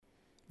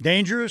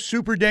Dangerous,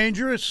 super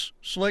dangerous,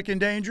 slick and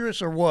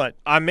dangerous, or what?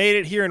 I made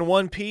it here in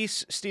one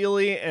piece,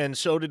 Steely, and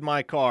so did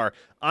my car.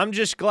 I'm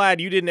just glad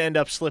you didn't end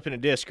up slipping a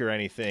disc or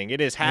anything. It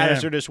is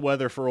hazardous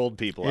weather for old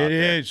people out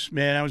there. It is,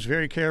 man. I was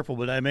very careful,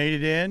 but I made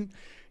it in,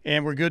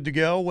 and we're good to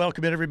go.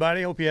 Welcome in,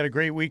 everybody. Hope you had a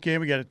great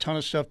weekend. We got a ton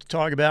of stuff to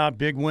talk about.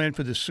 Big win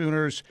for the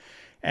Sooners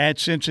at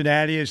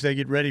Cincinnati as they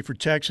get ready for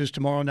Texas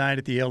tomorrow night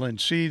at the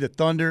LNC. The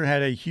Thunder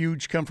had a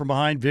huge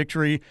come-from-behind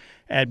victory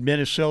at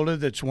Minnesota.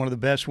 That's one of the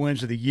best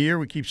wins of the year.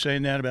 We keep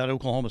saying that about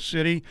Oklahoma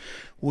City.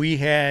 We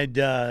had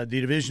the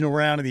divisional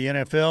round of the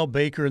NFL.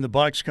 Baker and the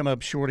Bucs come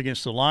up short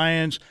against the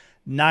Lions.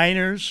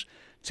 Niners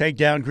take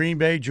down Green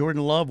Bay.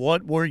 Jordan Love,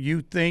 what were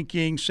you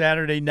thinking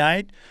Saturday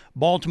night?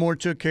 Baltimore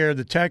took care of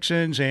the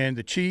Texans and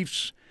the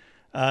Chiefs.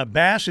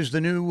 Bass is the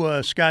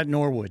new Scott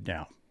Norwood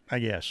now, I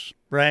guess,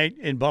 right,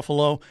 in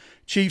Buffalo.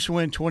 Chiefs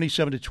win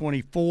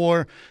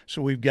 27-24.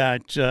 So we've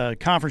got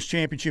conference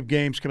championship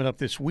games coming up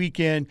this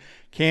weekend.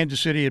 Kansas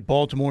City at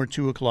Baltimore,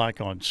 2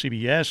 o'clock on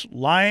CBS.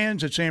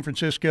 Lions at San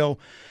Francisco,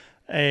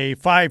 a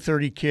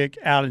 5:30 kick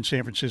out in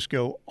San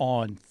Francisco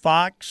on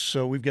Fox.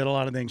 So we've got a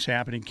lot of things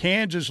happening.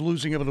 Kansas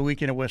losing over the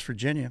weekend at West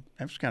Virginia.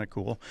 That's kind of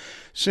cool.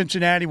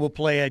 Cincinnati will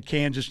play at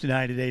Kansas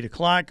tonight at 8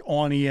 o'clock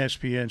on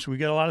ESPN. So we've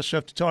got a lot of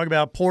stuff to talk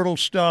about. Portal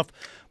stuff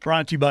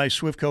brought to you by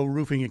Swiftco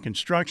Roofing and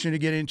Construction to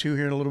get into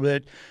here in a little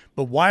bit.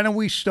 But why don't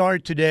we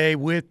start today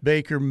with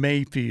Baker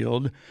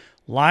Mayfield?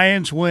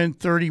 Lions win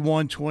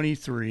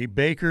 31-23.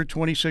 Baker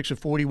 26 of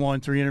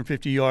 41,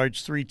 350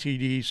 yards, 3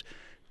 TDs,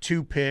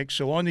 2 picks.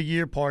 So on the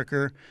year,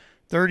 Parker,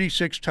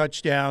 36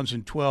 touchdowns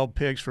and 12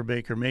 picks for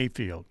Baker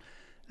Mayfield.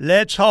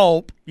 Let's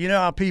hope, you know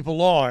how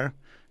people are,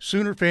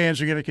 Sooner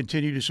fans are going to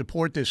continue to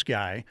support this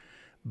guy,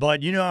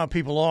 but you know how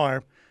people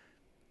are.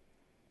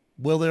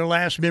 Will their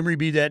last memory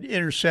be that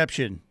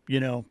interception,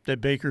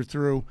 that Baker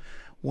threw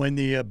when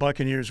the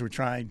Buccaneers were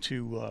trying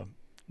to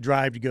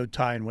drive to go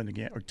tie and win the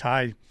game, or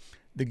tie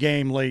the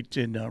game late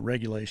in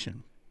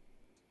regulation?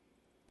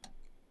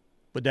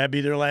 Would that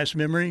be their last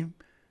memory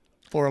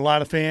for a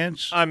lot of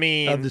fans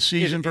of the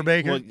season for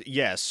Baker? Well,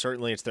 yes,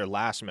 certainly it's their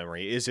last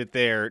memory. Is it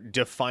their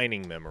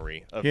defining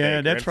memory of Baker?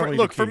 Yeah, that's probably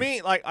Look, for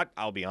me,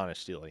 I'll be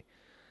honest, Steely.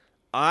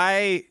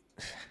 My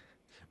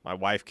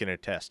wife can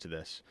attest to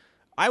this.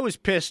 I was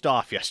pissed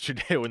off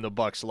yesterday when the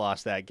Bucs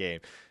lost that game.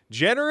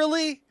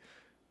 Generally,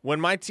 when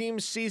my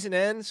team's season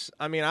ends,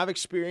 I've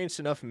experienced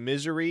enough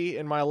misery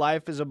in my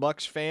life as a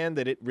Bucs fan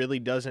that it really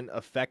doesn't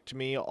affect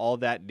me all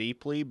that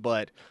deeply.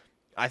 But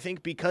I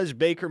think because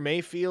Baker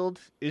Mayfield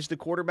is the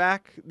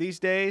quarterback these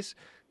days,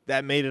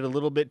 that made it a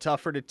little bit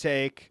tougher to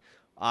take.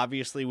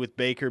 Obviously, with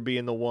Baker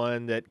being the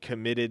one that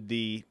committed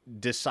the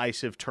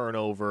decisive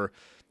turnover,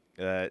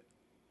 that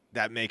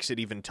makes it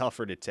even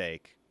tougher to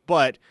take.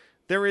 But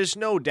there is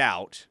no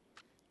doubt,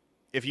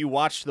 if you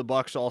watched the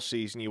Bucs all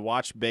season, you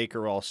watched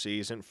Baker all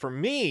season, for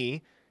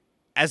me,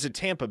 as a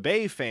Tampa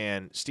Bay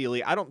fan,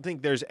 Steely, I don't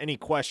think there's any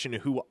question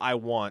who I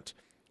want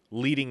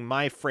leading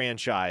my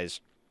franchise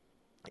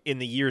in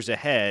the years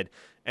ahead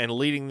and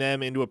leading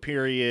them into a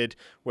period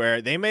where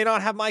they may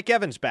not have Mike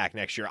Evans back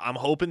next year. I'm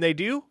hoping they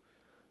do.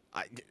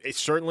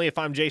 Certainly, if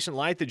I'm Jason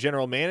Light, the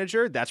general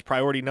manager, that's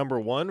priority number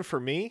one for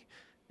me,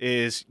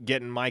 is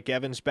getting Mike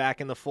Evans back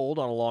in the fold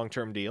on a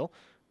long-term deal.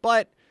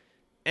 But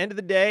end of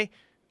the day,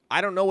 I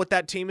don't know what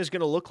that team is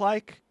going to look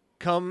like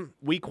come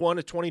week 1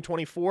 of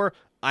 2024.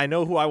 I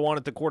know who I want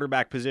at the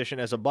quarterback position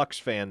as a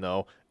Bucs fan,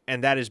 though,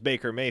 and that is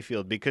Baker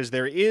Mayfield, because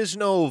there is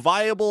no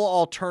viable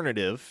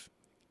alternative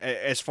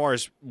as far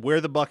as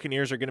where the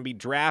Buccaneers are going to be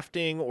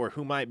drafting or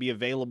who might be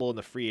available in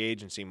the free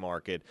agency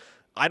market.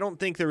 I don't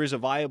think there is a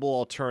viable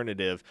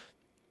alternative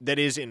that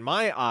is, in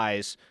my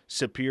eyes,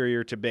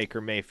 superior to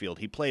Baker Mayfield.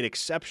 He played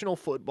exceptional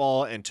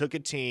football and took a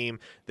team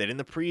that in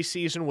the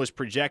preseason was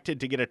projected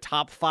to get a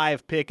top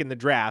 5 pick in the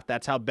draft.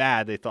 That's how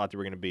bad they thought they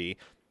were going to be.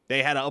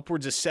 They had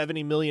upwards of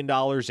 $70 million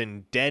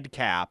in dead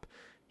cap.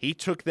 He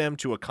took them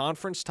to a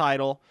conference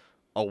title,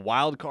 a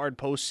wild card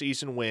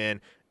postseason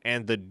win,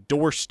 and the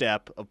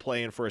doorstep of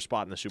playing for a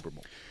spot in the Super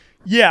Bowl.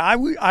 Yeah,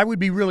 I would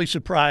be really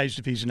surprised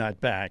if he's not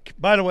back.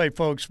 By the way,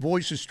 folks,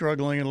 voice is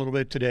struggling a little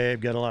bit today.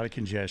 I've got a lot of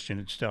congestion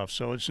and stuff,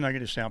 so it's not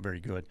going to sound very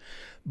good.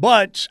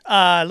 But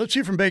let's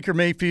hear from Baker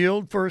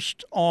Mayfield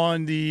first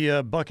on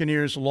the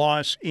Buccaneers'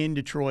 loss in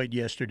Detroit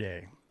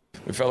yesterday.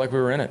 We felt like we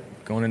were in it.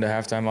 Going into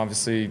halftime,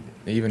 obviously,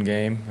 even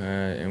game,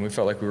 and we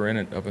felt like we were in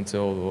it up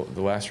until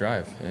the last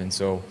drive. And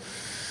so,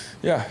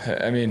 yeah,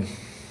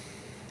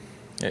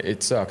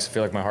 it sucks. I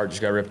feel like my heart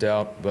just got ripped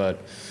out, but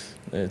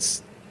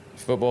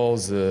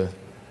football's a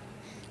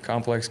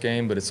complex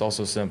game, but it's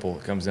also simple.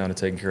 It comes down to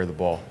taking care of the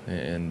ball.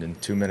 And in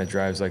 2-minute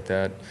drives like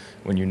that,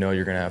 when you know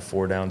you're going to have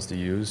 4 downs to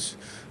use,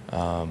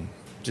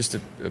 just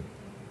a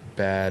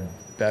bad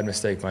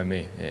mistake by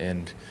me.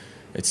 And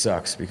it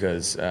sucks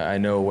because I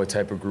know what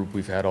type of group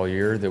we've had all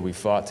year, that we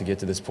fought to get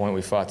to this point.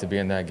 We fought to be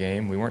in that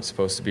game. We weren't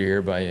supposed to be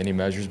here by any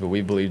measures, but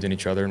we believed in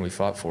each other and we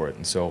fought for it.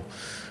 And so,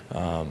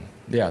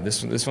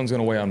 this one's going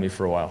to weigh on me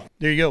for a while.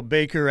 There you go.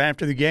 Baker,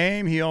 after the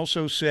game, he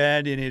also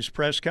said in his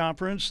press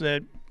conference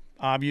that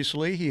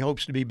obviously, he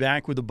hopes to be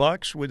back with the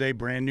Bucs with a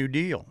brand new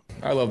deal.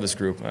 I love this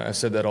group. I've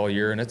said that all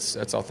year, and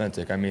that's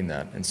authentic. I mean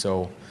that. And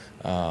so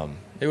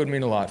it would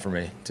mean a lot for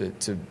me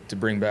to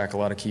bring back a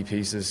lot of key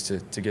pieces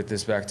to get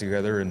this back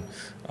together and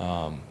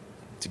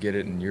to get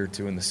it in year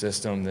 2 in the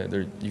system.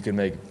 You can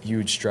make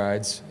huge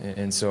strides.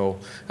 And so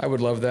I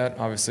would love that.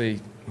 Obviously,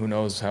 who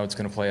knows how it's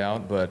going to play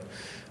out, but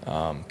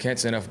can't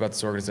say enough about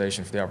this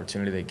organization for the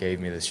opportunity they gave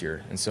me this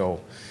year. And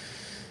so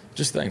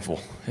just thankful.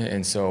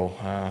 And so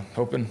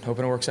hoping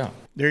it works out.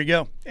 There you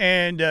go.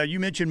 And you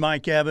mentioned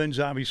Mike Evans.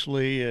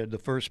 Obviously, the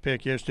first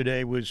pick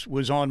yesterday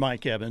was on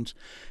Mike Evans.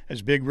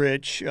 As Big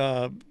Rich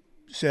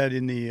said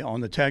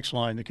on the text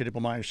line, the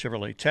Knippelmeyer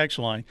Chevrolet text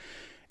line.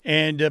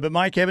 And but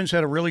Mike Evans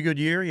had a really good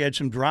year. He had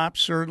some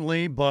drops,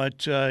 certainly,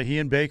 but he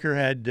and Baker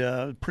had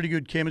pretty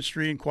good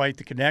chemistry and quite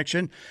the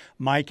connection.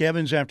 Mike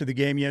Evans, after the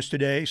game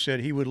yesterday, said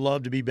he would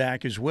love to be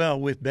back as well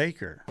with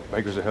Baker.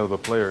 Baker's a hell of a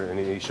player, and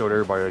he showed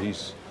everybody that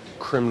he's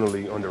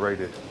criminally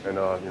underrated. And,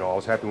 I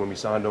was happy when we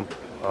signed him.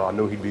 I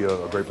knew he'd be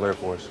a great player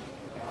for us.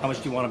 How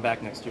much do you want him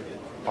back next year?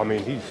 I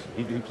mean,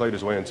 he played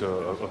his way into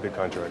a big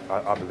contract,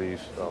 I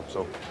believe.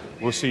 So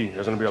we'll see.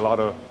 There's going to be a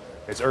lot of –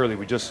 it's early.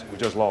 We just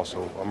lost,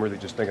 so I'm really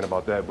just thinking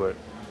about that. But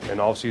in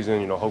the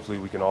offseason, hopefully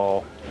we can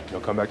all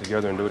come back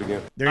together and do it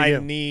again. I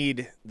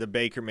need the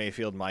Baker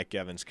Mayfield Mike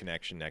Evans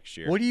connection next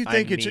year. What do you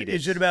think?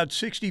 Is it about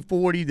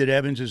 60-40 that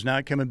Evans is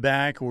not coming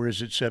back, or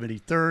is it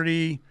 70-30?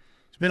 There's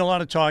been a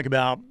lot of talk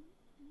about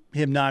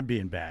him not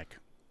being back,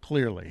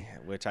 clearly.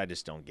 Which I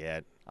just don't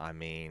get. I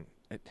mean,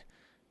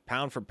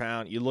 pound for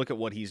pound, you look at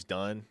what he's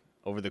done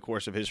over the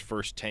course of his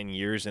first 10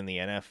 years in the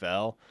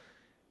NFL,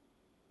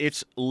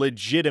 it's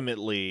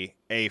legitimately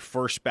a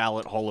first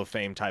ballot Hall of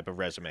Fame type of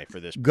resume for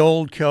this.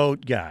 Gold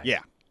coat guy.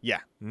 Yeah,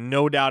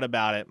 no doubt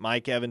about it.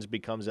 Mike Evans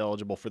becomes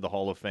eligible for the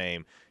Hall of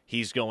Fame.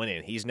 He's going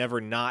in. He's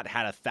never not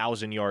had a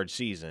 1,000-yard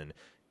season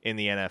in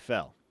the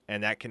NFL.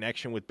 And that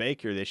connection with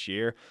Baker this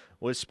year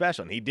was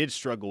special. And he did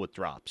struggle with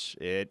drops.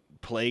 It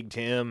plagued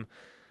him.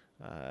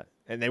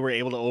 And they were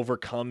able to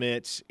overcome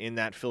it in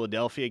that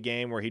Philadelphia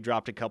game where he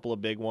dropped a couple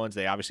of big ones.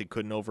 They obviously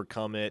couldn't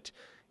overcome it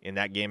in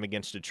that game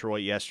against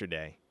Detroit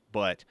yesterday.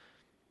 But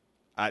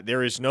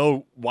there is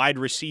no wide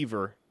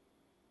receiver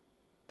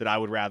that I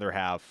would rather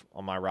have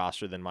on my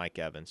roster than Mike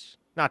Evans.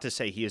 Not to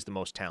say he is the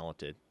most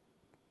talented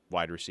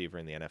wide receiver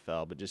in the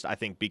NFL, but just I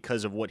think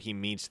because of what he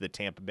means to the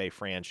Tampa Bay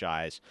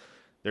franchise,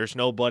 there's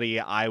nobody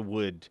I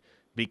would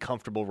be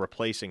comfortable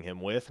replacing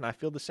him with. And I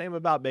feel the same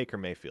about Baker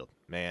Mayfield,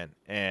 man.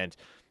 And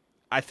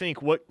I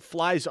think what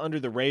flies under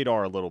the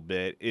radar a little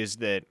bit is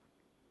that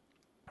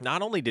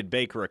not only did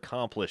Baker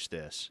accomplish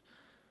this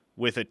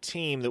with a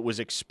team that was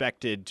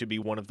expected to be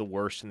one of the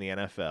worst in the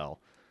NFL,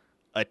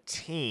 a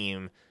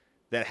team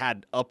that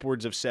had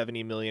upwards of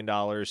 $70 million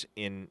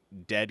in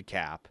dead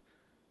cap,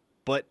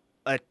 but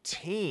a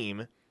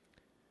team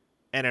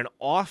and an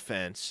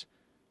offense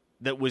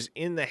that was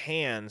in the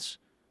hands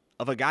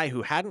of a guy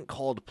who hadn't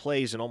called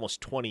plays in almost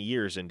 20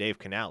 years in Dave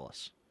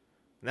Canales.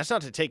 And that's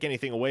not to take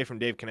anything away from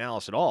Dave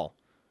Canales at all.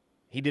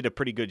 He did a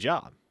pretty good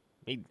job.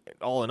 He,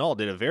 all in all,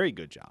 did a very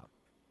good job.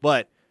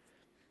 But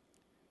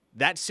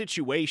that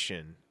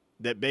situation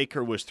that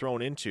Baker was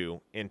thrown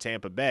into in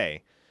Tampa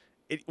Bay,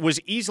 it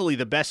was easily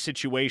the best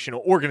situation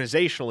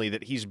organizationally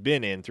that he's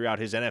been in throughout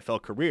his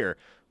NFL career,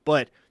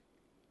 but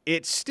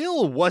it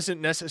still wasn't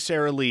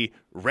necessarily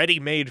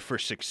ready-made for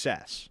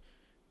success.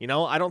 You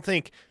know, I don't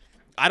think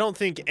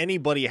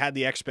anybody had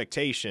the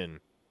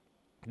expectation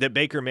that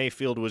Baker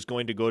Mayfield was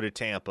going to go to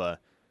Tampa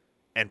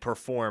and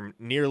perform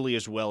nearly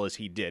as well as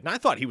he did. And I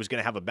thought he was going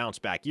to have a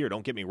bounce-back year,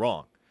 don't get me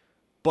wrong.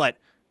 But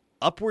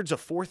upwards of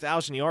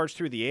 4,000 yards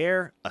through the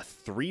air, a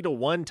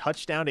 3-to-1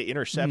 touchdown to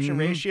interception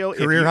ratio.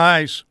 Career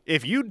highs.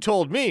 If you'd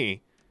told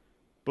me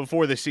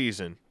before the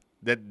season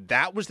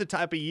that was the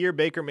type of year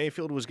Baker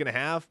Mayfield was going to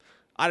have,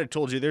 I'd have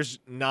told you there's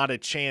not a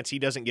chance he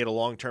doesn't get a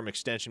long-term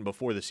extension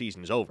before the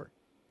season's over.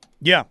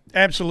 Yeah,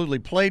 absolutely.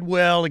 Played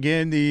well.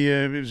 Again,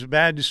 it was a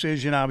bad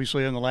decision,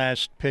 obviously, on the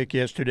last pick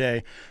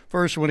yesterday.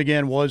 First one,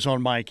 again, was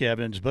on Mike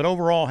Evans. But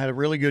overall, had a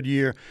really good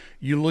year.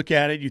 You look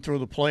at it, you throw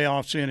the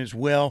playoffs in as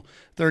well.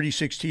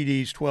 36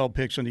 TDs, 12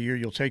 picks on the year.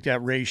 You'll take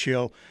that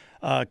ratio.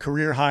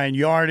 Career high in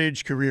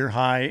yardage, career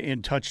high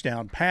in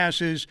touchdown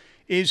passes.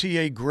 Is he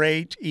a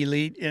great,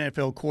 elite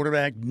NFL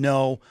quarterback?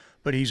 No,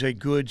 but he's a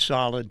good,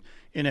 solid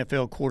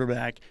NFL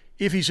quarterback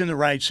if he's in the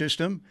right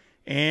system.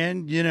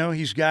 And,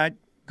 he's got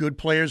good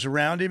players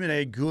around him and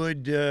a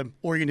good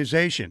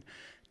organization.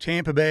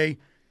 Tampa Bay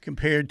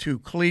compared to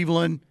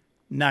Cleveland,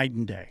 night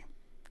and day.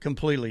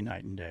 Completely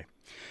night and day.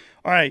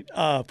 All right,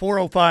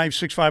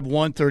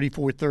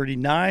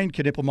 405-651-3439,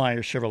 Knippelmeyer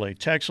Chevrolet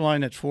text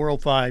line. That's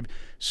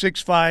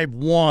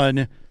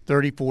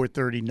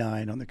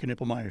 405-651-3439 on the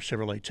Knippelmeyer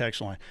Chevrolet text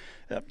line.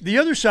 The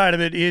other side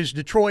of it is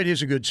Detroit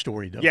is a good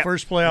story, though. Yeah,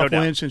 first playoff no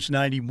win doubt. since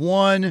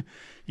 91.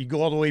 You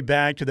go all the way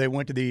back to they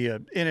went to the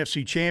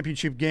NFC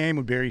Championship game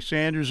with Barry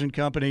Sanders and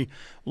company,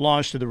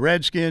 lost to the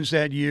Redskins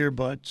that year.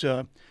 But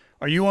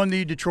are you on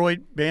the Detroit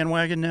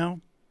bandwagon now?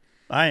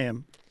 I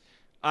am.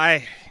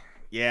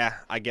 Yeah,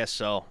 I guess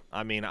so.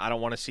 I mean, I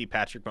don't want to see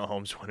Patrick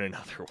Mahomes win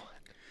another one.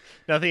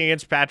 Nothing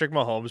against Patrick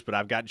Mahomes, but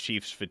I've got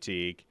Chiefs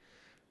fatigue.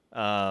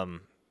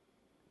 Don't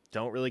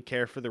really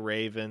care for the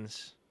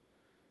Ravens.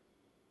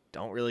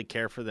 Don't really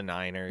care for the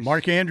Niners.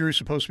 Mark Andrews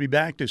supposed to be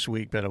back this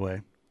week, by the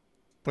way,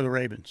 for the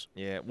Ravens.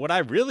 Yeah, what I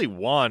really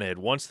wanted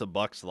once the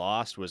Bucs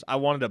lost was I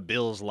wanted a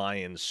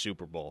Bills-Lions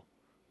Super Bowl.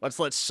 Let's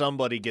let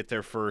somebody get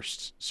their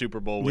first Super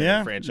Bowl win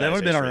in franchise that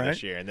would've been history all right.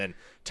 this year. And then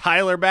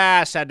Tyler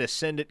Bass had to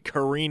send it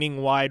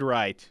careening wide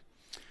right.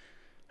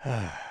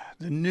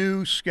 The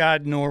new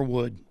Scott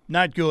Norwood.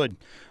 Not good.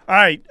 All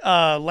right,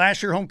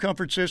 Lasher Home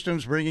Comfort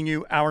Systems bringing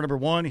you hour number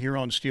 1 here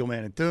on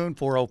Steelman and Thune,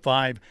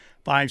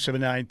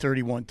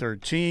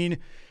 405-579-3113.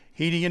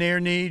 Heating and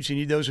air needs, you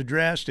need those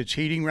addressed. It's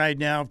heating right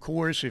now, of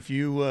course. If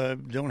you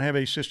don't have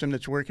a system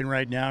that's working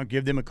right now,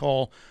 give them a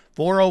call,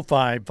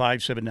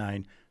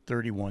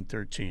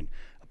 405-579-3113.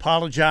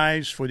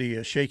 Apologize for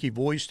the shaky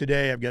voice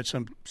today. I've got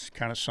some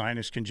kind of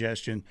sinus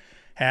congestion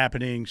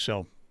happening,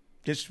 so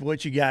this is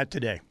what you got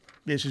today.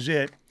 This is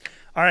it.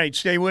 All right,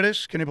 stay with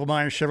us.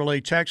 Knippelmeyer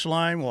Chevrolet text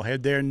line. We'll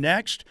head there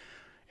next,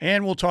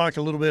 and we'll talk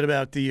a little bit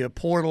about the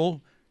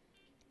portal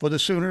for the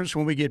Sooners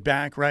when we get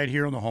back right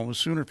here on the home of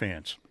Sooner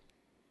fans.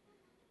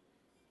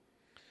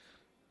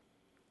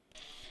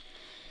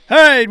 All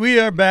right, we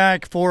are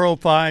back,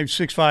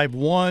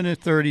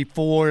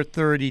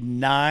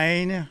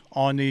 405-651-3439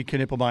 on the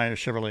Knippelmeyer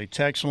Chevrolet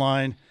text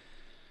line.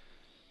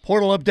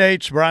 Portal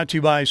updates brought to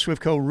you by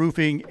Swiftco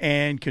Roofing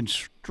and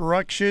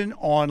Construction,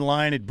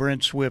 online at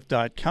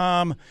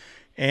brentswift.com.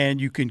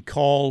 And you can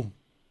call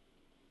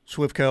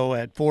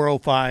Swiftco at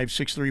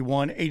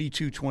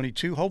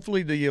 405-631-8222.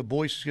 Hopefully the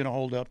voice is going to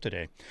hold up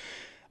today.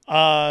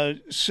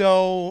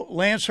 So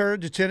Lance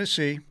Hurd to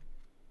Tennessee.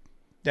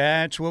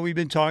 That's what we've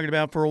been talking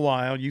about for a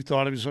while. You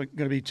thought it was going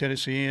to be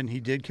Tennessee, and he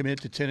did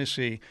commit to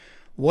Tennessee.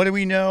 What do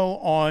we know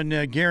on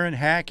Garen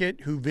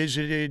Hackett, who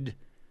visited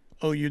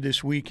OU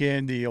this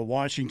weekend, the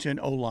Washington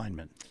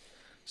O-lineman?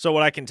 So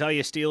what I can tell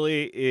you,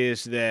 Steely,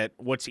 is that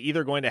what's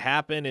either going to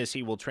happen is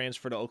he will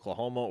transfer to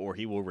Oklahoma or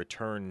he will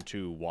return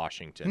to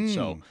Washington.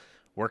 So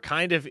we're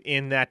kind of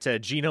in that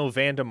Geno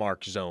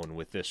Vandemark zone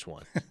with this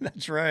one.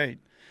 That's right.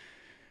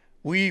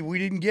 We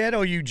didn't get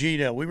OU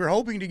Geno. We were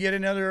hoping to get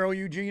another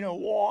OU Geno.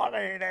 What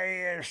it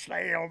is,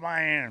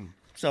 Steelman.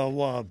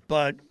 So,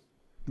 but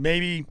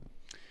maybe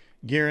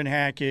Garen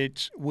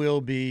Hackett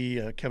will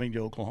be coming to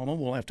Oklahoma.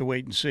 We'll have to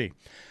wait and see.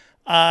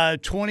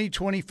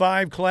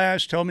 2025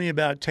 class, tell me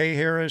about Tay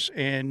Harris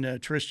and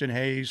Tristan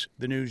Hayes,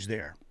 the news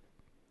there.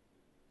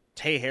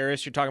 Tay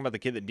Harris, you're talking about the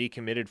kid that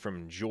decommitted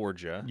from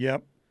Georgia.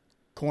 Yep.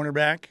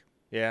 Cornerback.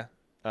 Yeah.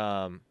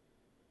 I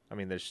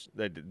mean, there's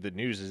the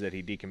news is that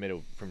he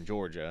decommitted from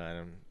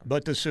Georgia.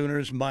 But the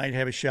Sooners might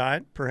have a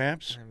shot,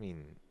 perhaps. I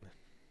mean,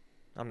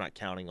 I'm not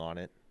counting on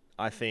it.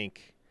 I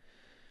think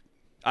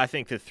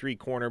the 3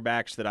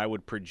 cornerbacks that I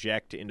would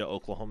project into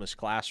Oklahoma's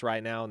class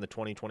right now in the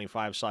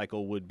 2025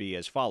 cycle would be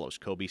as follows.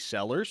 Kobe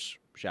Sellers,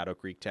 Shadow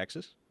Creek,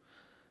 Texas.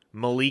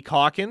 Malik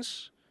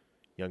Hawkins,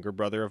 younger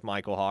brother of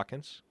Michael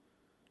Hawkins,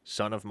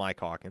 son of Mike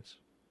Hawkins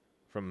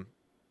from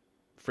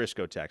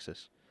Frisco,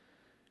 Texas.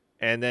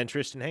 And then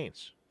Tristan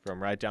Haynes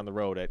from right down the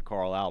road at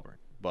Carl Albert.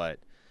 But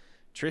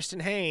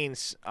Tristan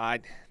Haynes,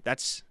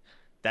 that's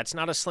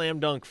not a slam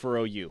dunk for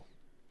OU.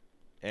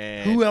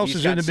 And who else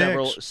is in the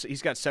mix?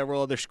 He's got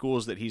several other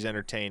schools that he's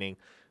entertaining.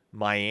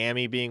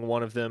 Miami being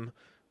one of them.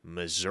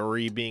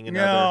 Missouri being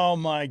another. Oh,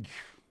 my.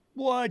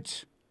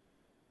 What?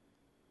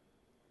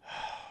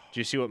 Did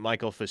you see what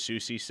Michael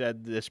Fasusi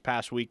said this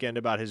past weekend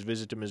about his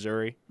visit to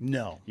Missouri?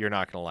 No. You're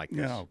not going to like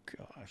this. Oh,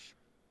 gosh.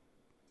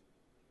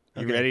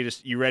 You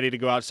ready to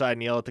go outside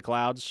and yell at the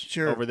clouds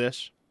over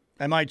this?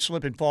 I might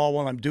slip and fall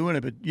while I'm doing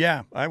it, but,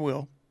 yeah, I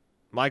will.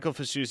 Michael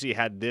Fasusi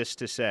had this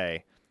to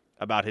say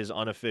about his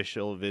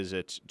unofficial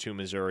visit to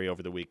Missouri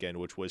over the weekend,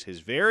 which was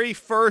his very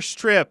first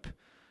trip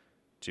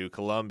to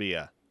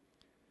Columbia.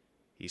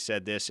 He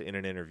said this in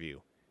an interview.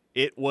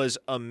 "It was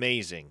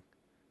amazing.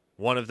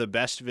 One of the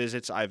best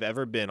visits I've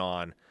ever been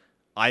on.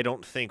 I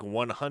don't think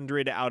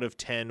 100 out of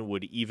 10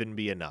 would even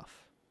be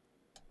enough."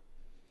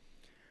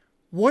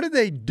 What are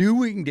they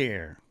doing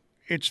there?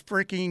 It's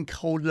freaking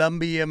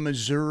Columbia,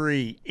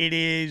 Missouri. It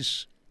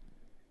is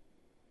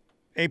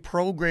a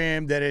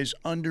program that is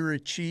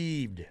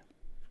underachieved.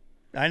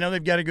 I know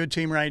they've got a good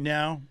team right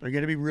now. They're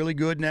going to be really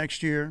good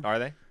next year. Are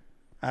they?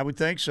 I would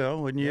think so,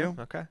 wouldn't you?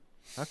 Okay.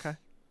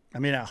 I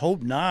mean, I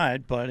hope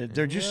not, but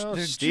they're just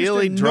they're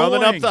Steely just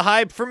drumming up annoying. the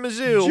hype from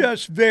Mizzou.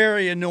 Just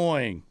very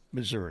annoying,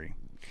 Missouri.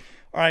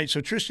 All right,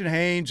 so Tristan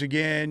Haynes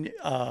again.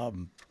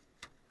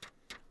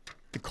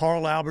 The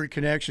Carl Albert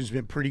connection has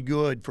been pretty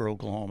good for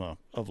Oklahoma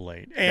of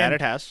late. And that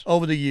it has.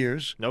 over the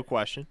years. No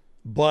question.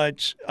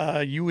 But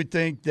you would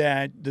think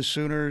that the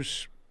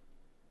Sooners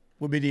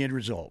would be the end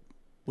result,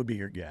 would be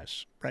your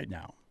guess right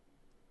now.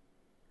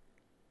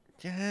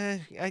 Yeah,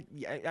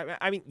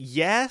 I mean,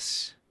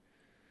 yes.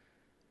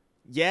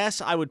 Yes,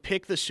 I would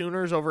pick the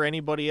Sooners over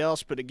anybody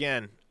else, but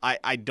again,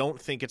 I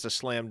don't think it's a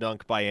slam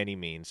dunk by any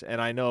means.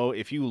 And I know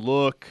if you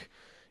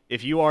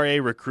are a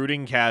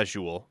recruiting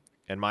casual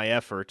and my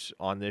effort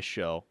on this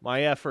show,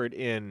 my effort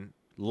in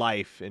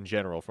life in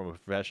general from a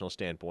professional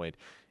standpoint,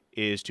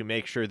 is to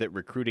make sure that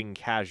recruiting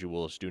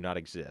casuals do not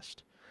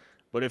exist.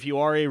 But if you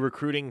are a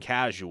recruiting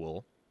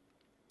casual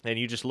and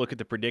you just look at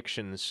the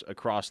predictions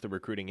across the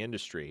recruiting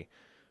industry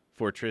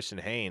for Tristan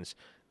Haynes,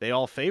 they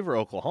all favor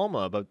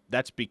Oklahoma, but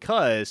that's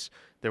because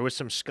there was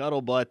some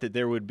scuttlebutt that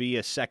there would be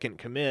a second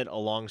commit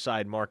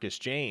alongside Marcus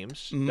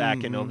James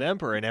back in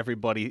November, and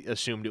everybody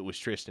assumed it was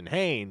Tristan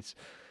Haynes.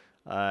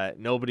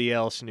 Nobody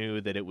else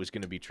knew that it was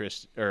going to be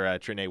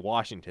Trinae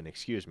Washington,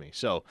 excuse me.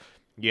 So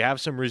you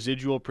have some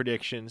residual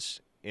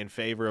predictions in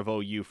favor of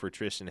OU for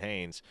Tristan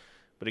Haynes.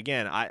 But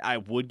again, I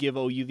would give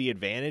OU the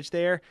advantage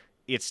there.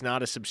 It's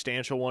not a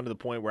substantial one to the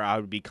point where I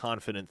would be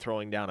confident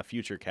throwing down a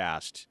future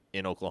cast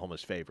in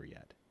Oklahoma's favor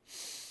yet.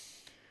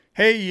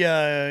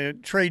 Hey,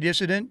 Trey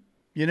Dissident,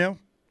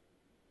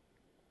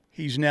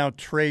 he's now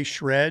Trey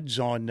Shreds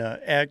on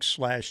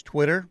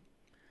X/Twitter.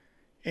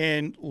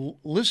 And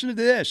listen to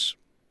this.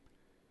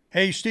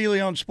 Hey, Steely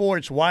on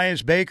Sports, why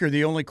is Baker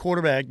the only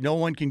quarterback no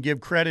one can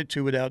give credit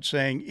to without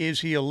saying,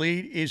 is he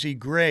elite? Is he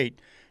great?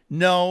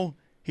 No,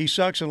 he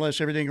sucks unless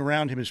everything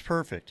around him is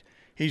perfect.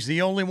 He's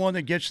the only one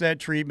that gets that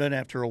treatment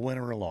after a win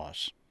or a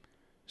loss.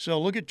 So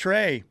look at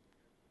Trey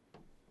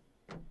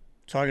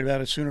talking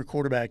about a Sooner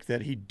quarterback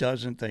that he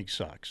doesn't think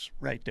sucks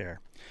right there.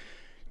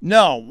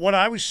 No, what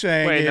I was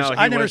saying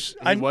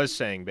he was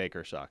saying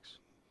Baker sucks.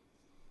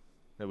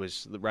 It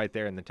was right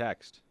there in the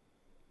text.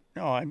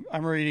 No,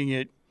 I'm reading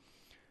it.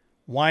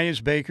 Why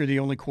is Baker the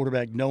only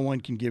quarterback no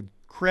one can give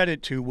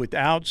credit to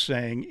without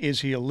saying,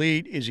 is he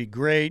elite? Is he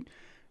great?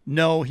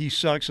 No, he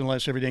sucks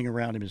unless everything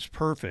around him is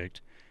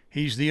perfect.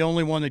 He's the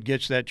only one that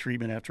gets that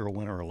treatment after a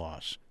win or a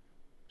loss.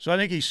 So I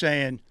think he's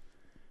saying,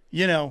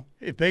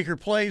 if Baker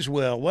plays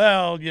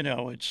well,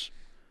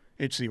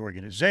 it's the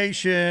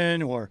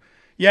organization, or,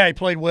 yeah, he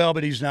played well,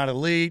 but he's not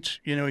elite.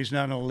 He's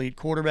not an elite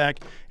quarterback.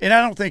 And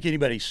I don't think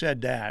anybody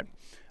said that.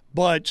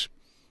 But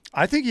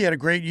I think he had a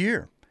great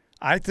year.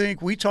 I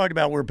think we talked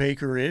about where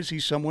Baker is.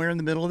 He's somewhere in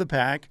the middle of the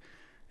pack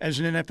as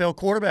an NFL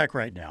quarterback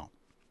right now.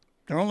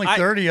 There are only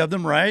 30 of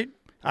them, right?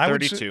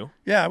 32.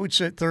 I would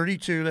say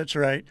 32. That's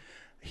right.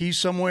 He's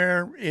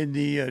somewhere in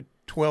the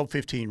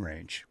 12-15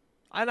 range.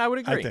 And I would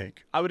agree. I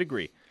think. I would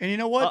agree. And you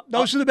know what?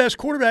 Those are the best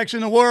quarterbacks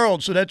in the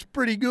world, so that's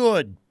pretty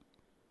good.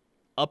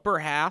 Upper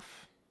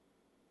half,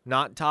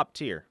 not top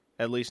tier,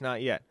 at least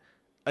not yet.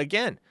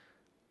 Again,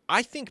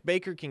 I think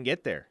Baker can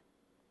get there.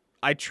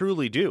 I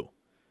truly do.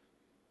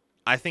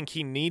 I think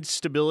he needs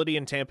stability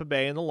in Tampa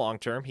Bay in the long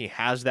term. He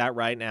has that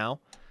right now.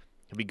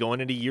 He'll be going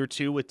into year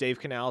 2 with Dave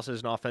Canales as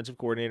an offensive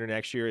coordinator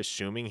next year,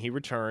 assuming he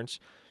returns.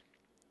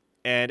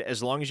 And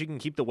as long as you can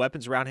keep the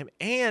weapons around him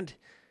and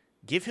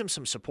give him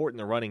some support in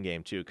the running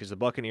game too, because the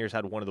Buccaneers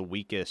had one of the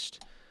weakest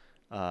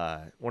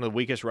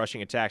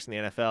rushing attacks in the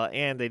NFL,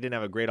 and they didn't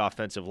have a great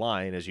offensive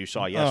line, as you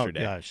saw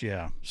yesterday. Oh gosh,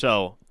 yeah.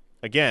 So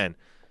again,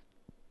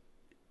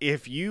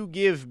 if you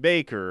give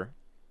Baker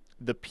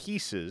the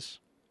pieces,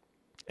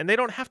 and they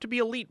don't have to be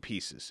elite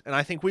pieces, and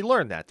I think we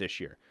learned that this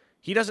year.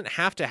 He doesn't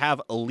have to have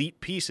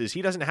elite pieces.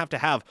 He doesn't have to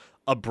have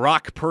a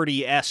Brock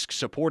Purdy-esque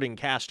supporting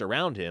cast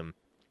around him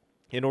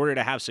in order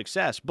to have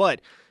success.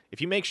 But if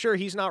you make sure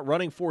he's not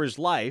running for his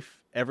life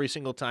every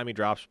single time he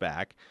drops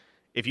back,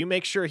 if you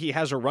make sure he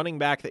has a running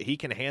back that he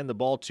can hand the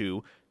ball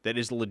to that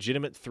is a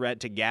legitimate threat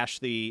to gash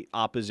the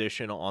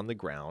opposition on the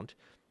ground,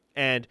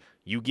 and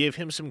you give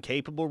him some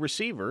capable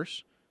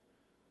receivers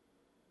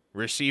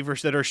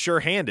that are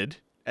sure-handed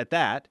at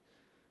that,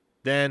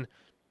 then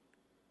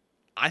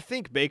I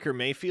think Baker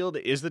Mayfield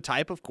is the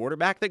type of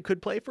quarterback that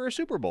could play for a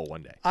Super Bowl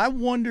one day. I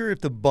wonder if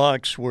the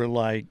Bucs were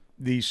like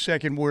the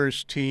second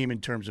worst team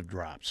in terms of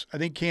drops. I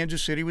think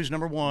Kansas City was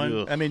number 1.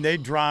 Ugh. I mean, they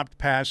dropped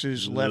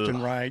passes left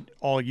and right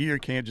all year,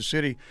 Kansas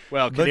City.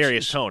 Well,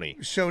 Kadarius Toney.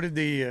 So did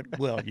the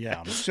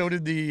so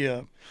did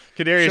the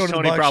Kadarius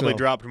Toney Bucs, probably though.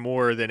 dropped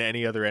more than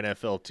any other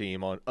NFL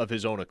team of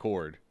his own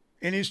accord.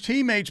 And his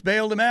teammates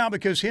bailed him out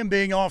because him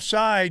being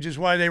offsides is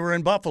why they were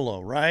in Buffalo,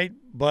 right?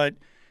 But,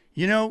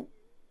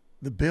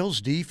 the Bills'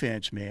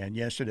 defense, man,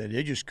 yesterday,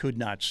 they just could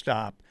not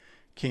stop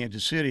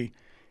Kansas City.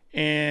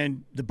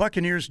 And the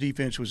Buccaneers'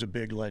 defense was a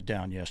big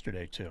letdown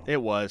yesterday, too.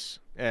 It was.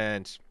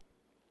 And,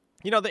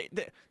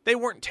 they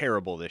weren't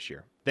terrible this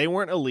year. They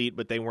weren't elite,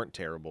 but they weren't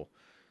terrible.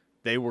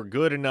 They were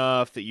good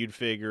enough that you'd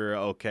figure,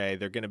 okay,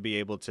 they're going to be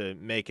able to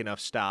make enough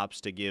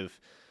stops to give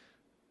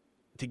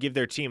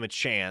their team a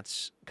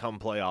chance come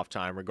playoff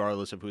time,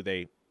 regardless of who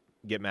they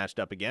get matched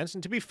up against.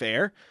 And to be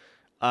fair,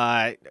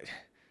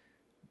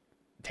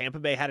 Tampa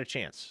Bay had a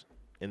chance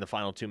in the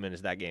final 2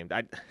 minutes of that game.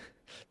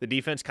 The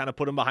defense kind of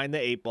put them behind the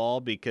 8 ball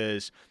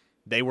because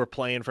they were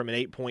playing from an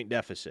 8-point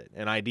deficit.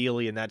 And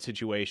ideally in that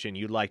situation,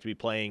 you'd like to be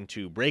playing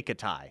to break a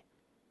tie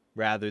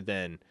rather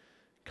than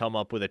come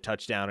up with a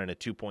touchdown and a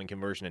 2-point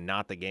conversion and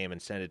not the game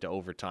and send it to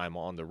overtime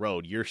on the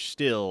road. You've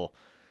still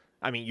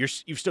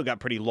got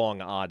pretty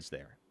long odds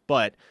there.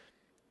 But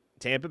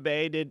Tampa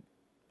Bay did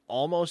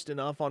almost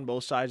enough on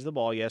both sides of the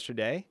ball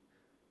yesterday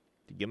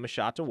to give them a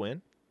shot to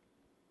win.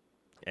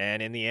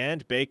 And in the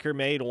end, Baker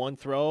made one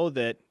throw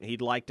that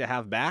he'd like to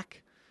have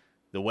back.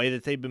 The way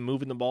that they've been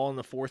moving the ball in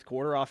the fourth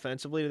quarter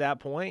offensively to that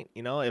point,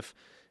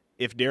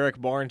 if Derek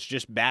Barnes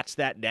just bats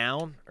that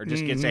down or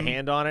just gets a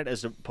hand on it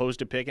as opposed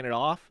to picking it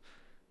off,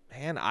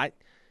 man, I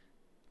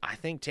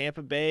think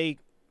Tampa Bay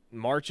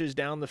marches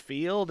down the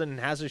field and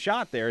has a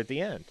shot there at the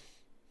end.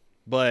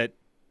 But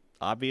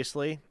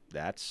obviously,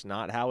 that's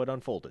not how it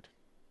unfolded.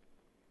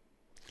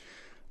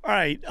 All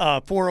right,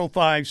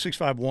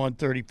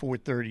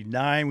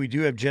 405-651-3439. We do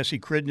have Jesse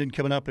Crittenden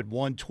coming up at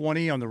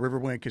 1:20 on the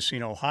Riverwind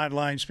Casino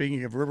Hotline.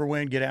 Speaking of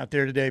Riverwind, get out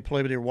there today,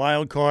 play with your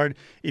wild card.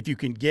 If you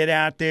can get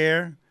out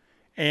there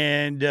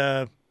and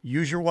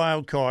use your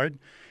wild card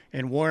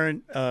and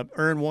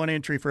earn one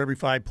entry for every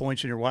 5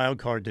 points in your wild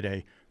card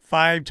today.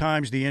 5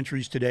 times the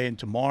entries today and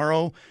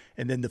tomorrow.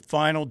 And then the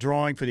final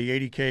drawing for the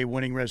 80K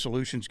Winning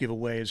Resolutions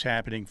giveaway is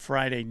happening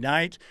Friday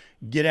night.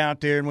 Get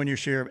out there and win your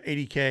share of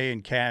 80K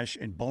in cash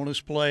and bonus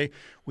play.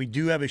 We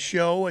do have a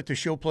show at the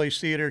Showplace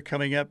Theater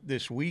coming up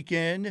this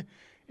weekend,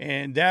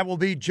 and that will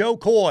be Joe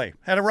Coy.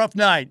 Had a rough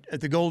night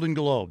at the Golden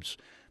Globes,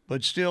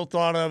 but still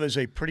thought of as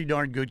a pretty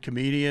darn good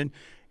comedian.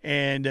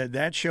 And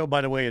that show,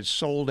 by the way, is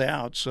sold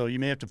out, so you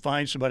may have to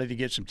find somebody to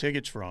get some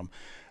tickets from.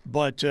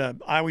 But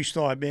I always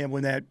thought, man,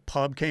 when that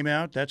pub came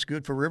out, that's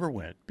good for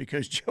Riverwind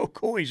because Joe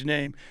Coy's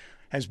name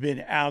has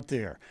been out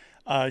there.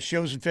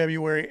 Shows in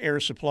February,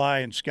 Air Supply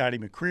and Scotty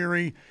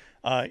McCreery.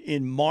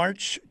 In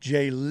March,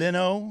 Jay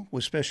Leno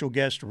with special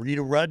guest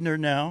Rita Rudner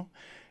now.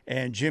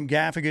 And Jim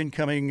Gaffigan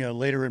coming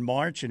later in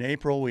March. In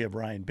April, we have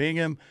Ryan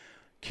Bingham,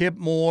 Kip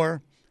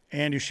Moore,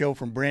 and a show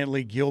from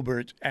Brantley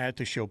Gilbert at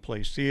the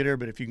Showplace Theater.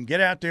 But if you can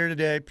get out there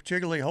today,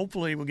 particularly,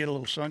 hopefully we'll get a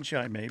little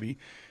sunshine maybe,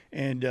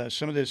 and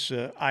some of this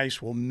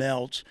ice will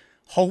melt,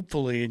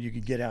 hopefully, and you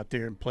can get out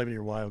there and play with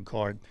your wild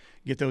card,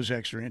 get those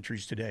extra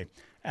entries today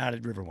out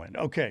at Riverwind.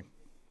 Okay,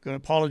 going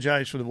to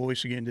apologize for the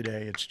voice again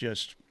today. It's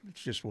just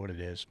what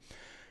it is.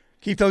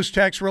 Keep those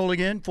texts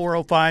rolling in,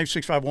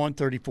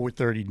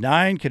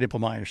 405-651-3439,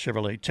 Knippelmeyer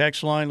Chevrolet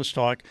text line. Let's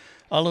talk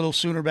a little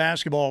Sooner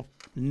basketball.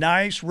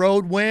 Nice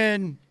road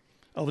win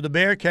over the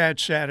Bearcats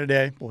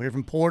Saturday. We'll hear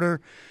from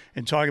Porter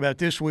and talk about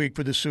this week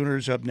for the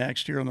Sooners up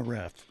next here on the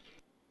Ref.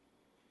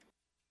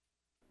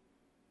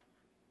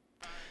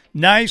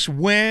 Nice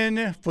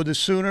win for the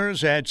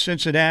Sooners at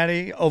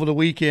Cincinnati over the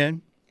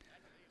weekend.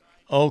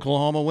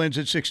 Oklahoma wins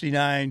at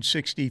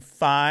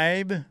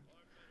 69-65,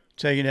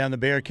 taking down the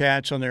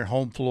Bearcats on their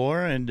home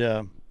floor.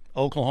 And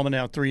Oklahoma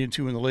now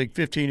 3-2 in the league,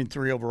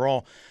 15-3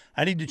 overall.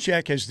 I need to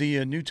check, has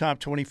the new top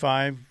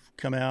 25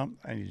 come out?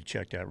 I need to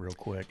check that real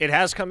quick. It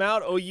has come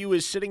out. OU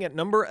is sitting at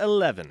number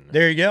 11.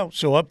 There you go.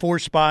 So up 4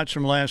 spots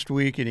from last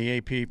week in the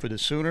AP for the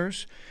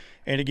Sooners.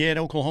 And again,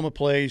 Oklahoma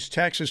plays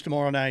Texas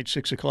tomorrow night,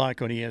 6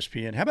 o'clock on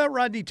ESPN. How about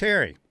Rodney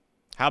Terry?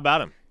 How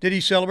about him? Did he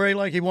celebrate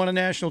like he won a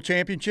national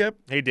championship?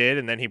 He did,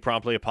 and then he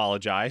promptly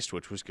apologized,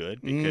 which was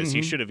good because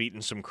he should have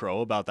eaten some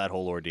crow about that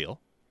whole ordeal.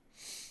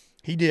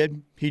 He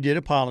did. He did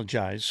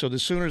apologize. So the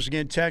Sooners,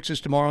 again, Texas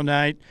tomorrow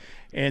night.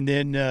 And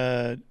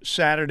then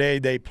Saturday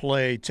they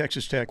play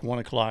Texas Tech, 1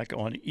 o'clock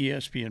on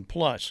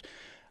ESPN+.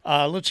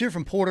 Let's hear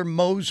from Porter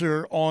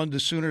Moser on the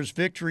Sooners'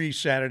 victory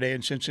Saturday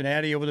in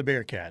Cincinnati over the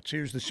Bearcats.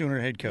 Here's the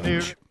Sooner head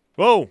coach.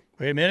 Whoa.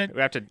 Wait a minute.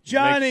 We have to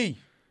Johnny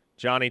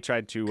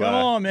tried to Come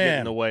on, man. get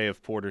in the way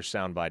of Porter's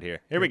soundbite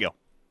here. Here we go.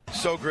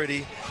 So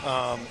gritty.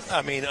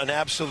 An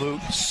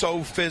absolute,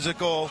 so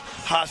physical,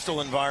 hostile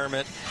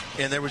environment,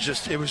 and it was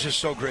just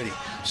so gritty.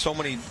 So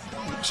many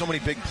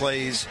big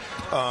plays.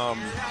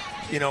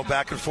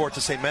 Back and forth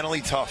to say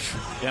mentally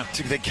tough. Yeah.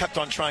 They kept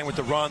on trying with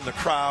the run, the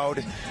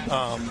crowd.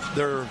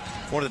 They're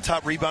one of the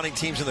top rebounding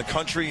teams in the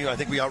country. I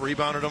think we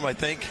out-rebounded them, I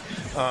think.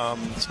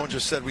 Someone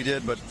just said we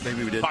did, but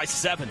maybe we did. By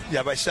 7.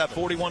 Yeah, by 7.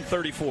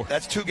 41-34.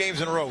 That's 2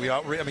 games in a row.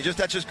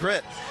 That's just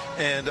grit.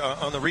 And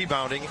on the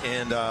rebounding.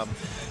 And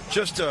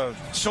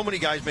so many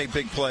guys make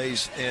big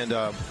plays. And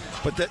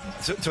but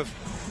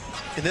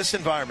in this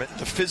environment,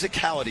 the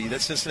physicality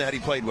that Cincinnati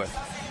played with,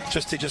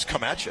 they just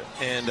come at you.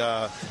 And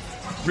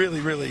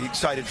really, really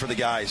excited for the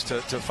guys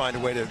to find a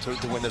way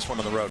to win this one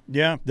on the road.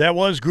 Yeah, that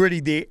was gritty.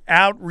 They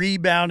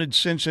out-rebounded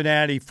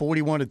Cincinnati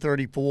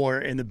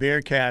 41-34, and the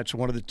Bearcats,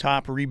 one of the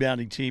top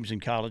rebounding teams in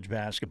college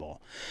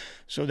basketball.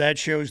 So that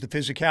shows the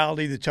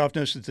physicality, the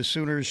toughness that the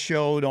Sooners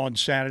showed on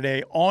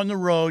Saturday. On the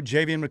road,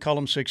 Javian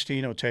McCullum,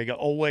 16,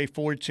 Otega Oweh,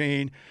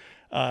 14.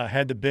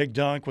 Had the big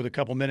dunk with a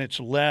couple minutes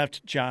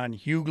left. John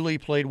Hughley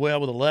played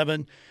well with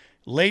 11.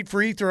 Late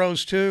free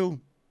throws, too.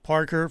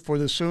 Parker for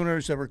the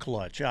Sooners that were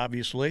clutch,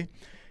 obviously.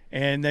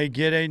 And they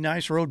get a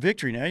nice road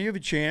victory. Now you have a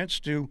chance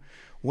to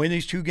win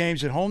these 2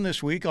 games at home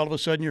this week. All of a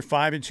sudden you're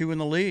 5-2 in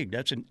the league.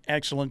 That's an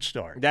excellent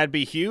start. That'd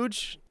be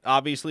huge.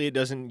 Obviously it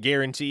doesn't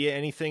guarantee you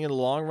anything in the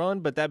long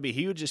run, but that'd be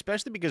huge,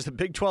 especially because the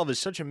Big 12 is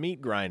such a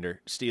meat grinder,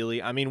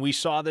 Steely. I mean, we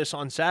saw this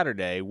on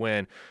Saturday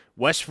when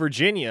West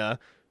Virginia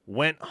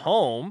went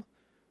home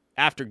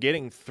after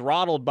getting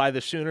throttled by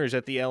the Sooners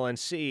at the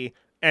LNC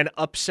and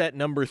upset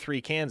number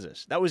 3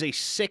 Kansas. That was a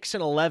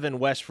 6-11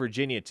 West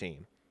Virginia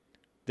team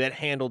that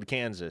handled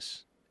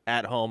Kansas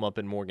at home up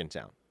in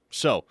Morgantown.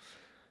 So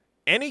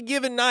any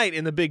given night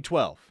in the Big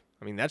 12.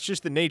 I mean, that's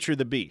just the nature of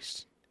the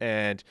beast.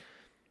 And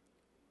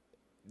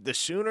the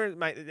Sooners,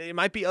 it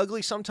might be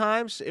ugly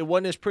sometimes. It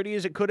wasn't as pretty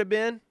as it could have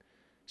been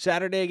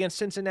Saturday against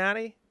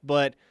Cincinnati.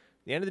 But at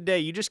the end of the day,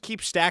 you just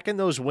keep stacking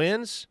those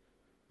wins.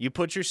 You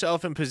put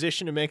yourself in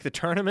position to make the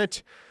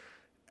tournament.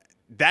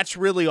 That's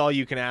really all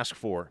you can ask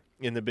for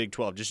in the Big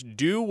 12. Just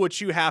do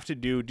what you have to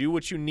do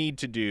what you need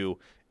to do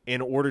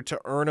in order to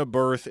earn a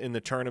berth in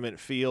the tournament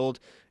field.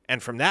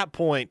 And from that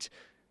point,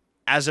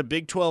 as a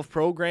Big 12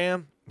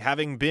 program,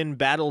 having been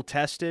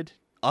battle-tested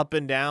up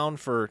and down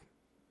for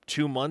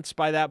 2 months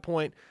by that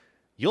point,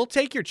 you'll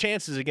take your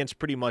chances against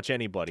pretty much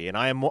anybody. And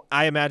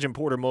I imagine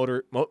Porter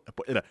Moser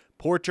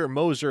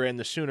and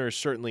the Sooners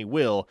certainly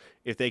will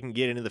if they can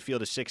get into the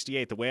field of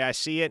 68. The way I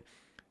see it,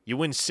 you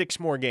win 6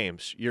 more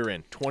games, you're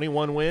in.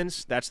 21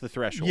 wins, that's the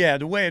threshold. Yeah,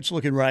 the way it's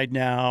looking right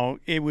now,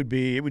 it would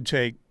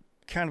take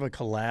kind of a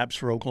collapse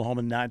for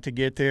Oklahoma not to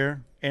get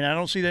there. And I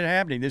don't see that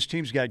happening. This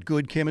team's got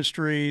good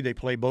chemistry. They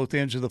play both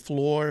ends of the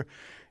floor.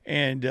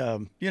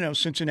 And,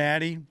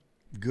 Cincinnati,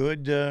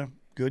 good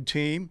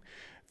team,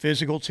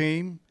 physical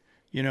team.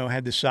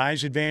 Had the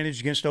size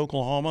advantage against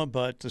Oklahoma,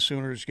 but the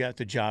Sooners got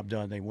the job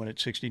done. They won at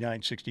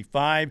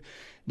 69-65.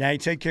 Now you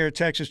take care of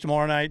Texas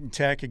tomorrow night and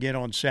Tech again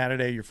on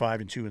Saturday. You're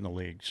 5-2 in the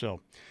league.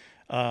 So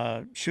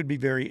should be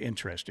very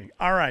interesting.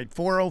 All right,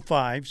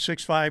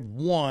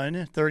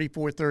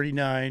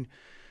 405-651-3439.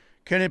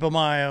 Ken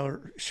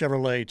Ippemeyer,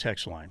 Chevrolet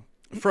text line.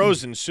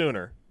 Frozen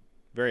Sooner,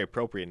 very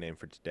appropriate name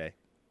for today,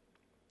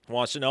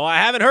 wants to know, I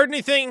haven't heard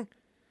anything,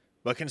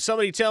 but can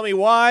somebody tell me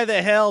why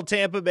the hell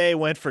Tampa Bay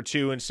went for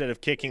 2 instead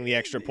of kicking the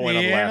extra point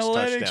on the last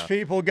touchdown? Analytics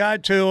people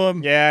got to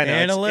them. Yeah,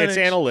 I know. It's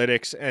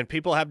analytics, and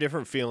people have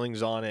different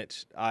feelings on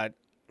it.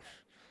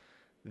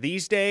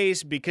 These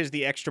days, because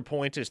the extra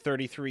point is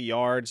 33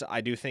 yards,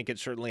 I do think it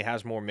certainly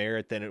has more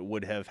merit than it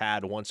would have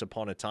had once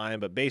upon a time.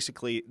 But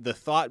basically, the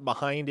thought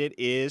behind it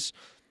is,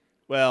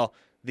 well,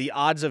 the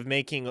odds of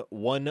making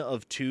one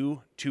of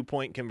 2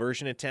 two-point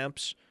conversion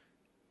attempts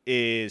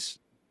is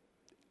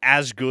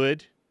as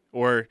good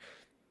or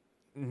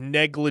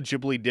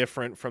negligibly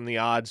different from the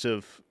odds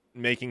of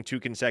making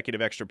 2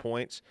 consecutive extra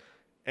points.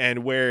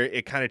 And where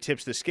it kind of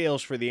tips the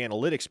scales for the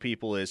analytics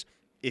people is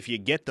if you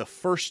get the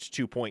first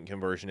 2-point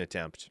conversion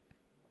attempt,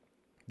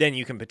 then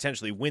you can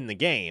potentially win the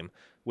game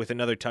with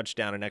another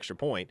touchdown and extra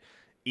point.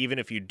 Even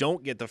if you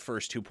don't get the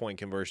first 2-point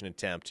conversion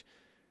attempt,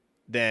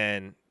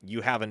 then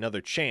you have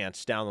another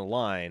chance down the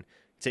line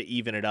to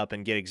even it up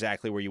and get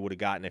exactly where you would have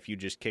gotten if you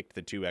just kicked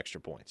the 2 extra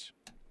points.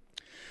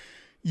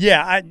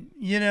 Yeah,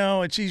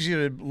 it's easy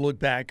to look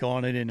back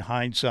on it in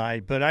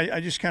hindsight, but I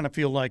just kind of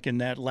feel like in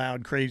that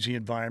loud, crazy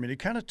environment, it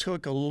kind of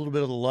took a little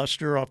bit of the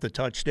luster off the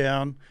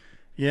touchdown,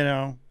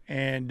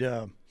 and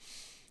I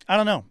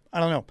don't know.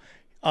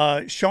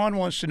 Sean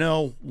wants to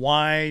know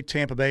why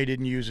Tampa Bay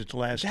didn't use it the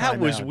last time. That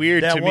was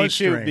weird to me,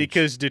 too,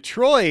 because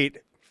Detroit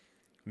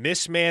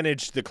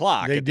mismanaged the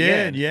clock. They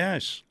did,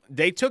 yes.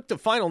 They took the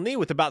final knee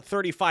with about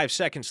 35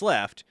 seconds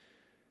left,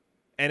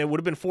 and it would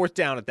have been 4th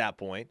down at that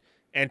point.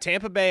 And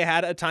Tampa Bay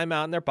had a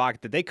timeout in their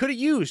pocket that they could have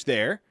used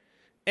there.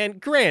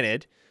 And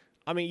granted,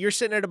 I mean, you're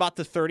sitting at about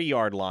the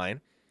 30-yard line.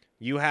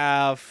 You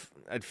have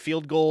a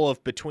field goal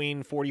of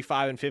between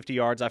 45 and 50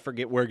 yards. I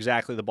forget where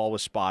exactly the ball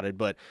was spotted,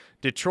 but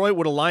Detroit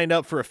would have lined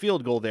up for a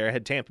field goal there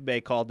had Tampa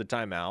Bay called the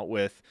timeout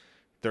with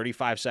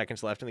 35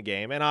 seconds left in the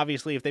game. And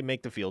obviously, if they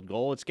make the field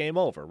goal, it's game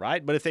over,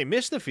 right? But if they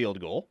miss the field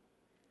goal,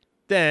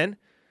 then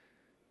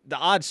the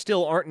odds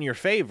still aren't in your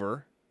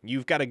favor.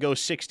 You've got to go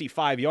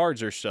 65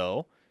 yards or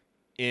so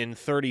in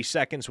 30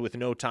 seconds with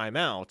no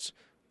timeouts,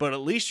 but at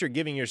least you're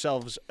giving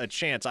yourselves a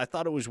chance. I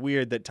thought it was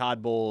weird that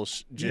Todd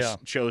Bowles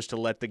just chose to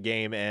let the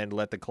game end,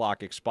 let the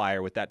clock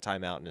expire with that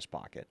timeout in his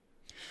pocket.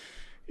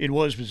 It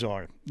was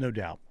bizarre, no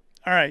doubt.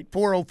 All right,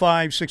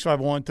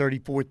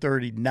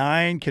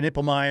 405-651-3439, Ken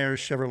Ippemeyer,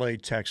 Chevrolet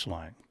text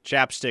line.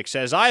 Chapstick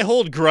says, I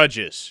hold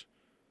grudges.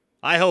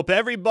 I hope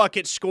every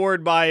bucket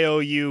scored by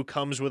OU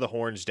comes with a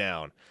horns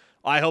down.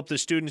 I hope the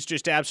students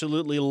just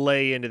absolutely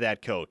lay into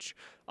that coach.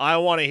 I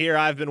want to hear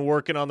I've been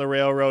working on the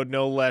railroad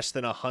no less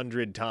than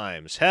 100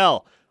 times.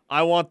 Hell,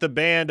 I want the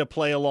band to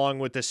play along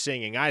with the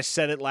singing. I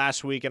said it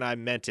last week and I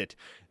meant it.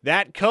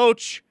 That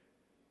coach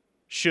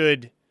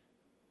should,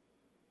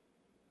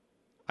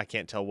 I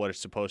can't tell what it's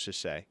supposed to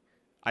say.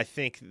 I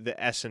think the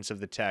essence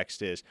of the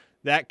text is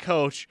that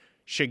coach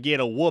should get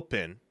a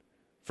whooping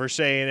for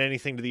saying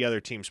anything to the other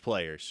team's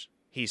players.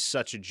 He's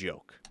such a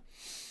joke.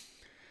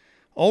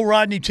 Old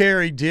Rodney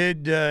Terry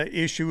did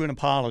issue an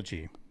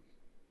apology.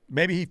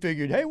 Maybe he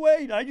figured, hey,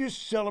 wait, I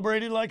just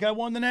celebrated like I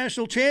won the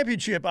national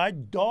championship. I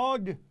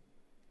dogged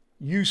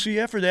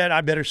UCF for that.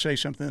 I better say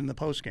something in the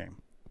postgame.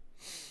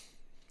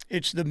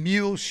 It's the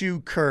mule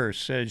shoe curse,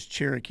 says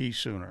Cherokee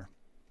Sooner.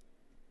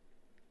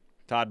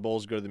 Todd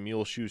Bowles go to the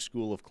mule shoe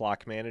school of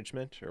clock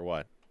management or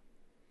what?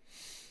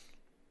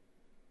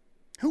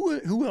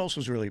 Who else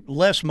was really –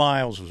 Les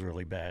Miles was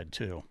really bad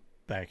too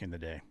back in the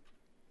day.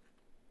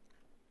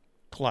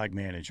 Clock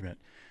management.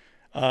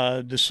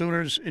 The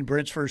Sooners in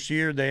Brent's first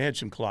year, they had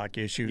some clock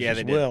issues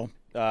as well.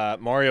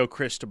 Mario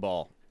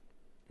Cristobal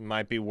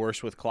might be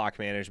worse with clock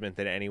management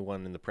than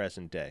anyone in the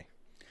present day.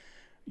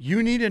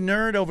 You need a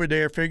nerd over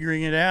there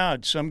figuring it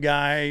out. Some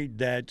guy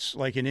that's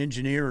like an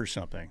engineer or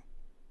something.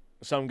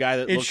 Some guy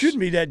that It shouldn't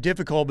be that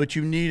difficult, but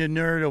you need a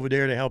nerd over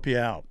there to help you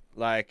out.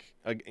 like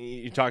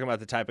you're talking about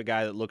the type of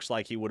guy that looks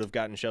like he would have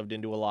gotten shoved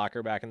into a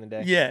locker back in the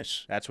day?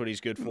 Yes. That's what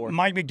he's good for?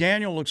 Mike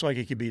McDaniel looks like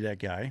he could be that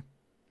guy.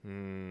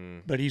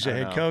 But he's a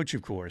head coach,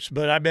 of course.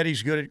 But I bet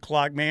he's good at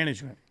clock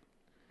management.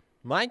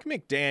 Mike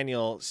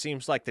McDaniel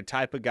seems like the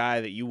type of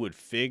guy that you would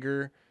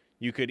figure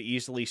you could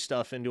easily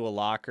stuff into a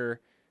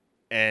locker,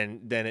 and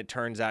then it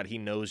turns out he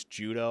knows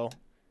judo,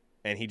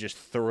 and he just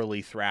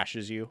thoroughly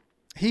thrashes you.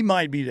 He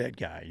might be that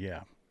guy,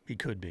 yeah. He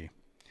could be.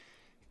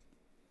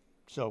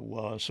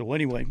 So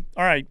anyway,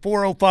 all right,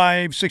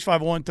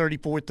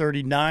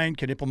 405-651-3439,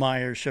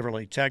 Knippelmeyer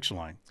Chevrolet text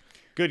line.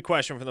 Good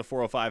question from the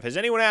 405. Has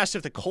anyone asked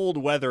if the cold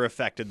weather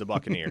affected the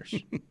Buccaneers?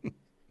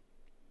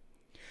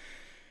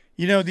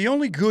 You know, the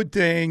only good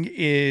thing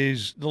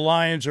is the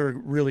Lions are a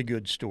really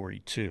good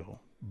story, too.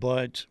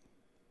 But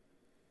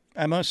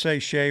I must say,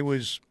 Shay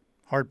was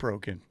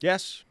heartbroken.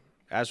 Yes,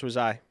 as was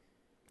I.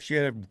 She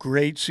had a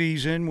great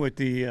season with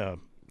the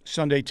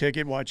Sunday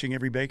ticket watching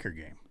every Baker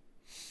game.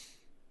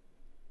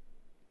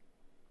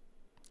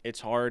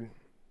 It's hard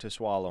to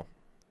swallow.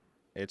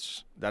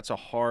 That's a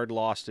hard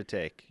loss to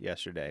take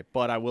yesterday.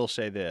 But I will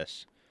say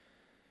this.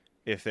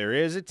 If there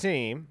is a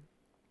team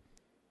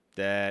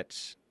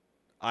that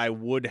I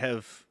would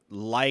have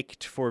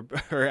liked for,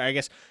 or I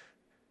guess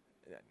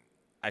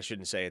I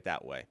shouldn't say it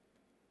that way.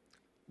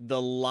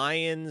 The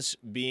Lions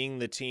being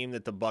the team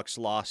that the Bucs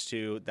lost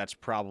to, that's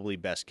probably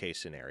best case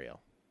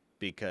scenario,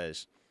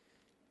 because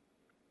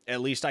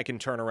at least I can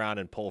turn around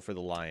and pull for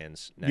the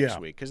Lions next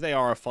week, because they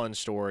are a fun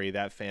story.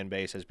 That fan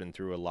base has been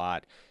through a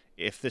lot.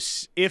 If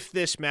this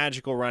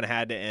magical run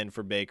had to end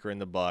for Baker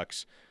and the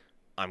Bucs,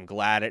 I'm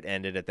glad it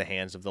ended at the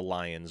hands of the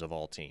Lions of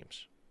all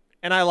teams.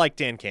 And I like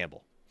Dan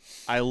Campbell.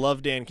 I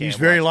love Dan Campbell. He's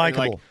very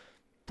likable.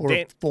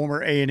 Dan,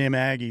 former A&M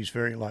Aggie, he's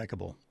very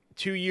likable.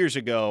 2 years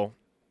ago,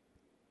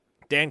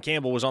 Dan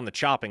Campbell was on the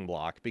chopping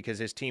block because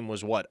his team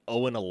was, 0-11?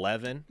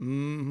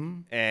 Mm-hmm.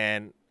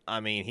 And,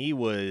 I mean, he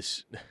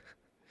was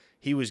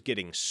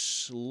getting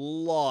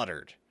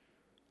slaughtered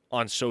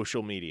on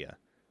social media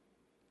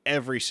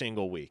every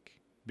single week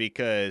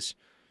because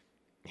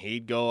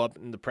he'd go up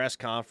in the press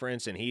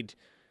conference and he'd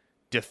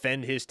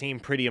defend his team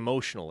pretty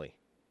emotionally.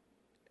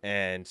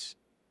 And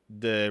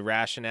the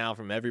rationale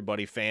from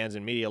everybody, fans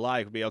and media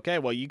alike, would be, okay,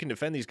 well, you can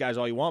defend these guys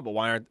all you want, but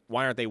why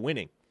aren't they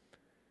winning?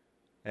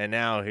 And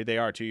now here they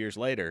are 2 years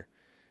later,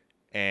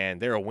 and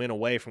they're a win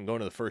away from going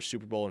to the first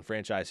Super Bowl in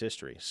franchise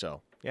history.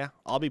 So, yeah,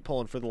 I'll be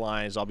pulling for the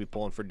Lions. I'll be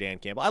pulling for Dan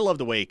Campbell. I love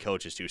the way he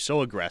coaches, too.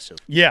 So aggressive.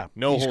 Yeah.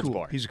 No holds cool.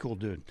 barred. He's a cool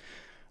dude.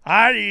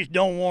 I just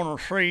don't want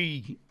to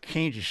see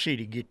Kansas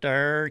City get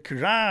there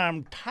because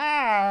I'm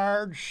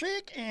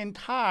sick and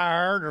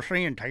tired of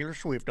seeing Taylor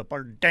Swift up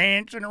there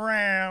dancing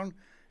around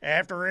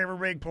after every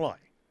big play.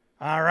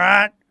 All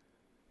right?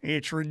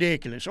 It's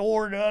ridiculous.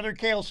 Or the other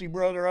Kelsey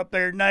brother up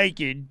there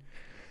naked,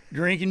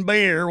 drinking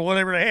beer,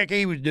 whatever the heck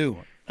he was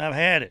doing. I've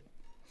had it.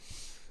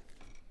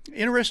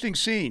 Interesting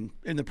scene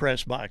in the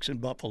press box in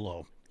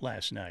Buffalo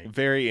last night.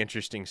 Very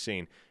interesting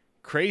scene.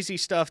 Crazy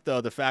stuff, though,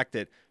 the fact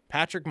that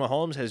Patrick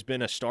Mahomes has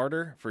been a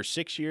starter for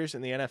 6 years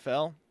in the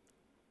NFL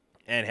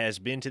and has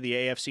been to the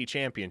AFC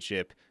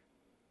Championship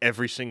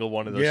every single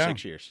one of those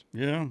 6 years.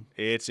 Yeah.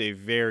 It's a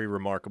very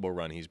remarkable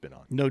run he's been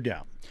on. No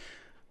doubt.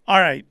 All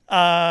right.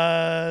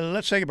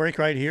 Let's take a break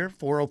right here.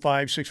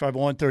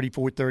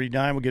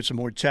 405-651-3439. We'll get some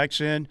more texts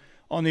in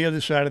on the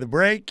other side of the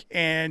break.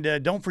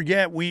 And don't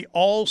forget, we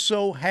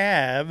also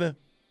have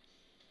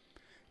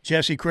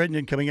Jesse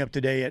Crittenden coming up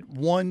today at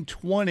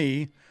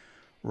 1:20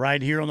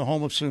 right here on the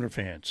home of Sooner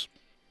fans.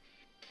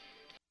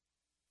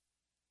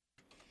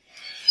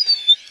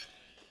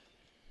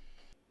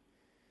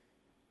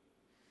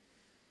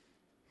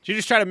 Did you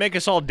just try to make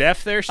us all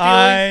deaf there,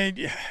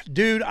 Steelman?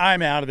 Dude,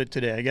 I'm out of it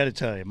today. I got to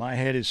tell you. My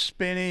head is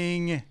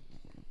spinning.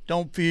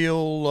 Don't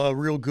feel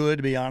real good,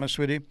 to be honest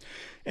with you.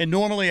 And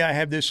normally I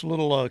have this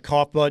little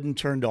cough button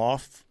turned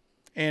off,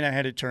 and I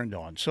had it turned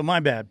on. So my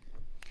bad.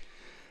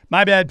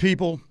 My bad,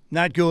 people.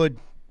 Not good.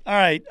 All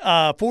right,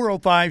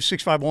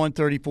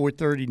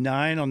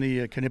 405-651-3439 on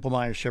the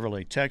Knippelmeyer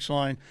Chevrolet text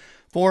line.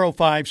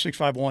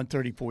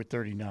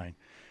 405-651-3439.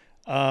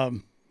 Hang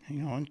on,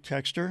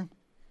 texter.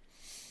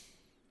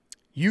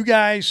 You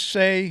guys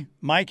say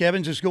Mike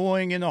Evans is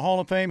going in the Hall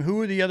of Fame. Who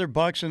are the other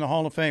Bucs in the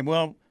Hall of Fame?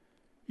 Well,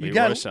 you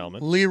got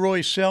Leroy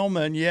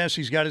Selman. Yes,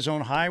 he's got his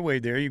own highway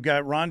there. You've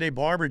got Rondé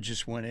Barber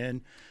just went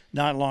in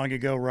not long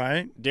ago,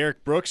 right?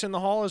 Derek Brooks in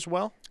the Hall as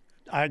well?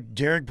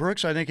 Derek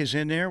Brooks, I think, is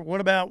in there.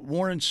 What about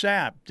Warren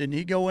Sapp? Didn't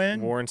he go in?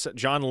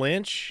 John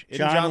Lynch?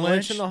 John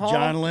Lynch in the Hall?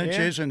 John Lynch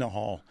is in the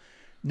Hall.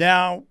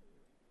 Now,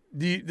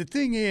 the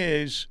thing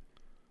is,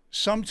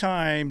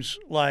 sometimes,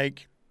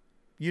 like,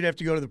 you'd have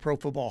to go to the Pro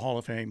Football Hall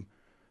of Fame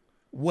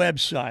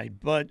website,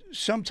 but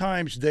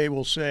sometimes they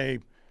will say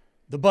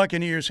the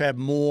Buccaneers have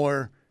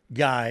more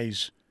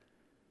guys,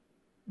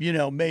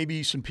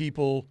 maybe some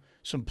people,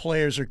 some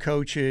players or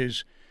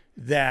coaches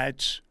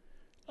that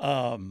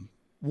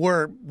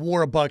wore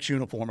a Bucs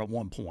uniform at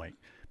one point.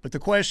 But the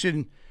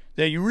question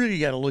that you really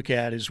got to look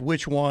at is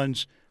which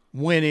ones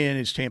went in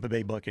as Tampa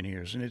Bay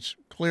Buccaneers. And it's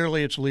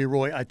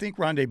Leroy. I think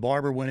Rondé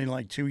Barber went in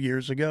like 2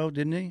 years ago,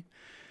 didn't he?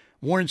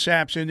 Warren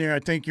Sapp's in there. I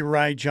think you're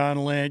right. John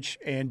Lynch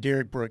and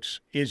Derek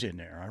Brooks is in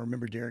there. I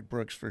remember Derek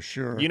Brooks for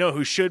sure. You know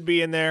who should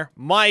be in there?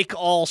 Mike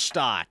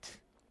Allstott.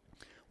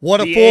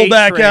 What a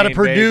fullback out of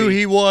Purdue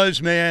he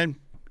was, man.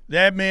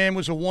 That man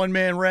was a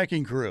one-man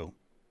wrecking crew.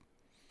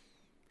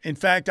 In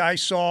fact,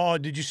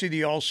 did you see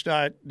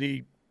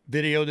the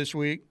video this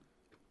week?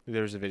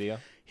 There was a video?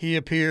 He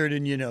appeared,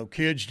 and,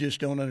 kids just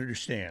don't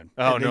understand.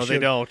 Oh, no, they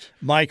don't.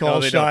 Mike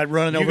Allstott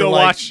running over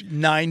watch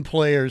 9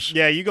 players.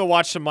 Yeah, you go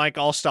watch some Mike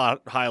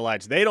Allstott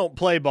highlights. They don't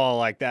play ball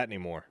like that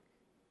anymore.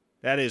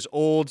 That is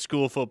old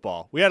school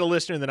football. We had a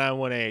listener in the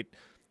 918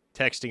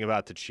 texting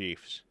about the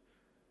Chiefs,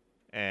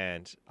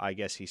 and I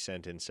guess he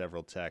sent in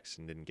several texts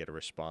and didn't get a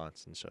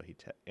response, and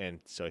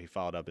so he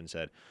followed up and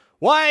said,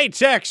 "Why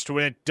text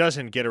when it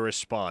doesn't get a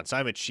response?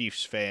 I'm a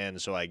Chiefs fan,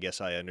 so I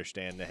guess I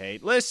understand the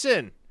hate."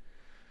 Listen.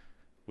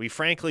 We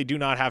frankly do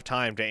not have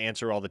time to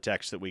answer all the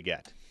texts that we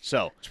get.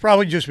 So it's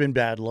probably just been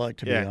bad luck,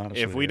 to be honest with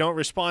you. If we don't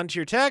respond to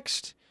your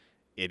text,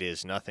 it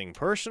is nothing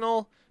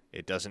personal.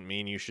 It doesn't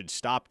mean you should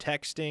stop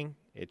texting.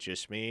 It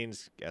just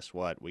means, guess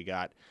what? We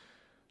got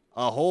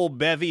a whole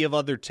bevy of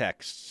other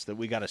texts that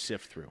we got to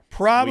sift through.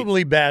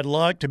 Probably bad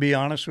luck, to be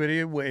honest with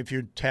you, if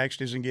your text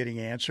isn't getting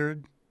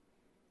answered.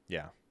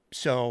 Yeah.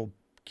 So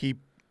keep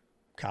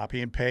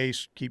copy and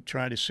paste. Keep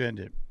trying to send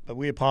it. But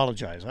we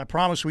apologize. I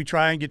promise we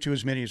try and get to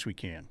as many as we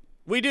can.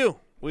 We do,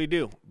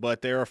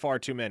 but there are far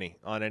too many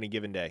on any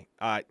given day.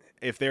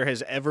 If there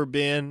has ever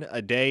been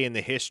a day in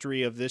the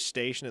history of this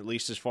station, at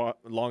least as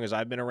long as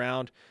I've been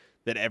around,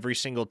 that every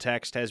single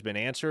text has been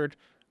answered,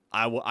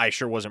 I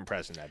sure wasn't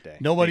present that day.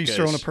 Nobody's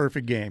thrown a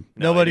perfect game.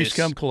 Nobody's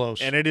come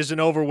close. And it is an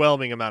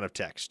overwhelming amount of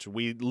text.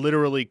 We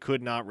literally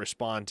could not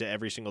respond to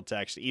every single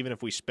text, even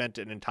if we spent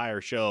an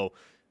entire show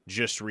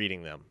just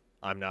reading them.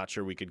 I'm not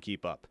sure we could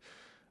keep up.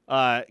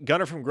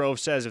 Gunnar from Grove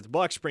says, if the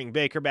Bucs bring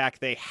Baker back,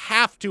 they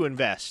have to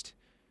invest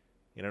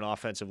in an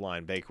offensive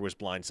line. Baker was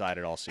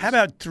blindsided all season. How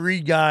about 3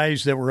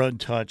 guys that were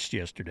untouched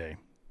yesterday?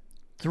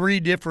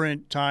 3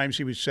 different times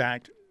he was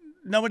sacked.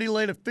 Nobody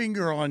laid a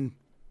finger on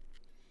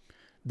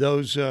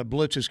those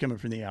blitzes coming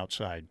from the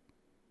outside.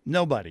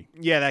 Nobody.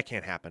 Yeah, that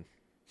can't happen.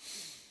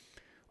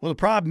 Well, the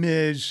problem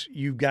is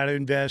you've got to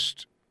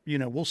invest.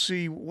 We'll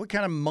see. What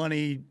kind of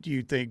money do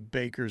you think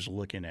Baker's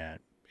looking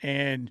at?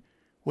 And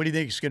what do you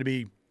think it's going to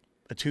be?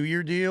 A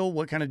 2-year deal?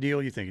 What kind of deal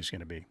do you think it's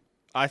going to be?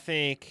 I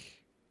think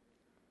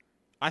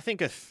a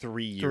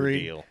 3-year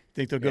deal.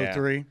 Think they'll go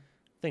 3? I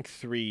think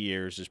 3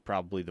 years is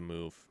probably the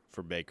move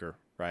for Baker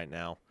right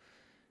now.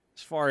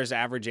 As far as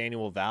average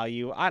annual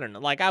value, I don't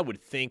know. I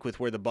would think with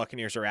where the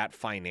Buccaneers are at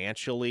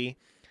financially,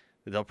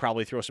 they'll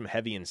probably throw some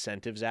heavy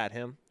incentives at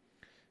him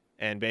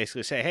and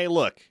basically say, hey,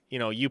 look,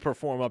 you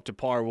perform up to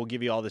par, we'll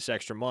give you all this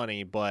extra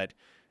money, but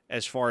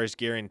as far as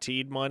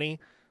guaranteed money,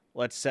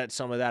 let's set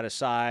some of that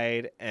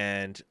aside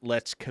and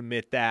let's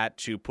commit that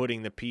to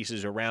putting the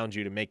pieces around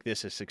you to make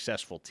this a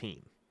successful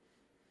team.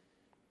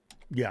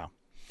 Yeah.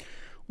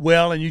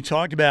 Well, and you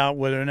talked about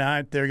whether or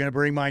not they're going to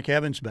bring Mike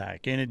Evans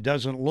back, and it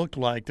doesn't look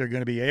like they're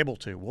going to be able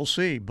to. We'll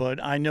see.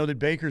 But I know that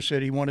Baker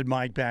said he wanted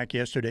Mike back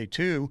yesterday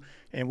too,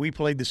 and we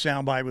played the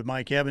soundbite with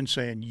Mike Evans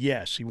saying,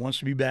 yes, he wants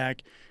to be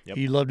back. Yep.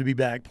 He'd love to be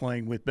back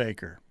playing with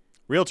Baker.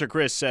 Realtor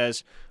Chris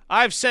says,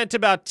 I've sent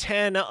about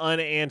 10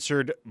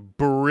 unanswered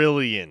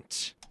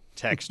brilliant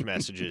text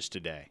messages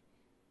today.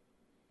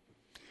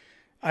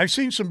 I've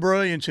seen some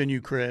brilliance in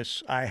you,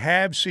 Chris. I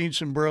have seen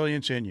some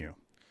brilliance in you.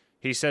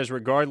 He says,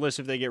 regardless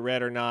if they get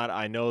read or not,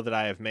 I know that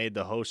I have made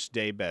the host's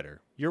day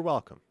better. You're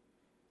welcome.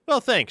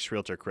 Well, thanks,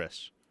 Realtor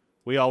Chris.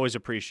 We always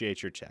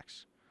appreciate your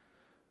checks.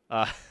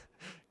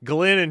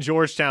 Glenn in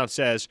Georgetown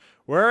says,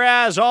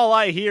 whereas all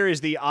I hear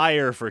is the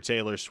ire for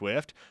Taylor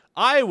Swift,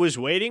 I was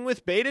waiting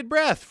with bated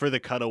breath for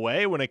the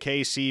cutaway when a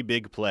KC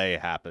big play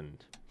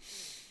happened.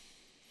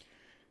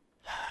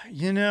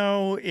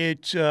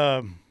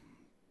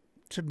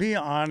 To be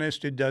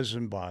honest, it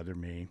doesn't bother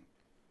me.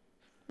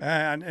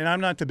 And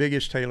I'm not the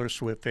biggest Taylor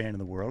Swift fan in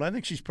the world. I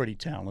think she's pretty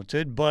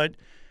talented. But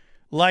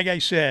like I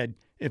said,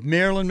 if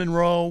Marilyn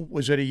Monroe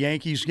was at a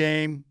Yankees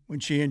game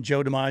when she and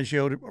Joe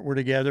DiMaggio were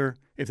together,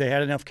 if they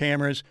had enough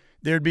cameras,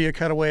 there'd be a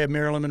cutaway of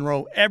Marilyn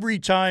Monroe every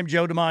time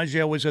Joe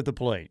DiMaggio was at the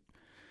plate.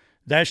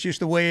 That's just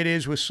the way it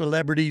is with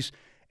celebrities.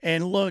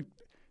 And look,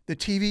 the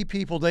TV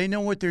people, they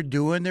know what they're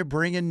doing. They're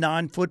bringing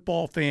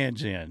non-football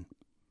fans in.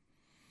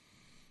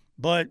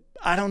 But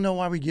I don't know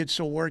why we get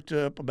so worked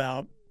up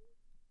about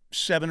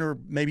 7 or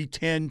maybe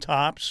 10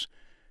 tops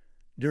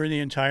during the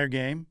entire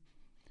game.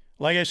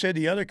 Like I said,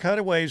 the other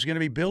cutaway is going to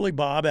be Billy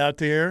Bob out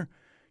there,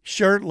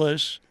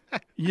 shirtless,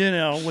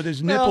 with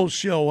his nipples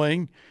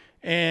showing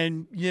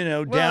and,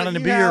 down in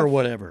the beer or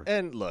whatever.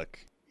 And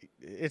look,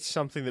 it's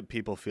something that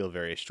people feel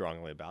very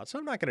strongly about. So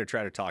I'm not going to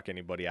try to talk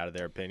anybody out of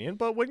their opinion.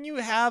 But when you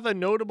have a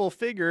notable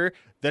figure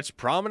that's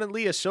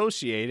prominently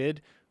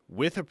associated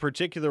with a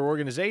particular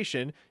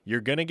organization,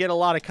 you're going to get a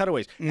lot of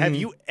cutaways. Have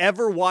you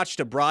ever watched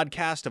a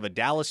broadcast of a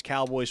Dallas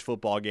Cowboys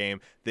football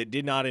game that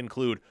did not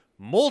include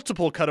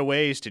multiple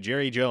cutaways to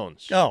Jerry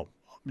Jones? Oh,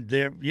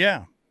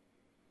 yeah.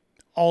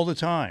 All the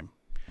time.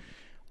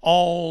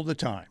 All the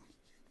time.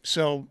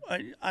 So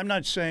I'm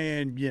not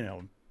saying,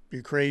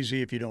 you're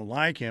crazy if you don't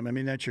like him. I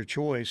mean, that's your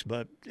choice,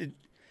 but it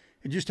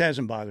just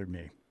hasn't bothered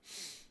me.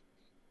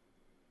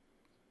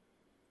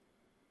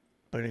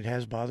 But it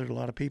has bothered a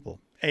lot of people.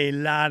 A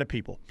lot of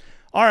people.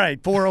 All right,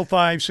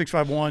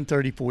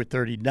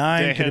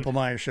 405-651-3439,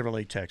 Knippelmeyer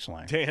Chevrolet text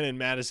line. Dan in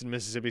Madison,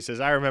 Mississippi says,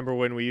 I remember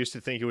when we used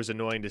to think it was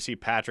annoying to see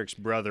Patrick's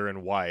brother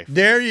and wife.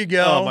 There you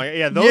go. Oh, my.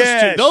 Yeah,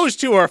 those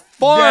two are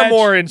far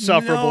more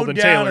insufferable than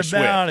Taylor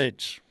Swift. No doubt about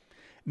it.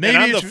 Maybe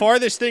and I'm the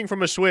farthest thing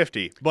from a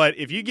Swiftie, but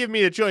if you give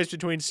me the choice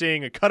between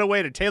seeing a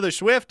cutaway to Taylor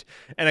Swift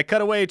and a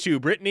cutaway to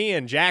Britney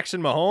and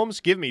Jackson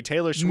Mahomes, give me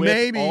Taylor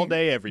Swift all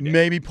day, every day.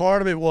 Maybe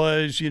part of it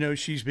was,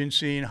 she's been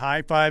seen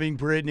high-fiving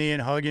Britney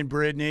and hugging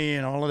Britney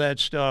and all of that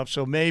stuff.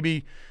 So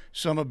maybe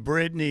some of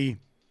Britney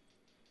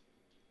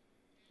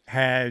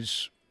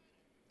has,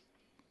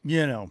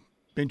 been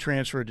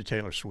transferred to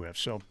Taylor Swift.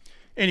 So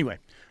anyway.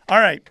 All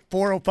right,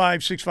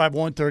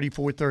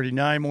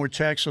 405-651-3439. More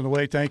texts on the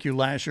way. Thank you,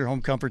 Lasher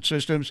Home Comfort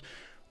Systems.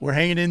 We're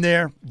hanging in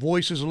there.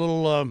 Voice is a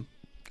little,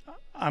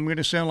 I'm going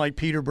to sound like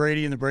Peter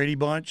Brady and the Brady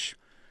Bunch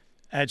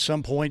at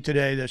some point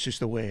today. That's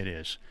just the way it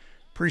is.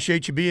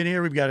 Appreciate you being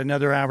here. We've got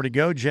another hour to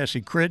go.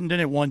 Jesse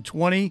Crittenden at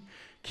 1:20.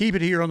 Keep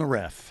it here on the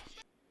Ref.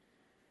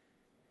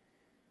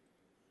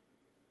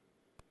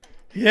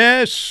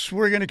 Yes,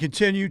 we're going to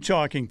continue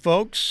talking,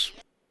 folks.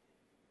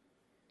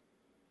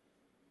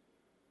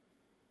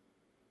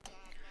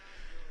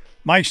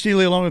 Mike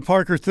Steely along with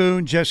Parker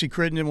Thune. Jesse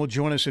Crittenden will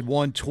join us at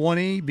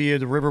 1:20 via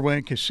the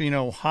Riverwind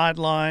Casino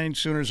hotline.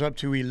 Sooners up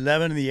to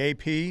 11 in the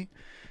AP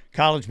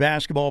college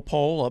basketball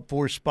poll, up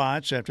 4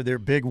 spots after their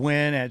big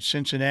win at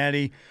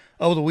Cincinnati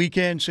over the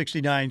weekend,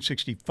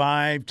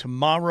 69-65.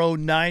 Tomorrow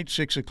night,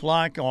 6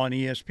 o'clock on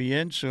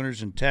ESPN,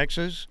 Sooners in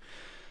Texas.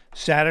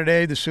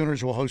 Saturday, the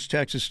Sooners will host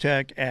Texas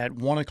Tech at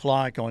 1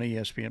 o'clock on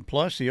ESPN+.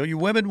 The OU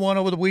women won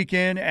over the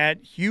weekend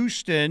at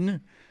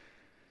Houston,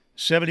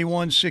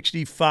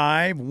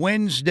 71-65.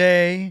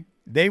 Wednesday,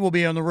 they will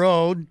be on the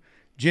road.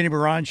 Jenny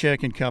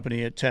Baranchek and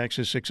company at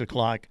Texas, 6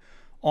 o'clock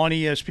on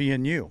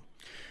ESPNU.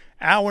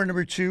 Hour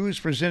number 2 is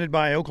presented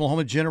by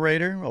Oklahoma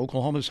Generator,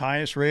 Oklahoma's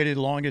highest-rated,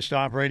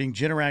 longest-operating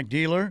Generac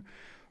dealer.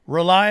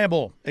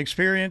 Reliable,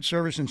 experienced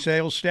service and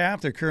sales staff.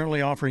 They're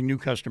currently offering new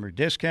customer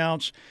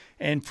discounts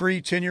and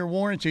free 10-year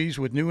warranties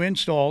with new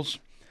installs.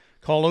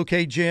 Call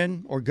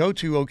OKGen or go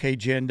to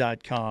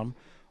okgen.com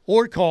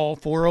or call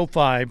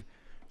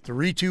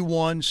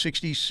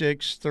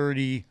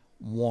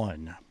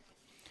 405-321-6631.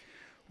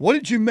 What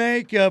did you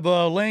make of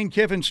Lane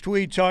Kiffin's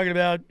tweet talking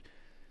about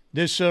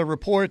this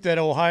report that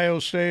Ohio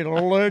State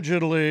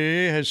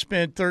allegedly has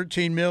spent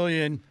 $13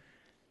 million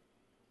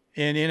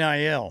in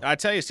NIL? I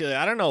tell you, Steely,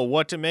 I don't know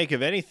what to make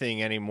of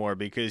anything anymore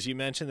because you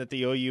mentioned that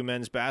the OU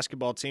men's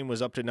basketball team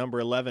was up to number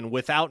 11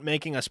 without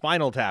making a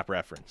Spinal Tap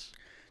reference.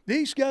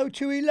 These go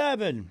to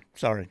 11.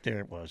 Sorry, there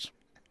it was.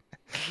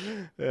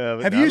 Have no,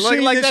 you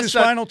seen this as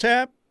Spinal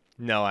Tap?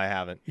 No, I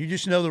haven't. You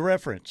just know the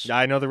reference.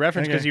 I know the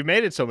reference because you've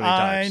made it so many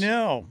times. I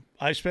know.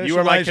 I specialize. You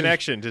are my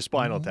connection to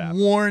Spinal Tap.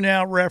 Worn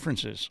out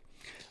references.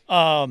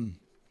 So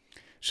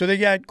they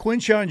got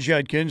Quinshon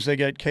Judkins, they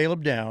got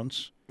Caleb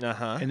Downs,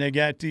 and they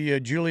got the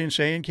Julian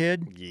Sayin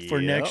kid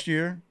for next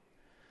year.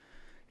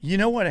 You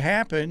know what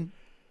happened?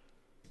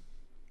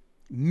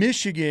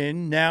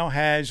 Michigan now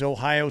has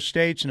Ohio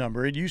State's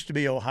number. It used to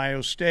be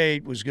Ohio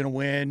State was going to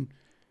win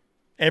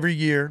every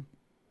year,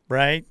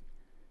 right?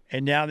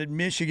 And now that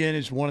Michigan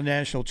has won a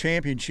national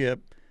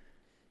championship,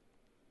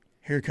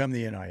 here come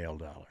the NIL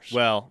dollars.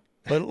 Well,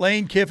 but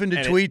Lane Kiffin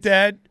to tweet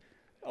that,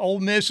 Ole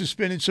Miss is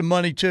spending some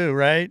money too,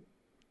 right?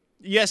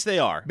 Yes, they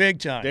are. Big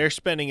time. They're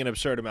spending an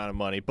absurd amount of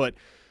money. But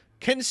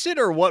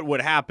consider what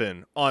would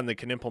happen on the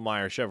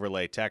Knippelmeyer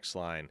Chevrolet text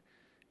line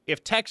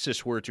if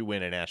Texas were to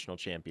win a national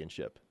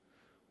championship.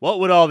 What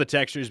would all the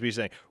texters be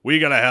saying? We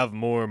got to have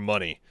more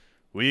money.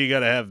 We got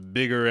to have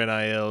bigger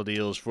NIL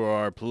deals for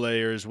our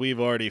players. We've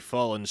already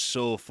fallen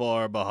so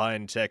far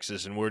behind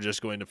Texas, and we're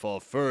just going to fall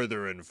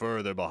further and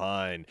further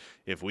behind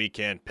if we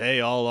can't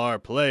pay all our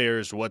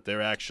players what they're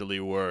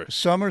actually worth.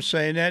 Some are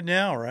saying that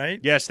now,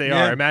 right? Yes, they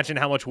are. Imagine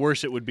how much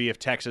worse it would be if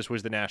Texas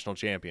was the national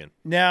champion.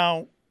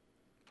 Now,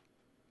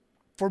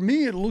 for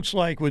me, it looks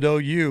like with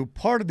OU,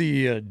 part of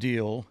the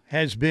deal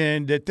has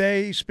been that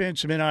they spent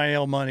some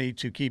NIL money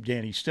to keep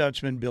Danny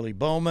Stutzman, Billy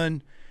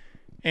Bowman,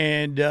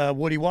 and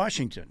Woody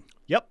Washington.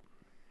 Yep.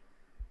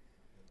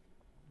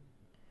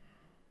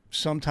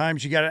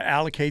 Sometimes you got to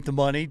allocate the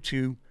money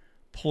to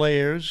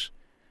players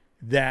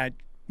that,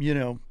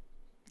 you'd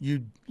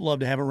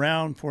love to have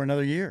around for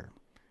another year.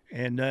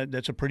 And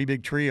that's a pretty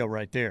big trio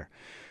right there.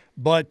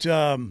 But,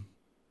 I'm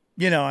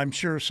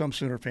sure some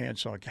Sooner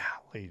fans thought,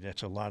 golly,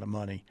 that's a lot of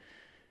money.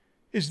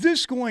 Is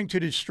this going to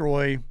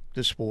destroy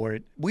the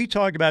sport? We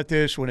talked about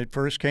this when it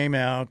first came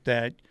out,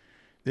 that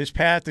this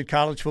path that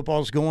college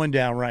football is going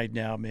down right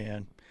now,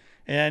 man.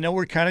 And I know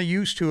we're kind of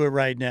used to it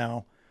right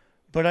now,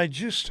 but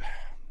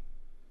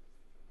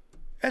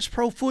that's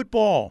pro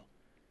football.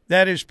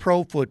 That is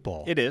pro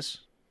football. It is.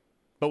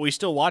 But we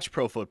still watch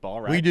pro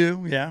football, right? We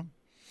do, yeah.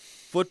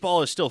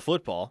 Football is still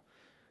football.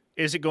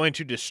 Is it going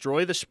to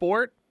destroy the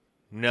sport?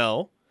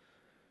 No.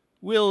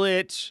 Will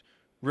it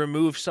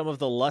remove some of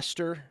the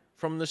luster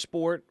from the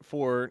sport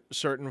for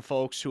certain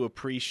folks who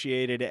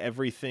appreciated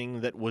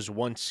everything that was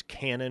once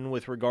canon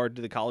with regard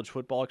to the college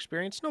football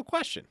experience? No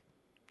question.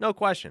 No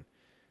question.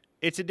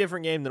 It's a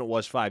different game than it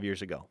was 5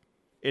 years ago.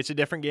 It's a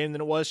different game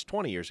than it was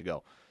 20 years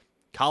ago.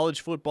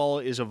 College football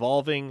is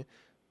evolving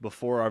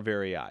before our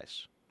very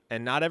eyes.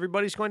 And not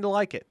everybody's going to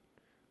like it.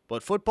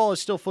 But football is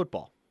still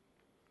football.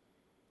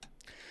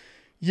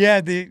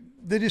 Yeah, the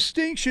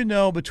distinction,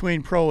 though,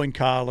 between pro and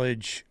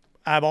college,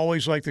 I've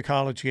always liked the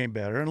college game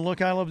better. And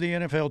look, I love the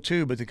NFL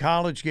too, but the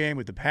college game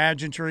with the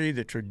pageantry,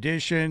 the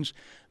traditions,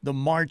 the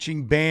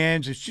marching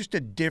bands, it's just a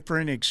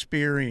different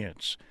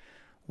experience.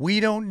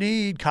 We don't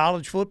need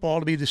college football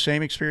to be the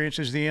same experience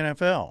as the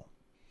NFL.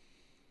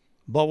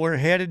 But we're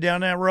headed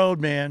down that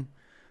road, man.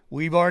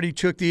 We've already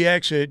took the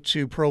exit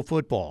to pro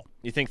football.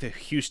 You think the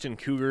Houston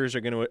Cougars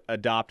are going to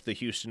adopt the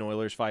Houston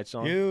Oilers fight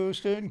song?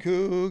 Houston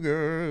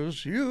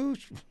Cougars,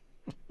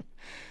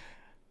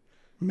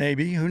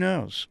 maybe, who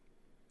knows?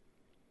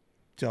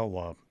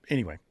 So,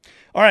 anyway.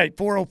 All right,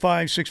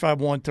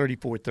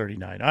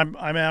 405-651-3439.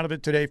 I'm out of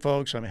it today,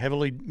 folks. I'm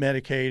heavily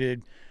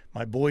medicated.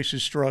 My voice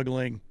is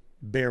struggling.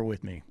 Bear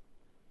with me.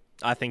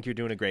 I think you're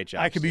doing a great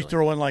job. I could be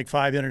throwing like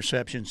 5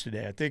 interceptions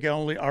today. I think I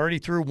already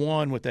threw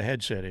one with the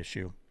headset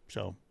issue.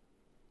 So,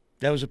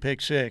 that was a pick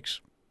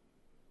 6.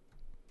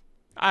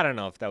 I don't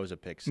know if that was a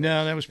pick 6.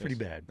 No, that was pretty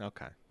bad.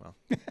 Okay, well,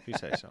 if you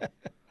say so. I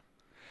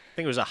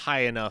think it was a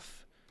high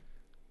enough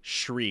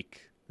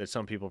shriek that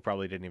some people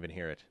probably didn't even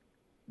hear it.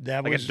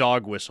 That like was a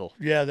dog whistle.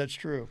 Yeah, that's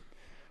true.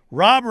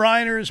 Rob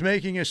Reiner is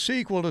making a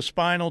sequel to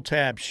Spinal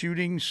Tap.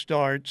 Shooting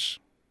starts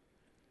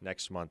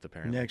next month,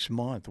 apparently. Next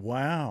month.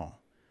 Wow.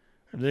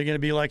 Are they going to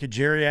be like a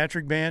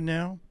geriatric band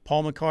now?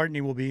 Paul McCartney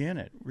will be in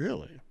it.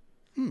 Really?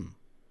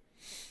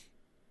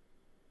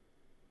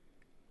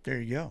 There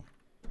you go.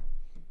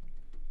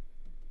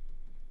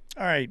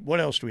 All right, what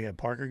else do we have,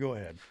 Parker? Go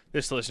ahead.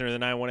 This listener, the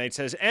 918,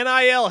 says,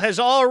 NIL has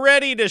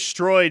already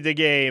destroyed the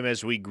game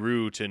as we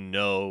grew to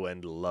know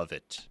and love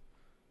it.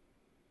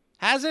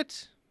 Has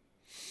it?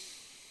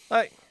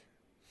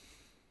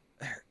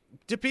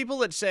 Do people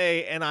that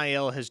say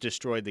NIL has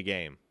destroyed the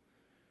game,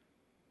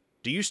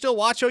 do you still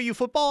watch OU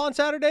football on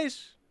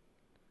Saturdays?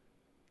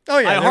 Oh,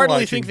 yeah. I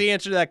hardly think the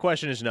answer to that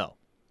question is no.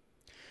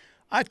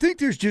 I think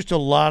there's just a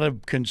lot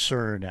of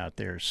concern out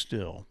there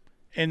still.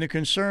 And the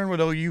concern with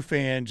OU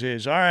fans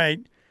is, all right,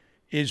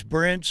 is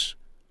Brent's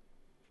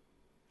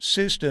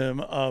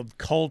system of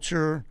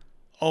culture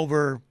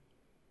over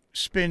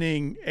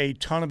spending a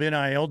ton of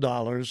NIL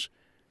dollars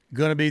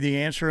going to be the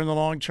answer in the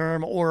long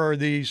term? Or are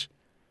these,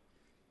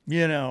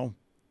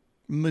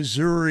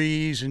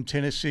 Missouris and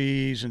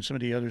Tennessees and some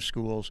of the other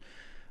schools,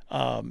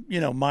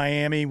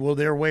 Miami, will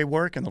their way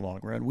work in the long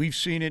run? We've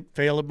seen it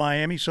fail at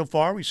Miami so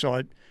far. We saw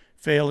it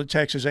fail at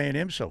Texas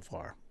A&M so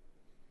far.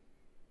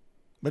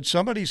 But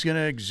somebody's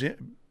going to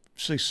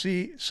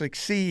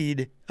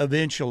succeed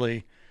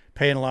eventually,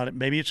 paying a lot of.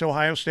 Maybe it's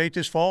Ohio State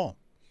this fall.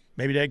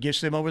 Maybe that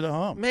gets them over the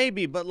hump.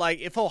 Maybe, but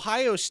if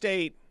Ohio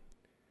State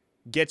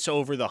gets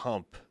over the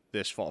hump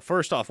this fall,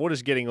 first off, what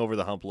does getting over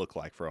the hump look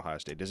like for Ohio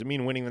State? Does it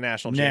mean winning the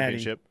national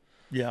championship?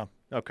 Yeah.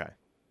 Okay.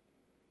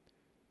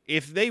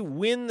 If they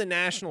win the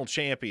national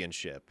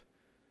championship,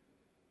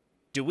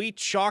 do we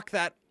chalk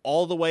that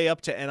all the way up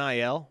to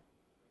NIL?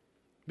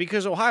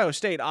 Because Ohio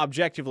State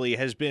objectively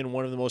has been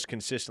one of the most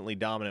consistently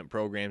dominant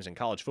programs in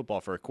college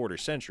football for a quarter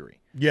century.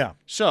 Yeah.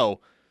 So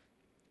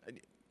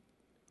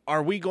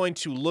are we going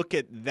to look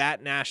at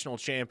that national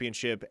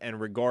championship and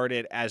regard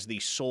it as the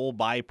sole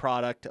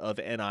byproduct of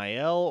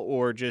NIL,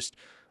 or just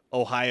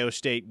Ohio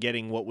State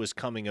getting what was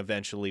coming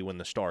eventually when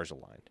the stars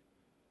aligned?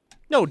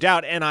 No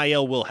doubt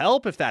NIL will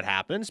help if that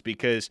happens,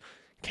 because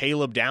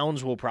Caleb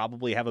Downs will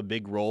probably have a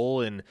big role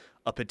in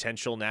a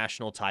potential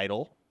national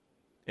title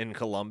in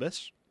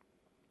Columbus,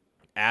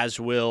 as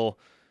will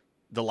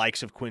the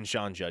likes of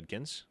Quinshon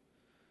Judkins.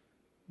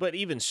 But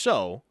even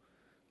so,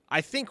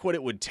 I think what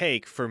it would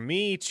take for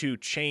me to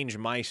change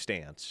my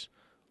stance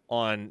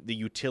on the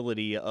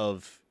utility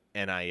of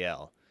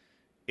NIL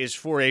is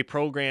for a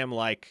program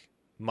like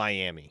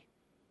Miami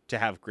to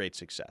have great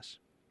success.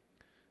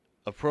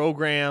 A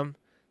program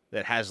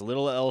that has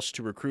little else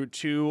to recruit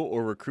to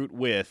or recruit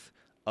with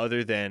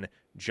other than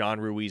John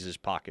Ruiz's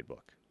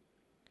pocketbook.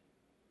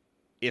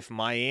 If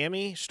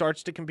Miami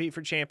starts to compete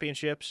for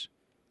championships,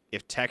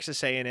 if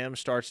Texas A&M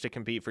starts to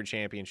compete for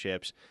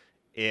championships,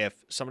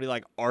 if somebody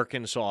like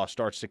Arkansas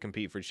starts to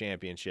compete for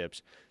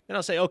championships, then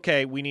I'll say,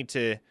 okay, we need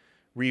to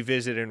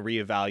revisit and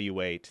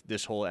reevaluate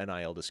this whole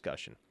NIL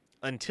discussion.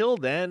 Until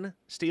then,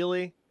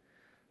 Steely,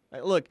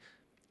 look,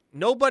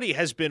 nobody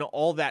has been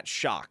all that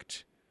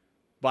shocked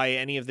by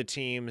any of the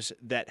teams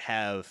that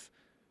have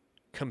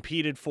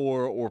competed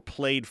for or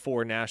played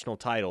for national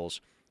titles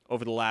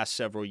over the last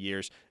several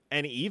years.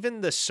 And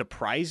even the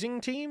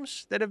surprising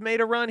teams that have made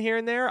a run here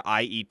and there,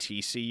 i.e.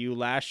 TCU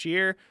last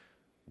year,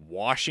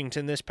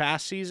 Washington this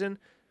past season,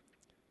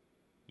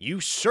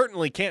 you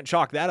certainly can't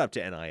chalk that up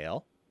to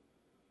NIL.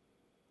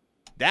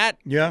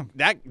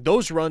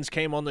 Those runs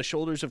came on the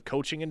shoulders of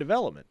coaching and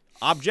development.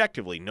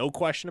 Objectively, no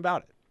question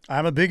about it.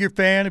 I'm a bigger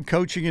fan of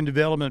coaching and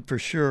development for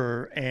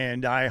sure,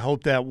 and I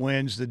hope that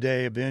wins the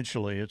day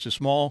eventually. It's a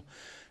small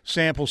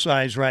sample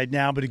size right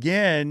now, but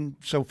again,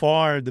 so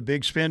far the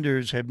big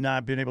spenders have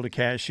not been able to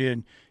cash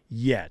in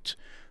yet.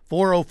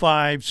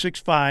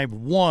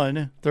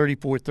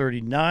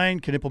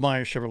 405-651-3439,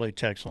 Knippelmeyer Chevrolet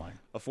text line.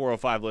 A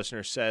 405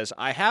 listener says,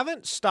 I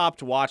haven't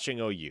stopped watching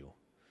OU,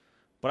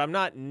 but I'm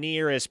not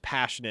near as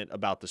passionate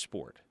about the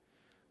sport.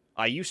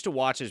 I used to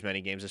watch as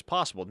many games as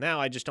possible. Now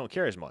I just don't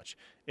care as much.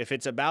 If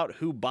it's about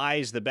who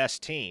buys the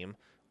best team,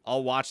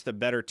 I'll watch the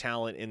better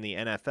talent in the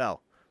NFL.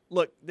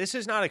 Look, this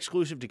is not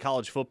exclusive to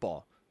college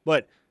football,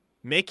 but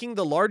making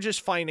the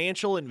largest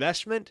financial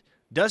investment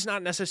does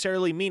not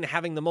necessarily mean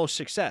having the most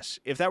success.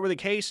 If that were the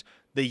case,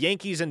 the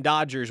Yankees and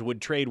Dodgers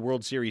would trade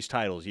World Series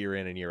titles year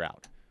in and year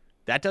out.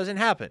 That doesn't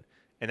happen.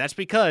 And that's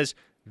because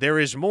there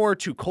is more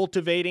to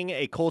cultivating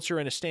a culture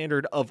and a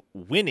standard of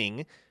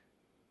winning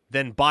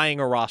than buying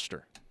a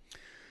roster.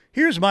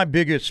 Here's my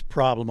biggest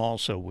problem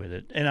also with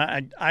it,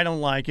 and I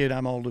don't like it.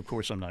 I'm old, of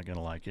course I'm not going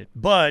to like it.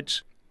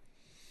 But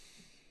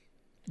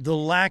the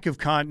lack of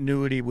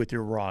continuity with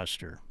your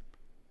roster.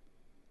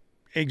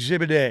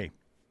 Exhibit A.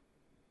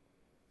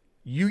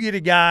 You get a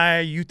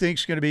guy you think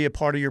is going to be a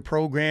part of your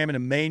program and a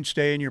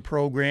mainstay in your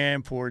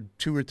program for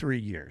 2 or 3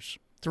 years.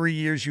 3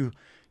 years,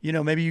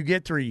 maybe you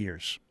get 3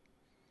 years,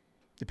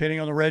 depending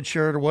on the red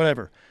shirt or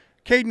whatever.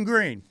 Caden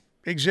Green,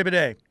 Exhibit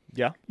A.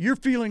 Yeah. You're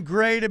feeling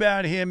great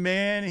about him,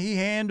 man. He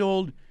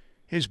handled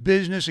his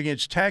business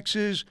against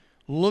Texas.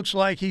 Looks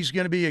like he's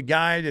going to be a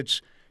guy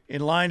that's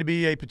in line to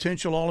be a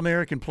potential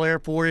All-American player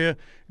for you,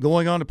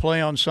 going on to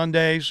play on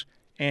Sundays,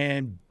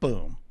 and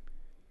boom.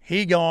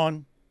 He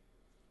gone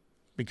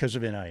because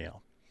of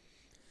NIL.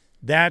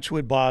 That's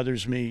what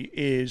bothers me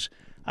is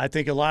I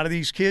think a lot of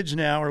these kids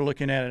now are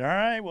looking at it, all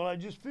right, well, I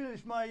just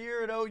finished my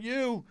year at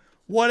OU.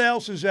 What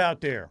else is out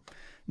there?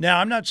 Now,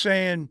 I'm not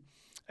saying –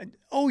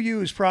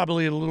 OU is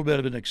probably a little bit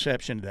of an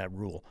exception to that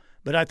rule.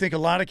 But I think a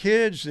lot of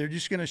kids, they're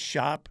just going to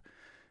shop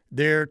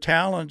their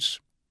talents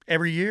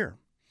every year.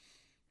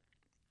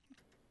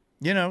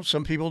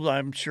 Some people,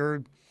 I'm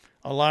sure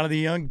a lot of the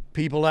young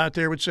people out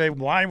there would say,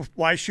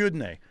 why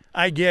shouldn't they?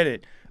 I get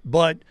it.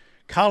 But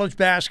college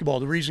basketball,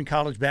 the reason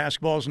college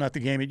basketball is not the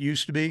game it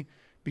used to be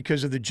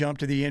because of the jump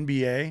to the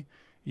NBA.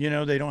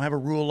 They don't have a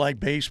rule like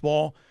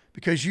baseball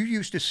because you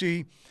used to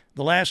see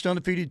the last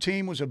undefeated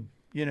team was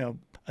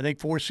I think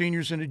 4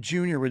 seniors and a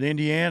junior with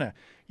Indiana.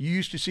 You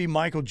used to see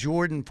Michael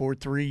Jordan for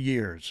 3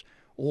 years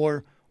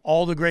or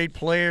all the great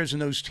players in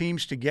those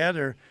teams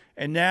together.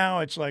 And now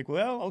it's like,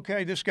 well,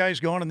 okay, this guy's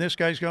gone and this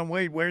guy's gone.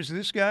 Wait, where's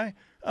this guy?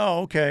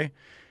 Oh, okay.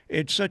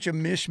 It's such a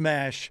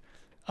mishmash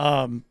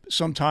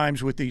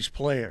sometimes with these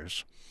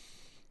players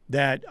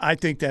that I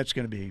think that's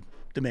going to be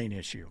the main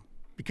issue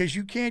because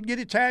you can't get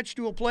attached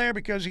to a player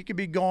because he could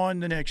be gone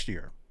the next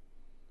year.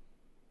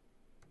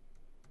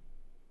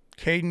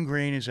 Caden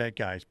Green is that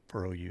guy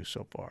for OU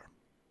so far.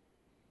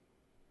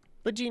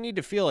 But do you need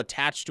to feel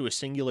attached to a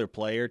singular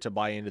player to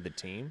buy into the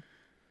team?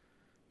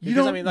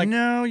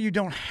 No, you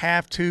don't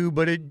have to,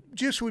 but it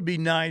just would be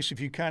nice if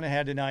you kind of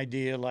had an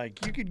idea.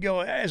 Like you could go,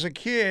 as a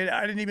kid,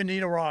 I didn't even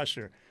need a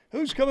roster.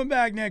 Who's coming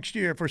back next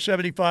year for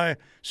 74,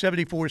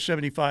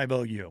 75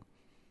 OU?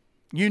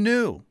 You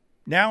knew.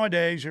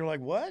 Nowadays, you're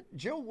like, what?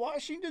 Joe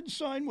Washington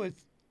signed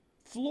with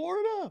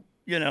Florida?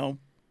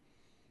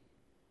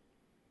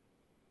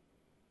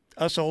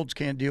 Us olds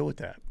can't deal with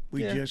that.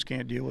 We just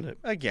can't deal with it.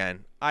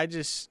 Again,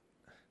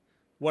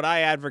 what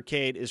I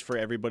advocate is for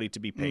everybody to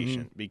be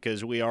patient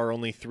because we are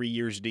only 3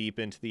 years deep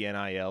into the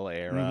NIL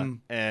era.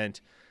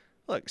 And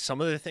look, some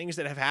of the things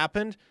that have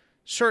happened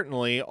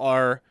certainly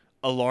are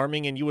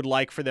alarming and you would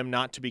like for them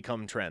not to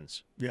become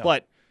trends. Yeah.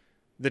 But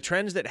the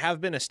trends that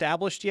have been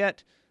established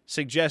yet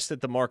suggest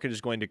that the market is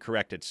going to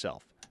correct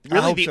itself.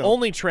 Really, the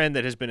only trend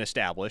that has been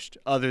established,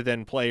 other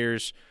than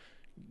players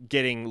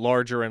getting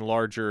larger and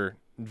larger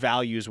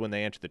values when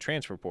they enter the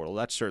transfer portal,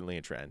 that's certainly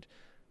a trend.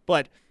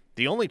 But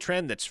the only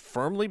trend that's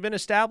firmly been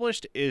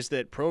established is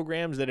that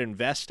programs that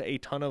invest a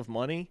ton of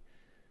money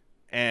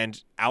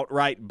and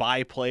outright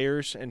buy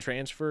players and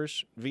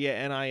transfers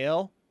via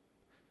NIL,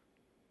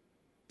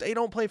 they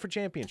don't play for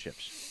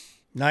championships.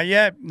 Not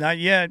yet,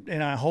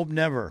 and I hope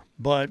never,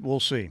 but we'll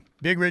see.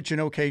 Big Rich in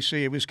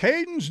OKC. It was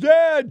Caden's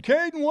dad.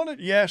 Caden wanted.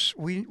 Yes,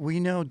 we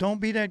know.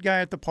 Don't be that guy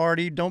at the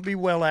party. Don't be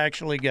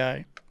actually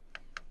guy.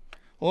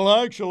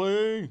 Well,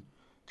 actually,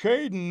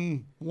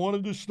 Caden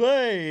wanted to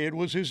stay. It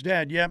was his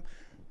dad. Yep.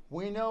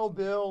 We know,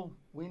 Bill.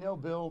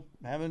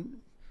 And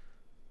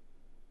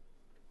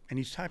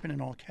he's typing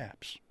in all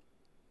caps.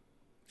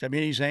 Does that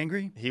mean he's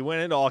angry? He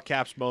went into all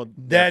caps mode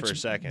there for a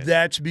second.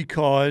 That's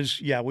because,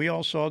 we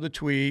all saw the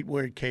tweet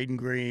where Caden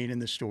Green in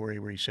the story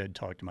where he said,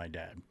 talk to my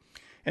dad.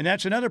 And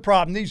that's another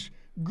problem. These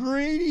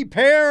greedy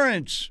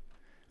parents,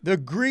 the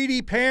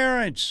greedy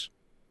parents.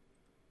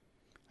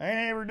 I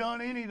ain't ever done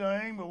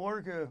anything but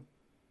work a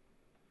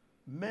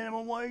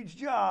minimum wage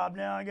job.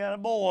 Now I got a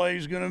boy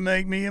who's going to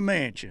make me a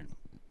mansion.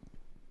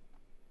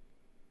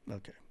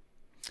 Okay.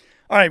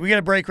 All right, we got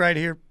a break right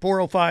here.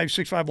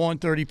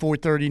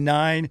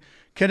 405-651-3439.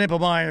 Ken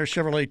Ippemeyer,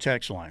 Chevrolet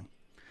text line.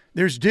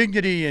 There's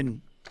dignity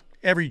in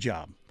every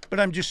job. But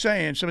I'm just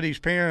saying, some of these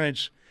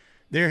parents,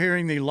 they're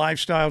hearing the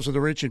lifestyles of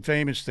the rich and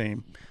famous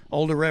theme.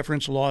 Older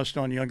reference lost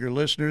on younger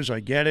listeners.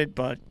 I get it,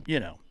 but,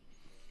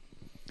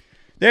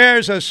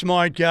 There's a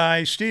smart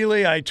guy.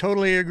 Steely, I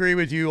totally agree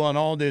with you on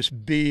all this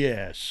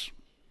BS.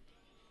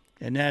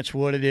 And that's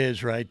what it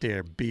is right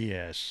there,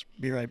 BS.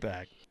 Be right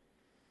back.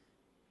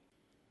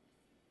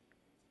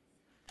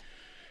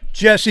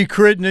 Jesse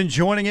Crittenden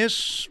joining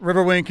us,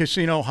 Riverwind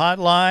Casino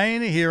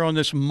Hotline here on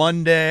this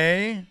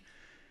Monday.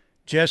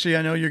 Jesse,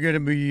 I know you're going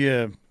to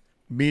be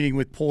meeting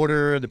with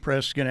Porter. The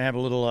press is going to have a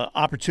little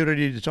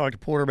opportunity to talk to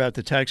Porter about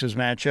the Texas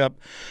matchup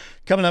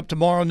coming up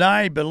tomorrow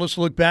night. But let's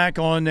look back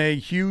on a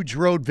huge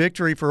road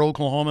victory for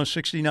Oklahoma,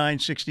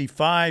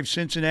 69-65.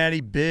 Cincinnati,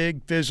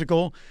 big,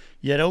 physical.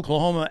 Yet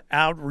Oklahoma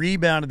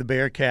out-rebounded the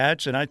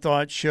Bearcats, and I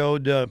thought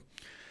showed it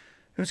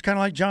was kind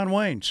of like John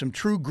Wayne, some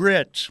true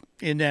grit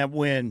in that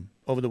win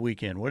over the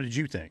weekend. What did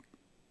you think?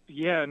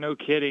 Yeah, no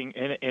kidding.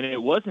 And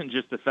it wasn't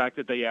just the fact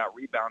that they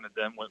out-rebounded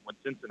them when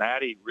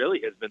Cincinnati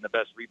really has been the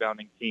best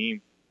rebounding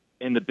team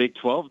in the Big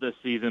 12 this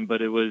season,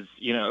 but it was,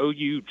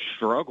 OU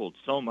struggled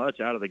so much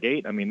out of the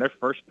gate. I mean, their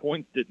first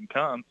points didn't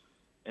come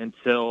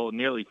until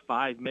nearly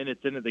 5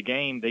 minutes into the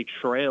game. They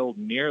trailed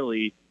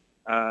nearly,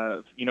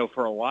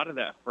 for a lot of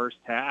that first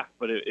half,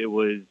 but it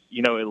was,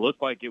 it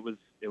looked like it was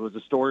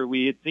a story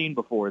we had seen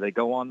before. They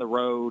go on the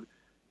road.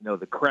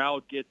 The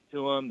crowd gets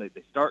to them. They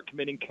start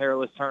committing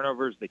careless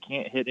turnovers. They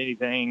can't hit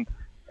anything,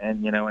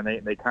 and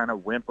they kind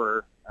of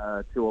whimper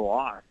to a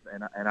loss.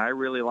 And I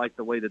really like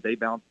the way that they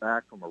bounced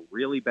back from a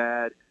really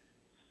bad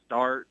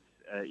start,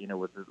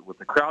 with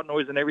the crowd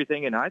noise and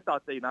everything. And I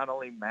thought they not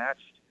only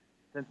matched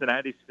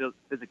Cincinnati's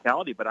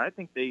physicality, but I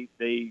think they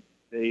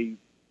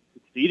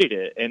succeeded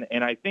it.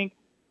 And I think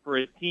for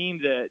a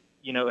team that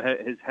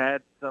has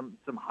had some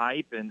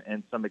hype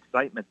and some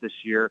excitement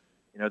this year,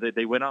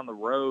 they went on the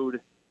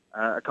road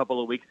a couple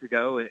of weeks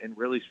ago and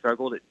really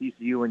struggled at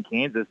TCU and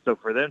Kansas. So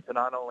for them to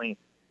not only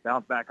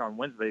bounce back on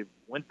Wednesday,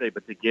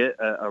 but to get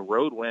a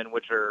road win,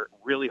 which are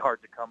really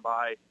hard to come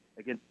by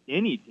against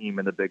any team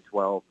in the Big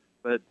 12,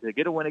 but to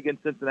get a win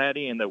against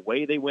Cincinnati and the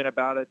way they went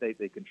about it,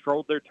 they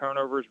controlled their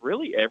turnovers.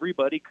 Really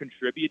everybody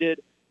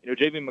contributed.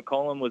 J.V.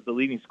 McCollum was the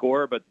leading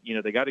scorer, but,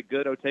 they got a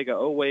good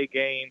Otega-Oweh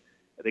game.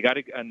 They got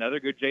another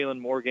good Jalen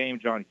Moore game.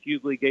 John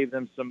Hughley gave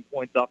them some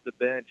points off the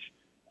bench.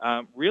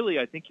 Really,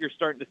 I think you're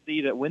starting to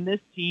see that when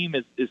this team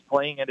is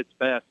playing at its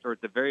best, or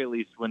at the very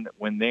least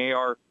when they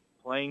are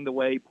playing the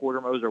way Porter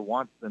Moser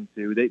wants them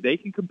to, they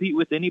can compete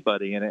with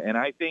anybody. And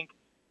I think,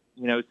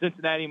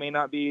 Cincinnati may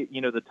not be,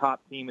 the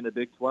top team in the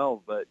Big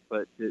 12, but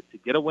to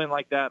get a win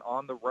like that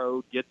on the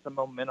road, get some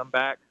momentum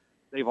back,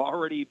 they've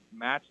already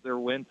matched their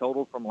win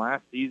total from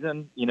last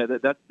season.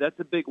 That's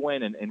a big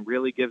win and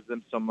really gives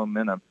them some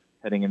momentum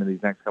heading into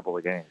these next couple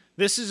of games.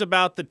 This is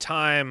about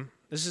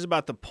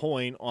the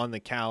point on the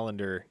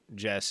calendar,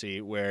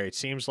 Jesse, where it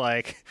seems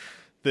like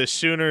the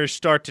Sooners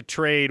start to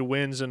trade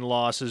wins and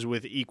losses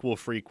with equal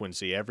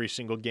frequency. Every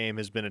single game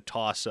has been a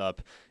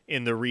toss-up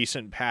in the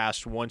recent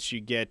past once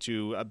you get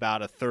to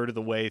about a third of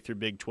the way through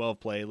Big 12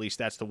 play. At least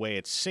that's the way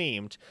it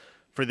seemed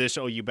for this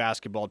OU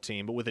basketball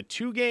team. But with a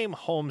 2-game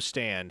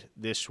homestand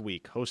this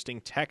week, hosting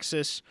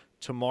Texas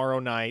tomorrow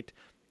night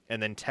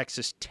and then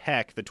Texas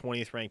Tech, the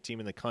 20th ranked team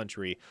in the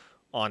country,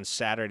 on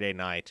Saturday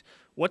night.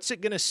 What's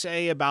it going to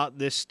say about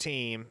this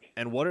team,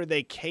 and what are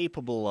they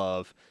capable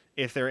of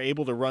if they're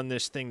able to run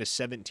this thing to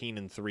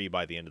 17-3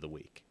 by the end of the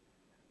week?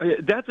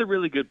 That's a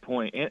really good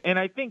point. And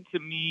I think, to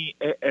me,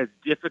 as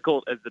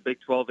difficult as the Big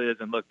 12 is,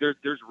 and look, there's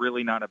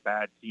really not a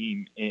bad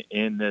team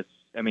in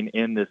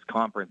this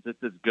conference.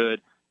 It's as good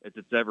as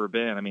it's ever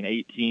been.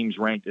 8 teams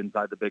ranked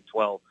inside the Big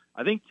 12.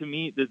 I think, to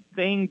me, the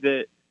thing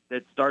that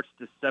starts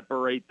to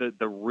separate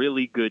the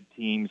really good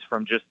teams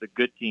from just the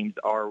good teams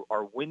are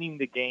winning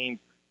the games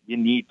you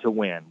need to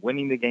win,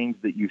 winning the games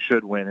that you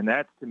should win. And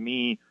that's, to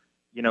me,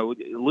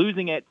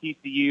 losing at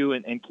TCU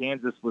and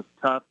Kansas was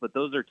tough, but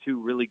those are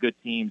 2 really good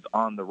teams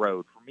on the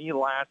road. For me,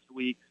 last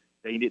week,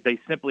 they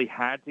simply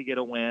had to get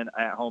a win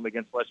at home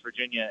against West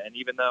Virginia. And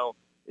even though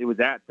it was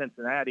at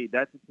Cincinnati,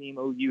 that's a team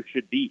OU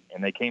should beat,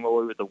 and they came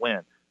away with a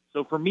win.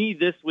 So for me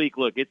this week,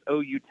 look, it's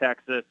OU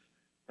Texas.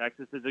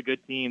 Texas is a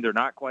good team. They're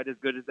not quite as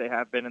good as they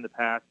have been in the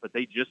past, but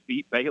they just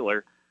beat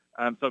Baylor.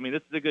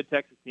 This is a good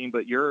Texas team,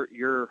 but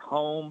you're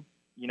home.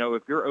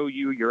 If you're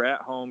OU, you're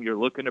at home. You're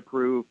looking to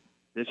prove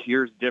this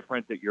year's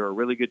different, that you're a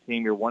really good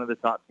team. You're one of the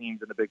top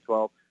teams in the Big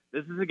 12.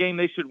 This is a game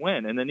they should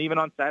win. And then even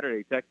on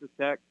Saturday, Texas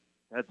Tech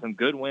had some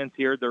good wins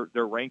here.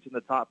 They're ranked in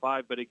the top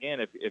 5. But again,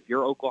 if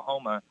you're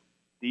Oklahoma,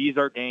 these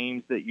are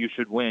games that you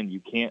should win. You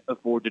can't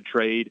afford to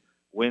trade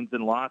wins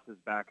and losses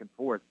back and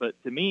forth.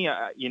 But to me,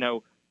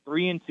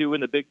 3-2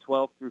 in the Big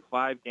 12 through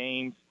 5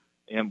 games,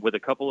 and with a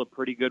couple of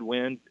pretty good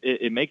wins,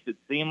 it makes it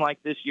seem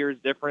like this year is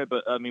different.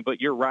 But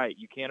but you're right.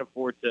 You can't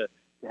afford to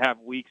have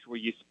weeks where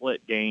you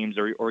split games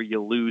or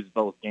you lose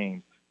both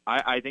games.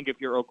 I think if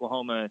you're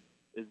Oklahoma,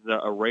 is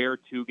a rare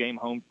 2-game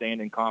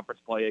homestand in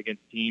conference play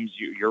against teams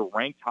you're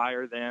ranked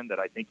higher than, that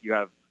I think you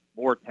have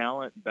more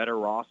talent, better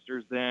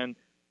rosters than.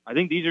 I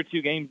think these are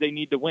 2 games they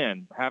need to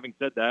win. Having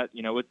said that,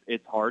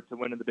 it's hard to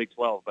win in the Big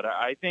 12, but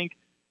I think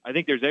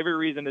there's every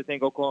reason to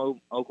think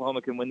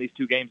Oklahoma can win these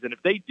 2 games. And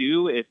if they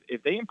do,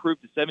 if they improve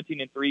to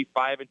 17-3,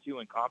 5-2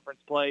 in conference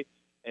play,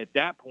 at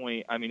that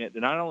point,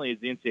 not only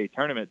does the NCAA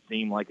tournament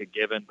seem like a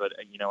given, but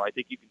I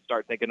think you can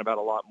start thinking about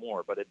a lot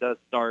more. But it does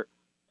start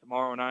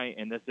tomorrow night,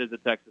 and this is a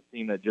Texas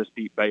team that just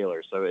beat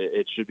Baylor, so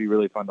it should be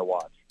really fun to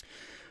watch.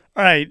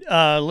 All right,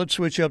 let's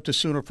switch up to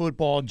Sooner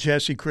football.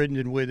 Jesse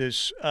Crittenden with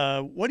us.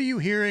 What are you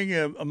hearing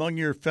among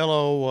your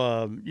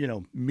fellow,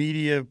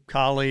 media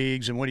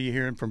colleagues, and what are you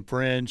hearing from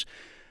friends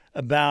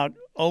about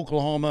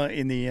Oklahoma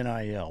in the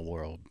NIL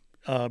world?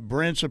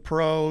 Brent's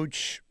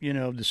approach,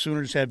 the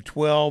Sooners have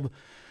 12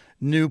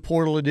 new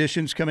portal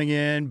additions coming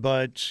in,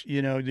 but,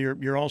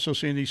 you're also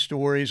seeing these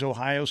stories.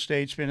 Ohio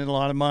State spending a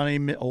lot of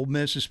money. Ole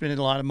Miss is spending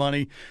a lot of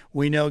money.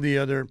 We know the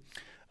other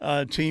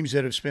teams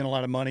that have spent a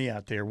lot of money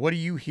out there. What are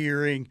you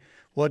hearing?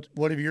 What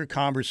have your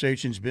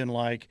conversations been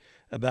like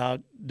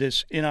about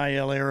this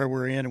NIL era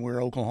we're in and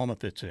where Oklahoma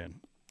fits in?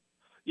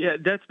 Yeah,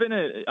 that's been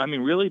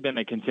really been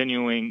a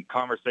continuing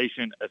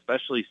conversation,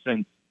 especially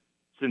since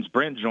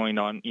Brent joined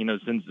on,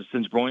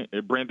 since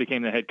Brent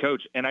became the head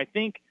coach. And I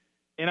think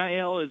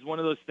NIL is one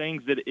of those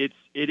things that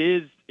it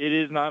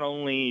is not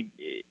only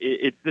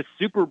it's this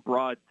super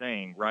broad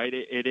thing, right?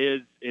 It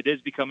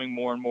is becoming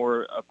more and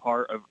more a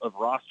part of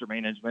roster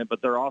management,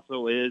 but there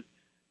also is,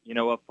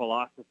 a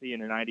philosophy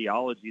and an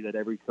ideology that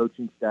every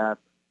coaching staff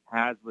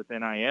has with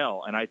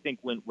NIL. And I think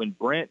when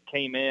Brent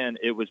came in,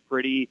 it was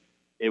pretty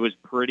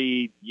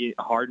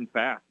hard and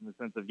fast in the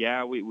sense of,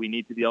 we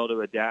need to be able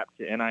to adapt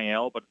to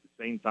NIL, but at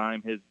the same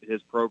time,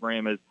 his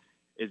program is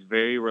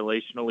very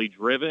relationally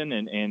driven,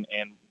 and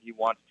he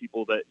wants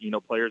people that,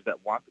 players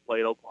that want to play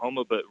at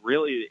Oklahoma. But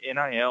really,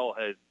 NIL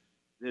has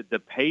the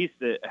pace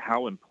that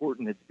how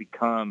important it's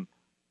become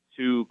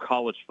to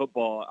college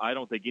football. I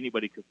don't think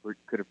anybody could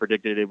have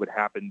predicted it would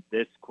happen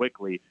this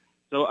quickly.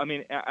 So,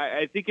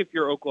 I think if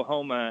you're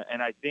Oklahoma,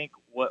 and I think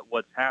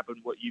what's happened,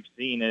 what you've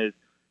seen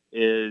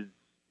is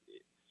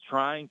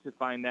trying to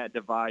find that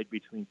divide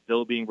between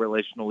still being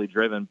relationally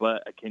driven,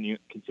 but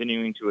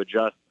continuing to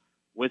adjust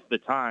with the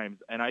times.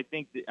 And I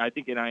think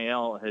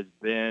NIL has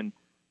been,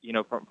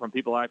 from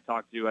people I've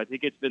talked to, I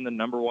think it's been the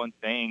number one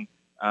thing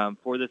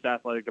for this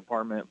athletic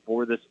department,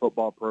 for this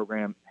football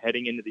program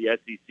heading into the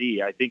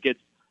SEC. I think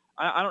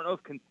I don't know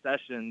if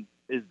concessions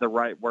is the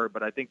right word,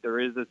 but I think there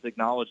is this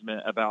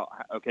acknowledgement about,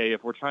 okay,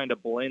 if we're trying to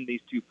blend these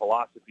 2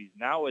 philosophies,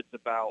 now it's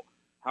about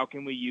how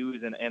can we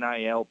use an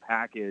NIL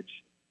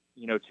package,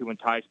 to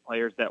entice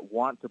players that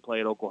want to play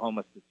at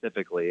Oklahoma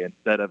specifically,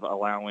 instead of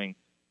allowing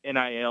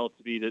NIL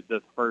to be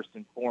the first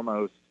and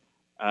foremost,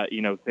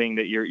 thing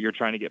that you're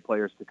trying to get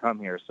players to come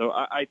here. So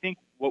I think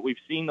what we've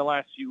seen the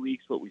last few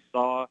weeks, what we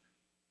saw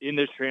in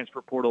this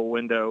transfer portal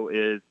window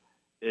is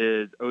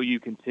OU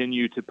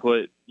continue to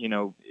put,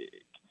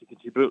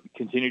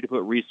 continue to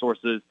put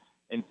resources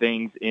and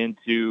things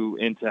into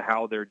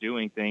how they're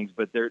doing things,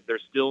 but there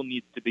still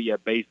needs to be a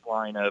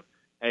baseline of,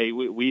 hey,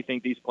 we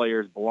think these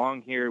players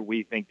belong here.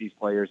 We think these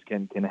players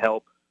can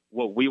help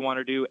what we want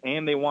to do,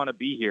 and they want to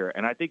be here.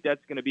 And I think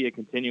that's going to be a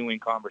continuing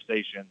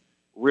conversation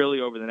really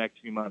over the next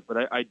few months.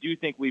 But I do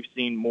think we've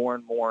seen more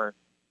and more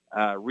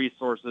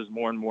resources,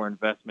 more and more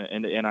investment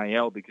into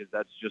NIL, because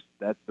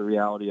that's the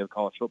reality of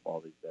college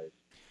football these days.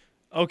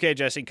 Okay,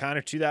 Jesse, kind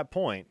of to that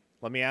point,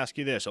 let me ask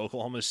you this.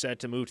 Oklahoma is set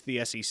to move to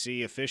the SEC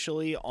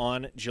officially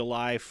on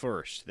July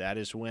 1st. That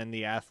is when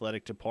the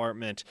athletic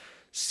department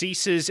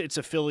ceases its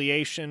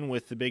affiliation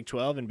with the Big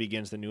 12 and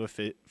begins the new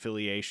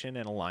affiliation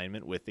and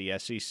alignment with the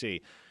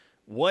SEC.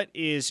 What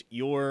is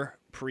your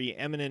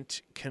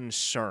preeminent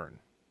concern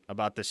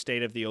about the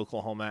state of the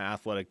Oklahoma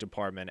athletic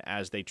department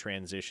as they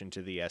transition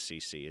to the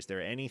SEC? Is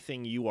there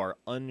anything you are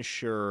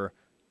unsure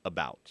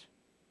about?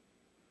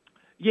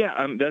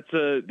 Yeah, that's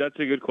a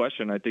good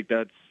question. I think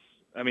the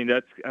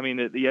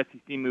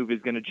SEC move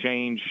is going to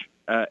change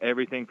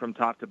everything from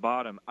top to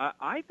bottom.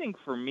 I think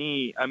for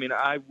me,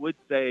 I would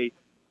say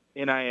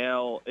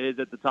NIL is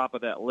at the top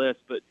of that list,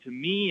 but to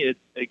me, it's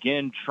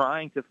again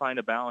trying to find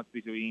a balance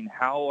between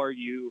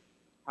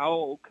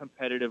how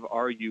competitive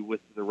are you with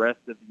the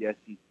rest of the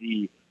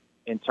SEC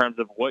in terms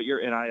of what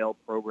your NIL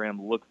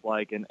program looks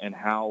like and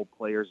how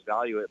players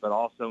value it, but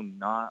also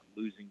not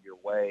losing your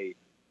way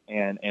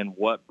and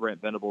what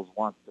Brent Venables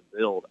wants to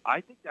build.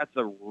 I think that's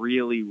a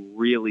really,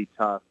 really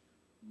tough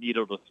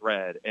needle to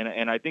thread.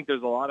 And I think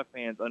there's a lot of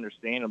fans,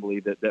 understandably,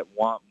 that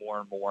want more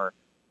and more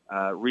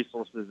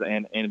resources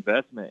and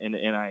investment in the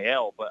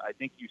NIL, but I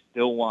think you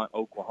still want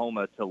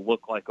Oklahoma to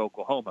look like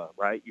Oklahoma,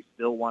 right? You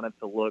still want it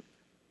to look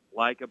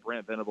like a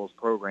Brent Venables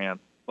program,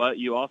 but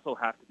you also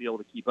have to be able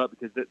to keep up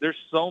because there's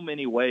so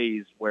many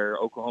ways where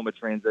Oklahoma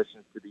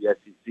transitions to the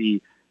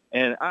SEC.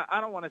 And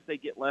I don't want to say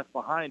get left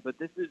behind, but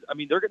they're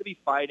going to be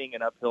fighting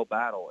an uphill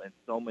battle in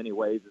so many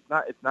ways.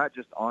 It's not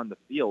just on the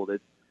field.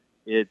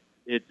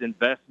 It's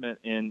investment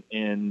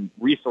in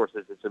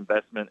resources. It's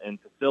investment in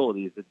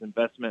facilities. It's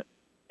investment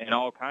in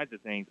all kinds of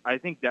things. I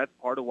think that's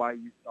part of why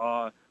you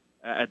saw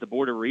at the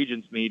Board of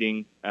Regents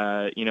meeting,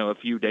 a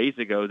few days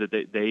ago that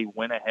they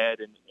went ahead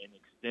and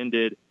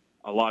extended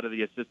a lot of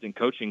the assistant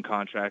coaching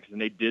contracts,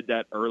 and they did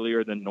that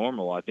earlier than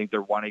normal. I think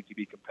they're wanting to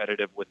be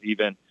competitive with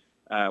even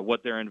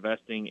what they're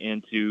investing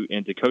into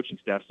coaching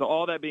staff. So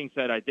all that being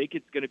said, I think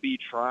it's going to be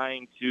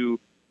trying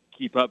to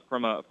keep up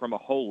from a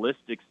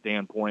holistic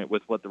standpoint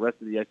with what the rest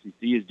of the SEC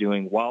is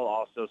doing, while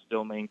also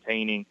still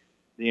maintaining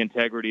the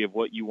integrity of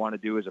what you want to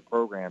do as a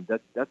program.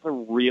 That's a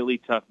really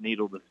tough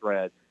needle to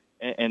thread,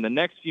 and the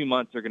next few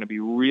months are going to be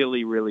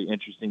really, really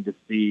interesting to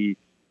see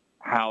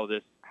how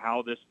this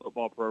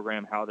football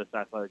program, how this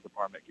athletic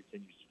department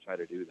continues to try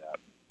to do that.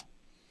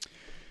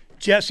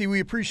 Jesse, we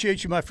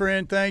appreciate you, my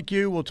friend. Thank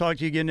you. We'll talk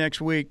to you again next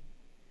week.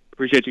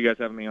 Appreciate you guys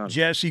having me on.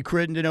 Jesse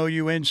Crittenden,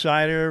 OU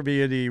Insider,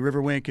 via the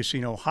Riverwind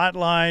Casino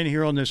hotline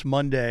here on this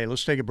Monday.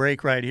 Let's take a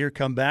break right here.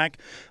 Come back.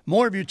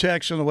 More of your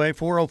texts on the way,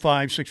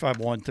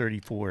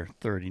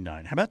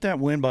 405-651-3439. How about that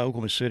win by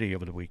Oklahoma City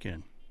over the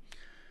weekend?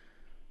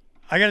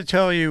 I got to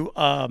tell you,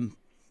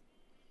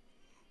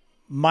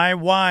 my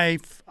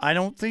wife, I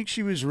don't think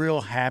she was real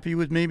happy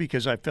with me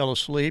because I fell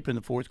asleep in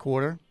the fourth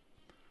quarter.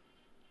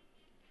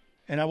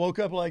 And I woke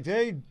up like,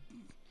 they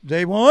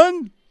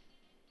won?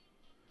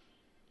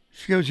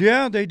 She goes,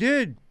 yeah, they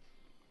did.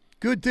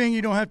 Good thing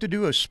you don't have to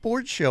do a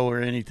sports show or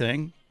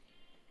anything.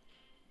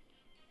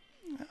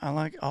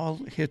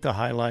 I'll hit the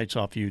highlights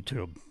off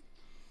YouTube.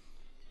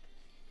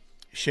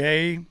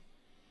 She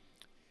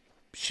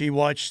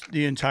watched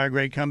the entire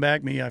great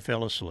comeback. Me, I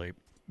fell asleep.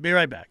 Be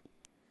right back.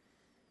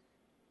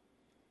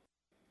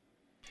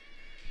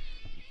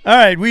 All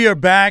right, we are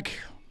back.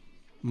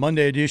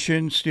 Monday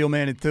edition,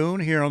 Steelman and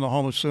Thune here on the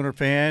home of Sooner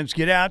fans.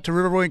 Get out to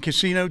Riverwind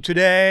Casino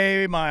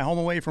today, my home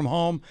away from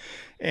home,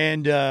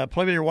 and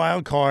play with your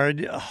wild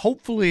card.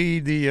 Hopefully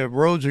the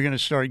roads are going to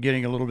start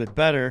getting a little bit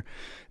better.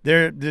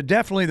 They're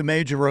definitely the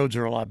major roads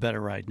are a lot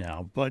better right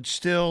now, but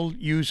still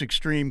use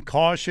extreme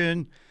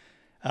caution.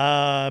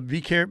 Be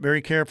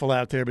very careful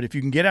out there. But if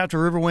you can get out to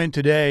Riverwind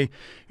today,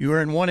 you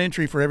earn one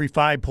entry for every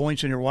 5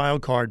 points in your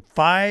wild card.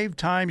 5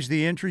 times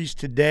the entries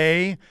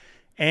today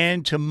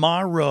and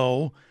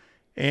tomorrow.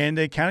 And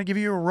they kind of give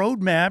you a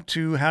roadmap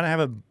to how to have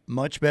a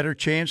much better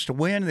chance to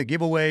win. The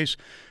giveaways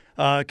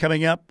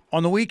coming up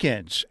on the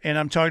weekends. And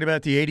I'm talking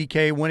about the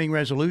 80K Winning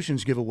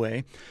Resolutions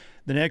giveaway.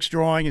 The next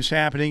drawing is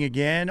happening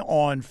again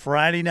on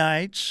Friday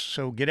nights.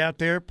 So get out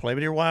there, play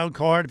with your wild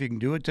card. If you can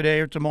do it today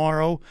or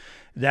tomorrow,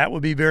 that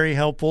would be very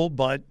helpful.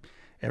 But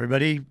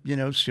everybody,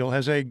 still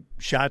has a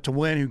shot to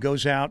win who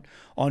goes out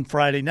on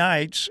Friday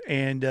nights.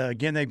 And,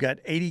 again, they've got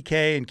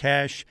 80K in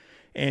cash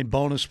and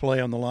bonus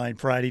play on the line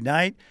Friday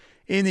night.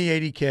 In the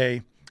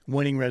 80K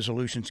Winning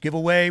Resolutions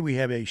giveaway, we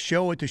have a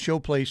show at the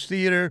Showplace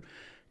Theater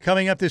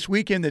coming up this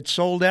weekend that's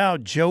sold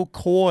out. Joe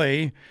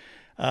Coy,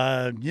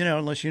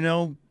 unless you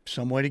know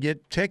some way to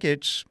get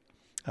tickets,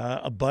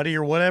 a buddy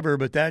or whatever,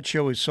 but that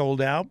show is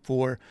sold out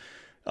for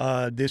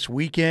this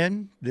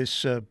weekend,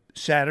 this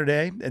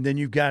Saturday. And then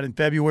you've got in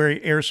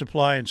February Air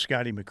Supply and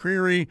Scotty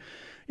McCreery.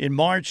 In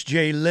March,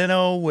 Jay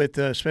Leno with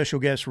special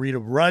guest Rita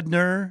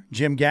Rudner,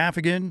 Jim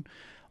Gaffigan.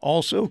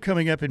 Also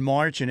coming up in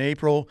March and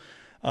April,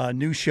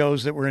 new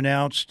shows that were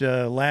announced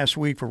last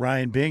week for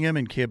Ryan Bingham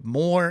and Kip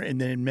Moore,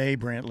 and then in May,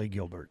 Brantley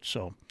Gilbert.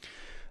 So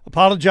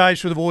apologize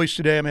for the voice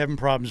today. I'm having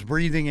problems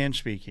breathing and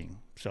speaking.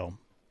 So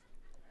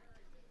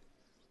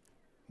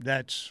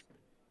that's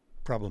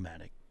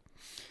problematic.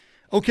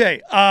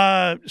 Okay,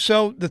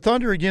 so the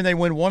Thunder, again, they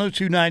win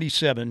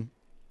 102-97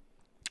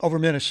 over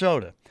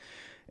Minnesota.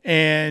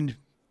 And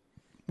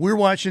we're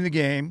watching the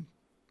game,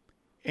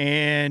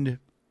 and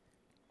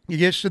it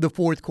gets to the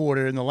fourth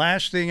quarter, and the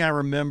last thing I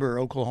remember,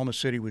 Oklahoma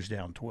City was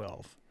down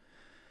 12.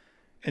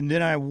 And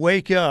then I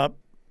wake up,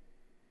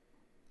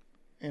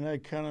 and I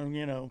kind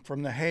of,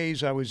 from the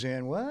haze I was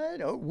in,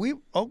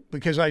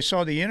 because I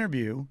saw the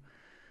interview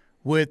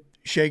with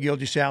Shai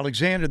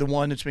Gilgeous-Alexander, the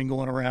one that's been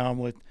going around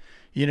with,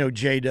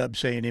 J-Dub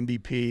saying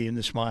MVP and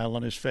the smile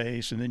on his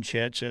face, and then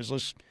Chet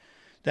says,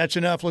 that's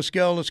enough, let's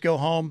go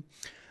home.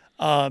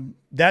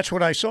 That's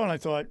what I saw, and I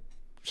thought,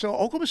 so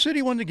Oklahoma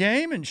City won the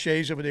game, and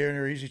Shay's over there in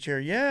her easy chair.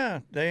 Yeah,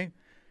 they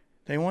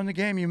won the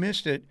game. You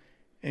missed it.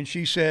 And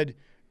she said,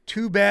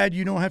 too bad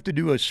you don't have to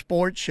do a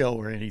sports show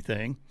or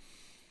anything.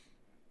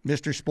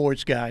 Mr.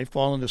 Sports Guy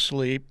falling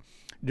asleep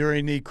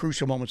during the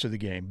crucial moments of the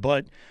game.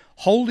 But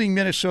holding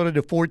Minnesota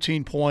to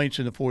 14 points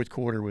in the fourth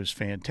quarter was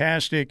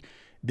fantastic.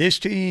 This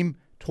team,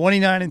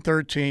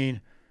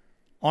 29-13,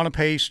 on a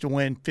pace to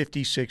win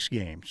 56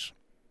 games.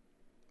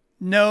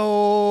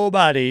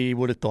 Nobody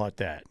would have thought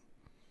that.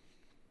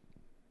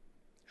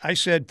 I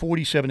said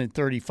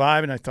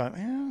 47-35, and I thought, is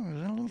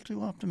that a little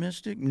too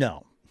optimistic?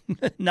 No,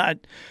 not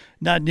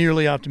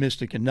nearly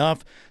optimistic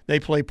enough. They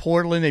play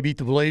Portland. They beat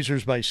the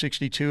Blazers by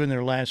 62 in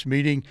their last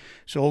meeting.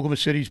 So Oklahoma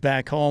City's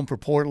back home for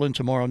Portland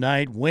tomorrow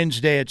night.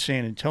 Wednesday at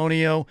San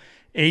Antonio,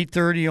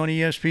 8:30 on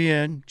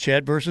ESPN.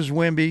 Chet versus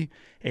Wemby,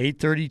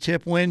 8:30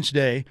 tip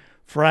Wednesday.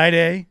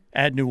 Friday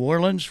at New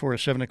Orleans for a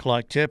 7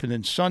 o'clock tip. And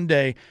then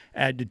Sunday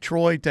at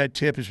Detroit. That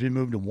tip has been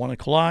moved to 1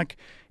 o'clock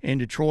in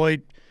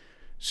Detroit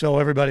so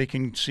everybody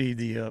can see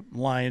the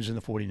Lions and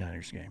the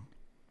 49ers game.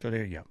 So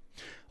there you go.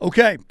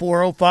 Okay,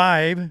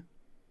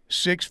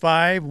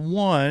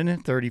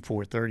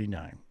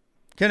 405-651-3439.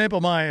 Ken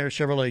Ippelmeyer,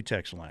 Chevrolet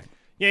text line.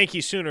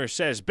 Yankee Sooner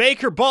says,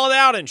 Baker balled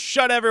out and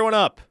shut everyone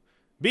up.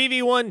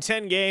 BV won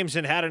 10 games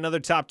and had another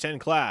top 10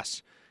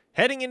 class.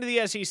 Heading into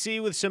the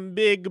SEC with some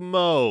big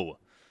mo.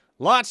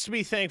 Lots to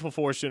be thankful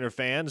for, Sooner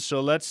fans,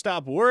 so let's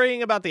stop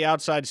worrying about the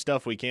outside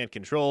stuff we can't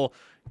control.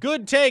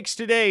 Good takes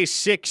today,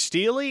 Sick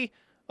Steely.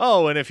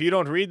 Oh, and if you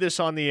don't read this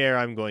on the air,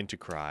 I'm going to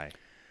cry.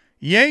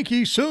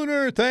 Yankee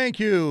Sooner, thank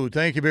you.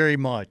 Thank you very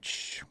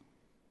much.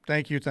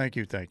 Thank you.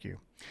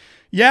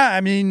 Yeah,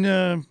 I mean,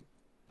 the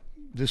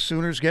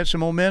Sooners get some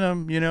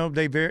momentum. You know,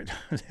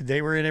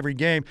 they were in every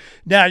game.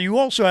 Now, you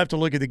also have to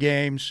look at the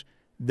games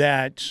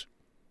that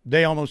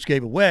they almost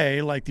gave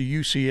away, like the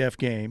UCF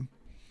game.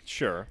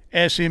 Sure.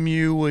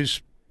 SMU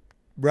was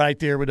right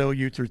there with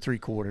OU through three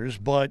quarters,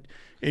 but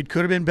it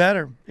could have been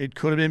better.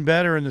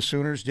 And the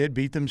Sooners did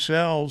beat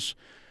themselves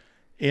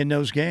in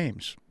those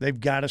games. They've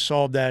got to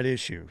solve that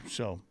issue.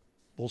 So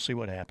we'll see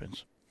what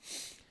happens.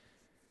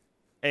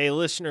 A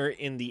listener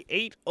in the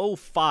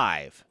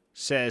 805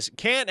 says,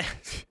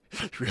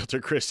 Realtor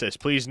Chris says,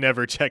 please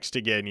never text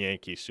again,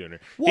 Yankee Sooner.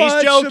 What's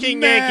He's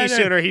joking, the matter? Yankee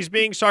Sooner. He's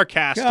being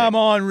sarcastic. Come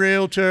on,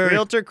 Realtor.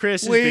 Realtor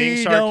Chris is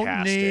being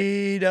sarcastic.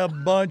 We don't need a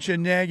bunch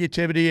of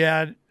negativity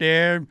out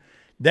there.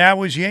 That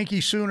was Yankee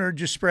Sooner.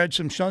 Just spread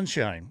some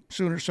sunshine.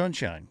 Sooner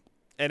sunshine.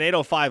 An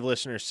 805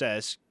 listener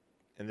says,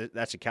 and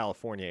that's a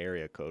California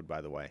area code,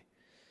 by the way,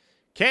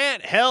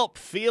 can't help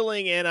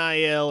feeling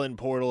NIL and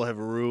portal have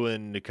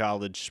ruined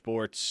college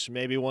sports.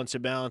 Maybe once a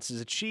balance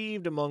is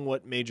achieved among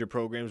what major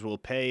programs will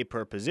pay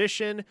per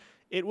position,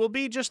 it will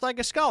be just like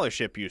a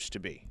scholarship used to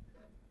be.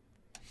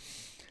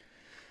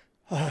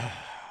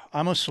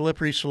 I'm a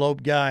slippery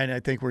slope guy, and I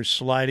think we're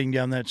sliding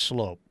down that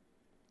slope.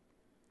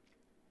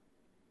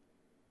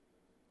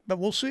 But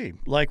we'll see.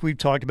 Like we've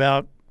talked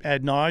about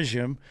ad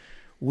nauseum,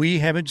 we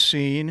haven't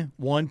seen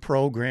one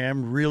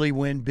program really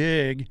win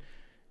big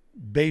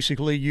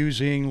basically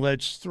using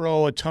let's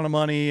throw a ton of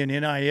money and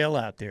NIL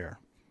out there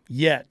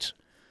yet.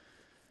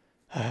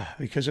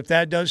 Because if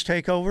that does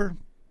take over,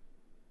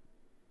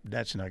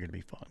 that's not going to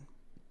be fun.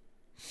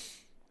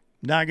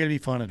 Not going to be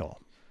fun at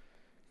all.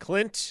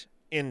 Clint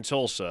in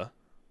Tulsa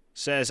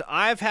says,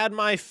 I've had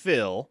my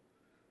fill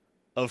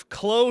of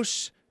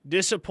close,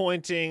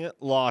 disappointing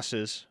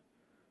losses.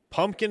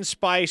 Pumpkin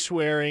spice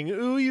wearing,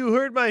 ooh, you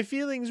hurt my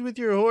feelings with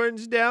your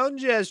horns down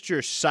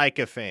gesture,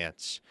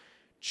 sycophants.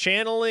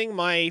 Channeling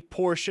my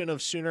portion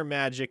of Sooner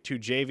magic to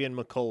Javian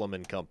McCollum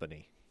and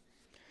company.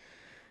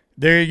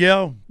 There you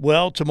go.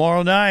 Well,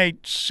 tomorrow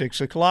night,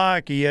 6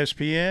 o'clock,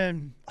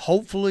 ESPN.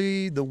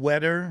 Hopefully the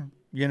weather,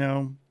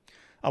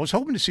 I was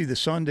hoping to see the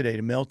sun today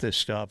to melt this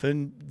stuff,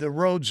 and the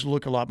roads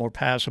look a lot more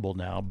passable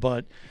now.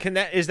 But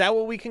is that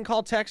what we can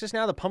call Texas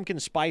now, the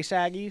pumpkin spice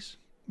Aggies?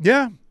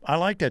 Yeah, I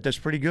like that. That's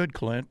pretty good,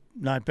 Clint.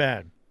 Not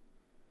bad.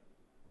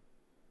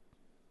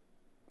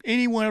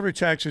 Any win over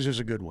Texas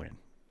is a good win.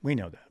 We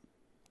know that.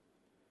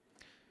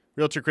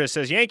 Realtor Chris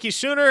says, Yankee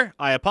Sooner,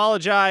 I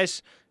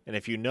apologize. And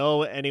if you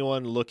know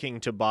anyone looking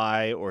to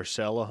buy or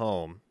sell a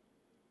home,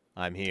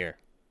 I'm here.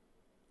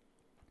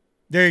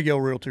 There you go,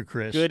 Realtor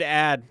Chris. Good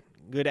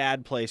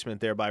ad placement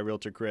there by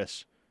Realtor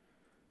Chris.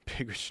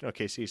 Big Rich in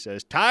OKC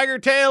says, Tiger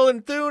Tail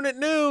and Thune at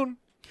noon.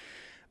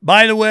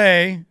 By the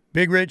way,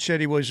 Big Rich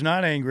said he was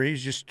not angry.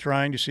 He's just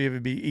trying to see if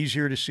it'd be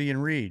easier to see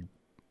and read.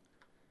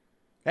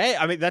 Hey,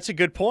 I mean, that's a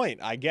good point.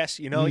 I guess,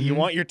 you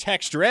want your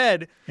text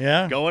read.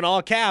 Yeah. Go in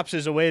all caps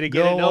is a way to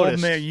get it noticed.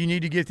 Old man. You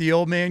need to get the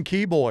old man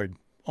keyboard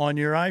on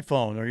your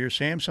iPhone or your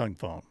Samsung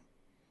phone.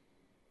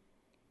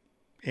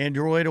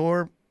 Android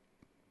or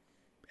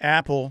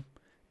Apple,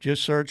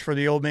 just search for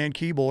the old man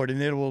keyboard,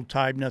 and it will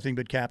type nothing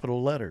but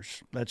capital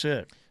letters. That's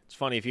it. It's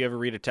funny, if you ever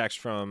read a text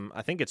from,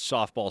 I think it's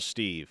Softball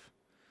Steve,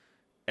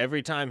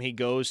 every time he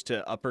goes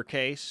to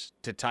uppercase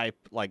to type,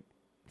 like,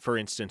 for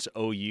instance,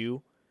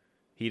 OU,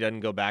 he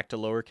doesn't go back to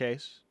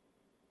lowercase.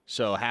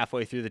 So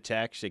halfway through the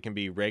text, it can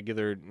be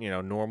regular,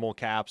 normal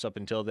caps up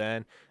until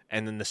then.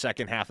 And then the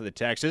second half of the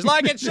text is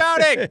like it's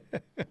shouting.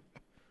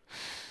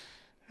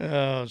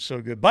 Oh,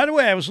 so good. By the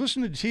way, I was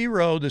listening to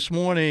T-Row this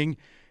morning,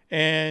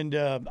 and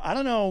I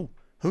don't know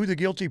who the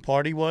guilty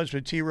party was,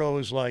 but T-Row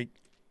was like,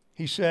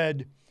 he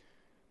said,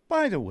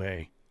 by the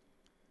way,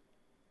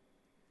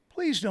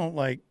 please don't,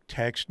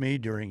 text me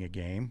during a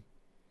game.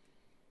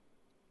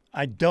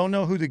 I don't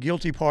know who the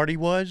guilty party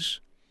was.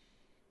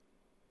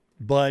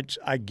 But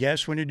I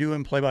guess when you're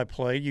doing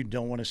play-by-play, you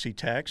don't want to see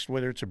text,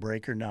 whether it's a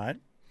break or not.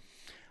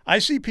 I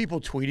see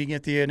people tweeting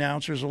at the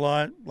announcers a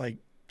lot, like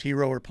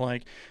T-Row or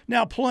Plank.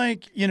 Now,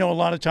 Plank, a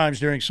lot of times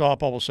during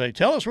softball will say,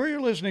 tell us where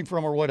you're listening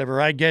from or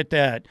whatever. I get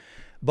that.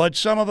 But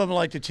some of them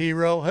like the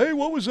T-Row, hey,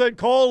 what was that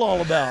call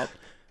all about?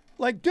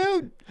 Like,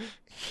 dude,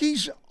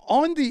 he's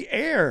on the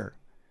air.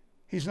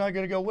 He's not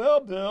going to go, well,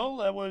 Bill,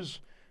 that was,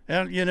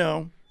 Have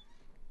you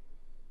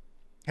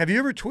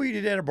ever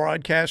tweeted at a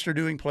broadcaster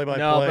doing play-by-play?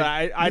 No, but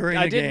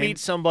I did game? meet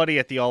somebody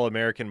at the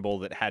All-American Bowl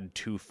that had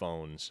 2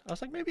 phones. I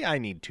was like, maybe I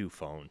need 2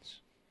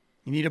 phones.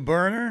 You need a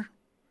burner?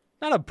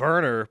 Not a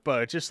burner,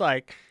 but just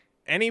like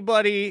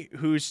anybody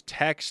whose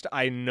text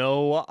I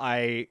know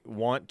I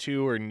want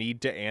to or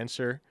need to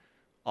answer,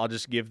 I'll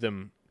just give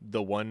them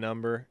the one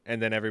number,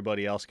 and then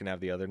everybody else can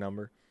have the other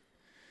number.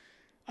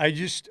 I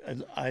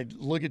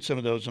look at some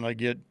of those, and I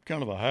get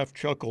kind of a half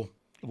chuckle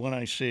when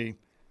I see,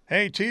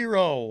 hey,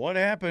 T-Row, what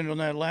happened on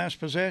that last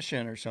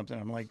possession or something?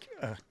 I'm like,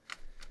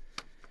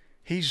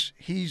 he's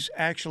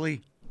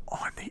actually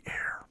on the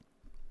air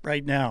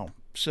right now.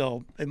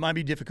 So it might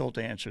be difficult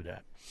to answer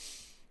that.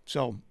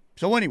 So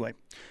anyway,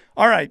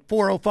 all right,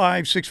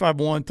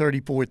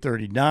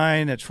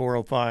 405-651-3439. That's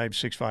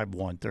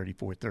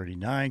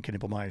 405-651-3439.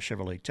 Knippelmeyer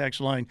Chevrolet text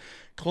line.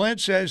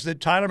 Clint says that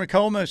Tyler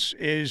McComas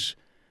is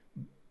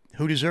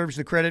who deserves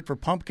the credit for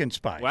pumpkin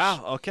spice.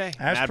 Wow, okay.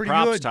 That's Mad pretty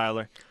props, good.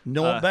 Tyler.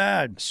 Not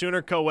bad.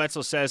 Sooner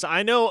Co-Wetzel says,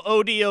 I know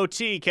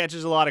ODOT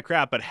catches a lot of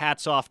crap, but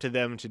hats off to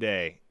them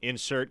today.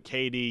 Insert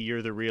KD,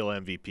 you're the real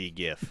MVP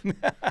gif.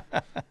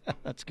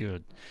 That's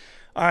good.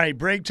 All right,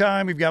 break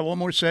time. We've got one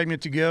more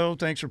segment to go.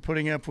 Thanks for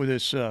putting up with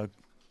this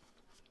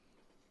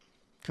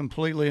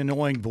completely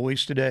annoying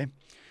voice today.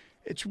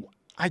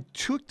 I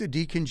took the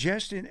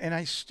decongestant, and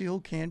I still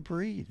can't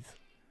breathe.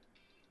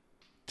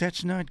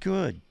 That's not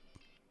good.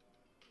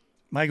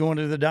 Am I going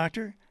to the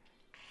doctor?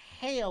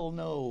 Hell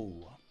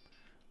no.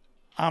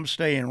 I'm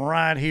staying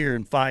right here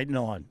and fighting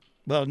on.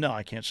 Well, no,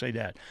 I can't say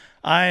that.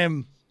 I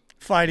am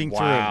fighting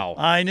through.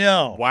 I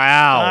know.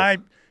 Wow. I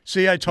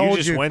told you.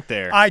 You just went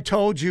there. I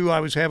told you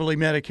I was heavily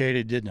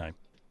medicated, didn't I?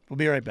 We'll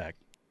be right back.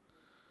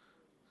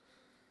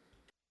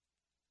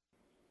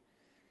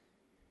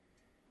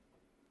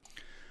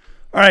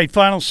 All right,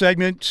 final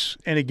segment.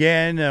 And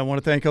again, I want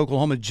to thank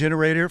Oklahoma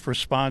Generator for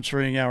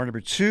sponsoring hour number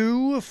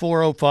 2,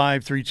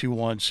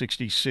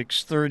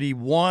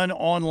 405-321-6631,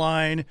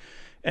 online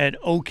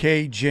at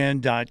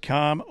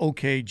okgen.com,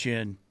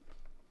 okgen.com.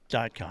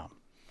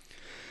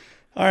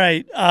 All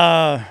right,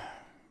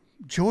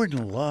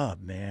 Jordan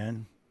Love,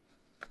 man.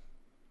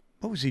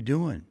 What was he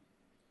doing?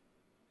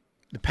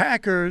 The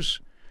Packers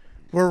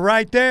were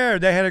right there.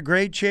 They had a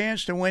great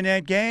chance to win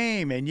that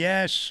game. And,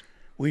 yes,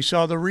 we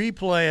saw the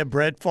replay of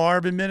Brett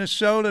Favre in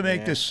Minnesota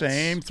make the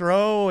same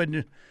throw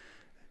in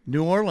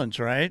New Orleans,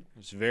 right?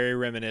 It's very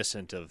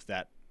reminiscent of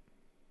that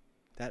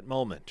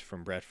moment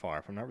from Brett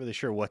Favre. I'm not really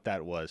sure what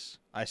that was.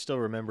 I still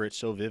remember it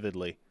so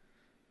vividly.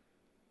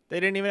 They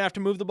didn't even have to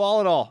move the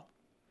ball at all.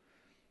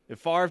 If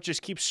Favre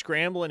just keeps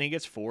scrambling, he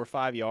gets 4 or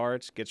 5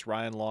 yards, gets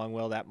Ryan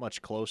Longwell that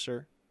much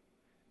closer.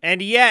 And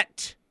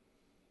yet,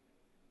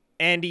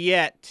 he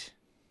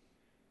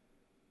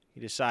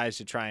decides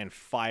to try and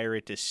fire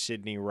it to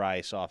Sidney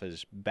Rice off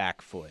his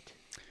back foot.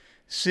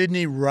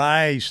 Sidney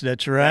Rice,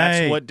 that's right.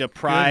 That's what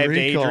deprived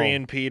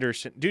Adrian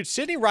Peterson. Dude,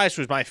 Sidney Rice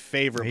was my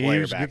favorite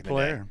player back in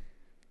the day.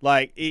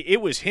 Like,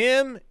 it was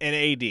him and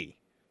AD.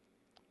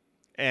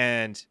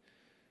 And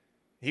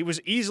he was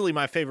easily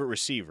my favorite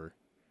receiver.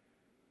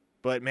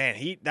 But, man,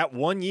 that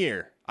one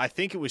year, I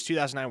think it was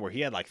 2009, where he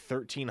had like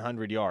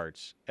 1,300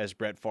 yards as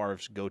Brett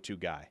Favre's go-to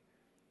guy.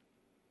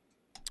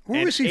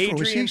 Where was he from?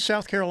 Was he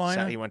South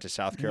Carolina? He went to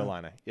South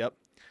Carolina, yep.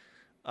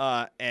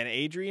 And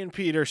Adrian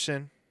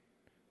Peterson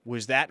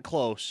was that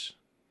close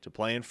to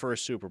playing for a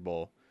Super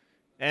Bowl.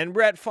 And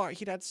Brett Favre,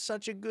 he'd had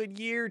such a good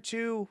year,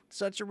 too.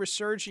 Such a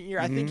resurgent year.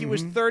 I think he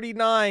was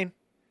 39,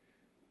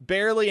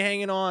 barely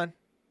hanging on.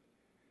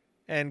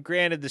 And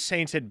granted, the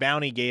Saints had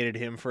bounty-gated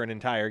him for an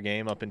entire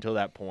game up until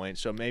that point,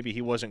 so maybe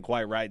he wasn't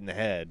quite right in the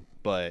head,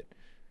 but...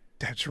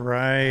 That's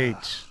right,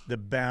 the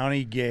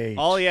bounty gate.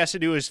 All he has to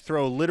do is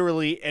throw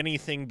literally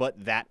anything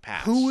but that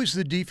pass. Who was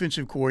the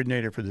defensive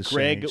coordinator for the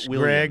Saints?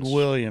 Greg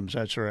Williams,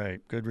 that's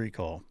right. Good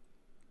recall.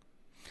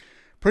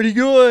 Pretty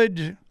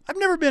good. I've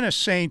never been a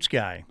Saints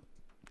guy.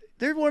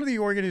 They're one of the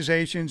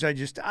organizations I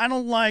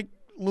don't like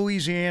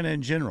Louisiana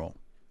in general.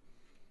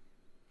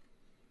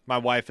 My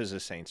wife is a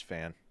Saints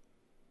fan.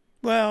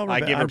 Well, I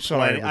give her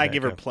plenty. I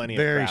give her Rebecca. plenty of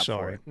Very crap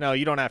sorry. for it. No,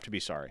 you don't have to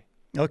be sorry.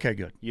 Okay,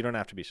 good. You don't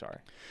have to be sorry.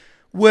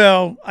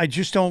 Well, I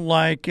just don't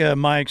like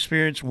my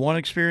experience. One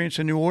experience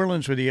in New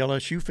Orleans with the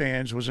LSU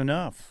fans was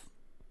enough.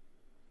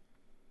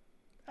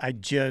 I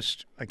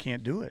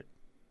can't do it.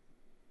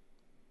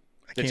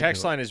 The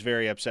text line is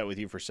very upset with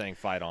you for saying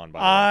fight on, by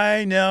the way.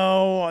 I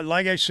know.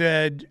 Like I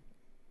said,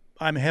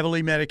 I'm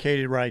heavily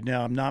medicated right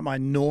now. I'm not my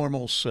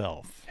normal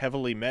self.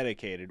 Heavily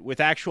medicated. With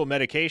actual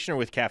medication or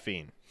with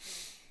caffeine?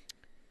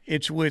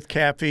 It's with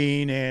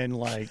caffeine and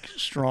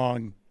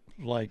strong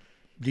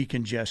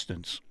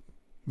decongestants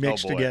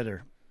mixed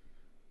together.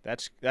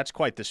 That's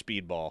quite the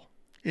speedball.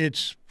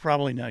 It's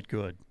probably not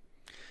good.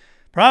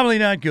 Probably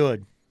not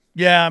good.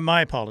 Yeah,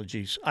 my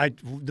apologies.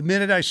 The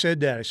minute I said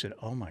that, I said,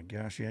 oh, my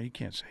gosh, yeah, you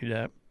can't say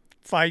that.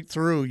 Fight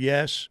through,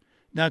 yes,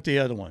 not the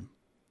other one.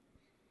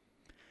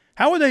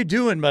 How are they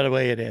doing, by the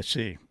way, at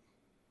SC?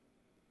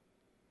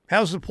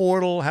 How's the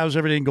portal? How's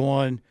everything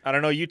going? I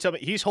don't know. You tell me.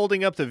 He's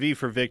holding up the V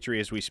for victory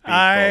as we speak,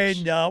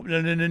 folks. No.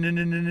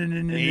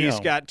 He's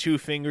got 2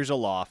 fingers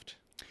aloft.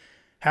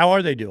 How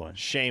are they doing?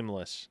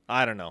 Shameless.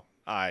 I don't know.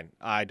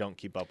 I don't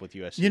keep up with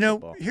USC You know,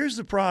 football. here's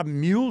the problem.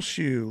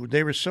 Muleshoe,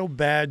 they were so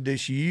bad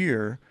this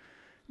year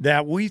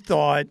that we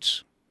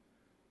thought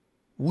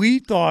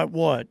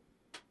what?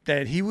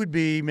 That he would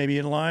be maybe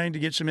in line to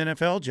get some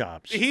NFL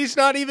jobs. He's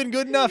not even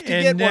good enough to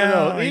get one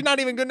of those. He's not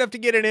even good enough to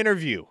get an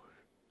interview.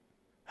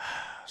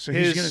 So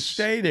he's going to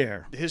stay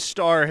there. His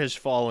star has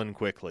fallen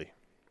quickly.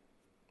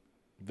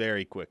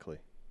 Very quickly.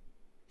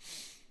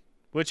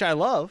 Which I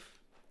love.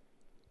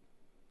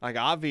 Like,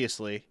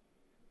 obviously,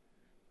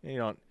 you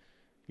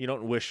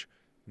don't wish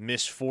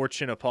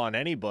misfortune upon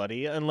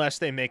anybody unless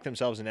they make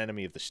themselves an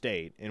enemy of the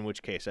state, in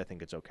which case I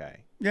think it's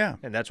okay. Yeah.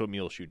 And that's what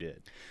Muleshoe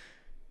did.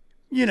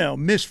 You know,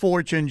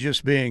 misfortune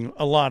just being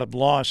a lot of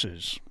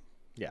losses.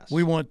 Yes.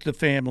 We want the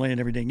family and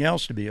everything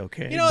else to be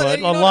okay, but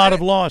a lot of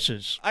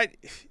losses.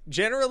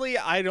 Generally,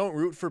 I don't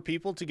root for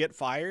people to get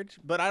fired,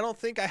 but I don't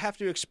think I have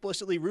to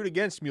explicitly root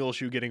against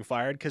Muleshoe getting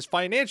fired because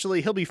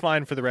financially he'll be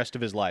fine for the rest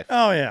of his life.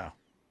 Oh, yeah.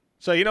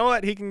 So you know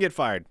what? He can get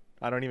fired.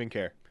 I don't even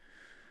care.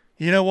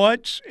 You know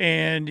what?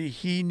 And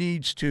he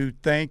needs to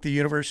thank the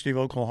University of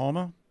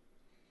Oklahoma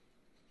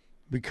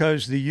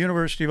because the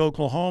University of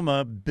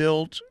Oklahoma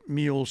built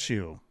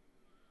Muleshoe.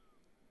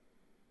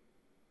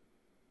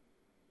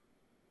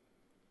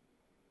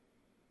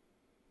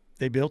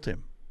 They built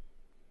him.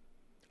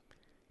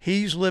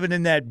 He's living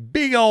in that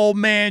big old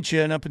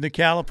mansion up in the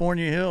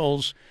California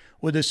hills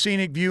with a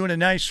scenic view and a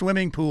nice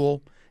swimming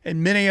pool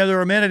and many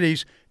other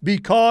amenities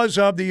because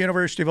of the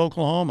University of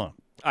Oklahoma.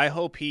 I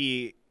hope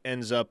he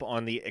ends up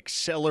on the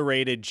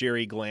accelerated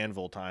Jerry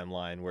Glanville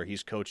timeline where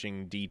he's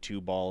coaching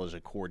D2 ball as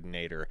a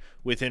coordinator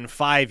within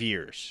 5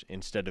 years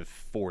instead of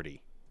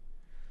 40.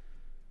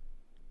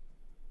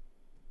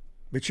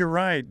 But you're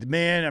right.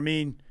 Man, I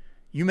mean,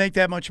 you make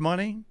that much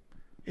money,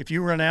 if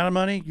you run out of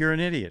money, you're an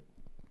idiot.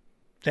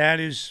 That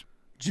is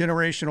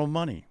generational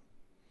money.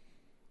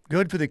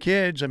 Good for the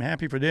kids. I'm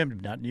happy for them,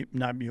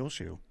 not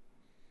Muleshoe.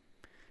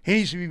 He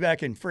needs to be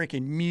back in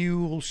freaking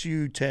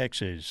Muleshoe,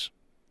 Texas.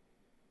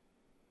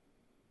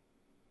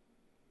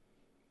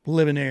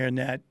 Living there in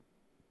that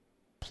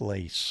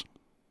place.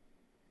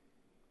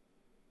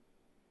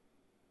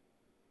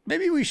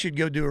 Maybe we should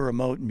go do a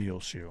remote in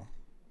Muleshoe.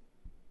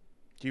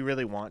 Do you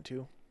really want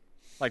to?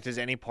 Like, does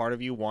any part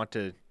of you want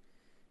to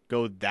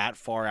go that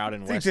far out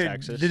in West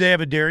Texas? Do they have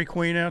a Dairy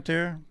Queen out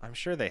there? I'm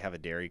sure they have a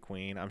Dairy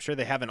Queen. I'm sure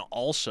they have an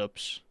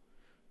Allsups,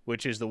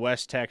 which is the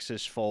West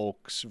Texas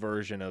folks'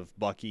 version of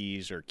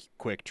Buc-ee's or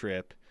Quick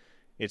Trip.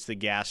 It's the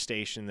gas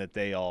station that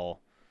they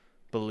all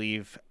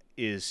believe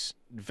is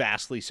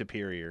vastly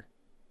superior.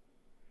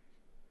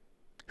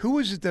 Who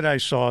was it that I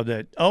saw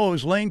that? Oh, it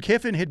was Lane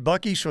Kiffin hit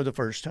Buc-ee's for the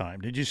first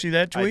time. Did you see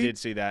that tweet? I did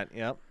see that,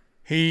 yep.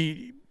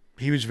 He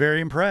was very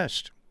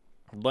impressed.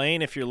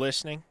 Lane, if you're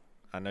listening,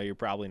 I know you're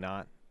probably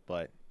not,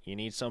 but you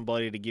need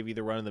somebody to give you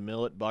the run of the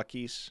mill at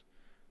Buc-ee's.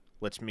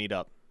 Let's meet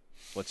up.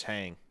 Let's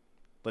hang.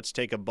 Let's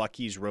take a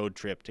Buc-ee's road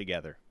trip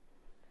together.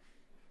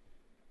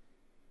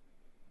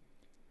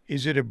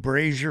 Is it a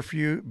Brazier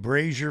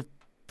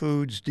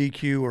Foods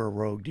DQ or a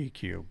Rogue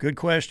DQ? Good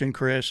question,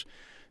 Chris.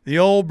 The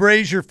old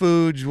Brazier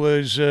Foods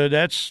was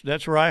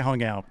that's where I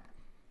hung out.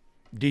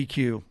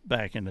 DQ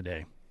back in the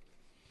day.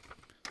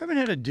 I haven't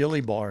had a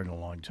dilly bar in a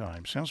long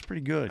time. Sounds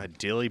pretty good. A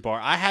dilly bar.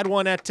 I had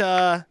one at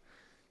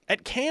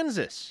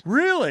Kansas.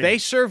 Really? They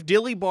served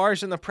dilly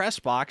bars in the press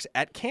box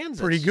at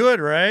Kansas. Pretty good,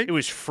 right? It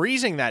was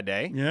freezing that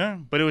day. Yeah.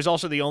 But it was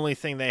also the only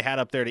thing they had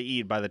up there to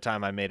eat by the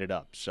time I made it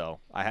up. So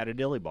I had a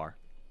dilly bar.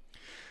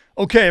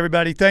 Okay,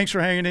 everybody. Thanks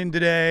for hanging in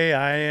today.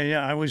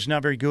 I was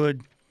not very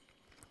good.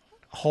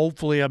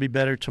 Hopefully I'll be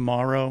better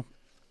tomorrow.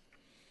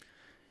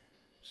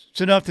 It's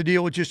enough to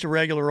deal with just a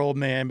regular old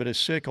man, but a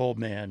sick old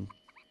man,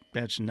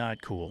 that's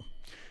not cool.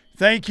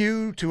 Thank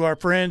you to our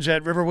friends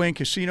at Riverwind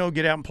Casino.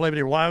 Get out and play with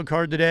your wild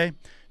card today.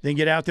 Then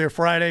get out there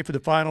Friday for the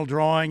final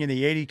drawing in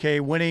the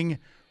 80K winning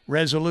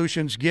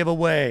resolutions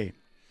giveaway.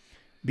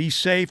 Be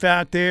safe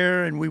out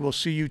there, and we will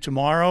see you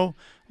tomorrow.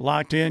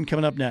 Locked In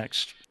coming up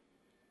next.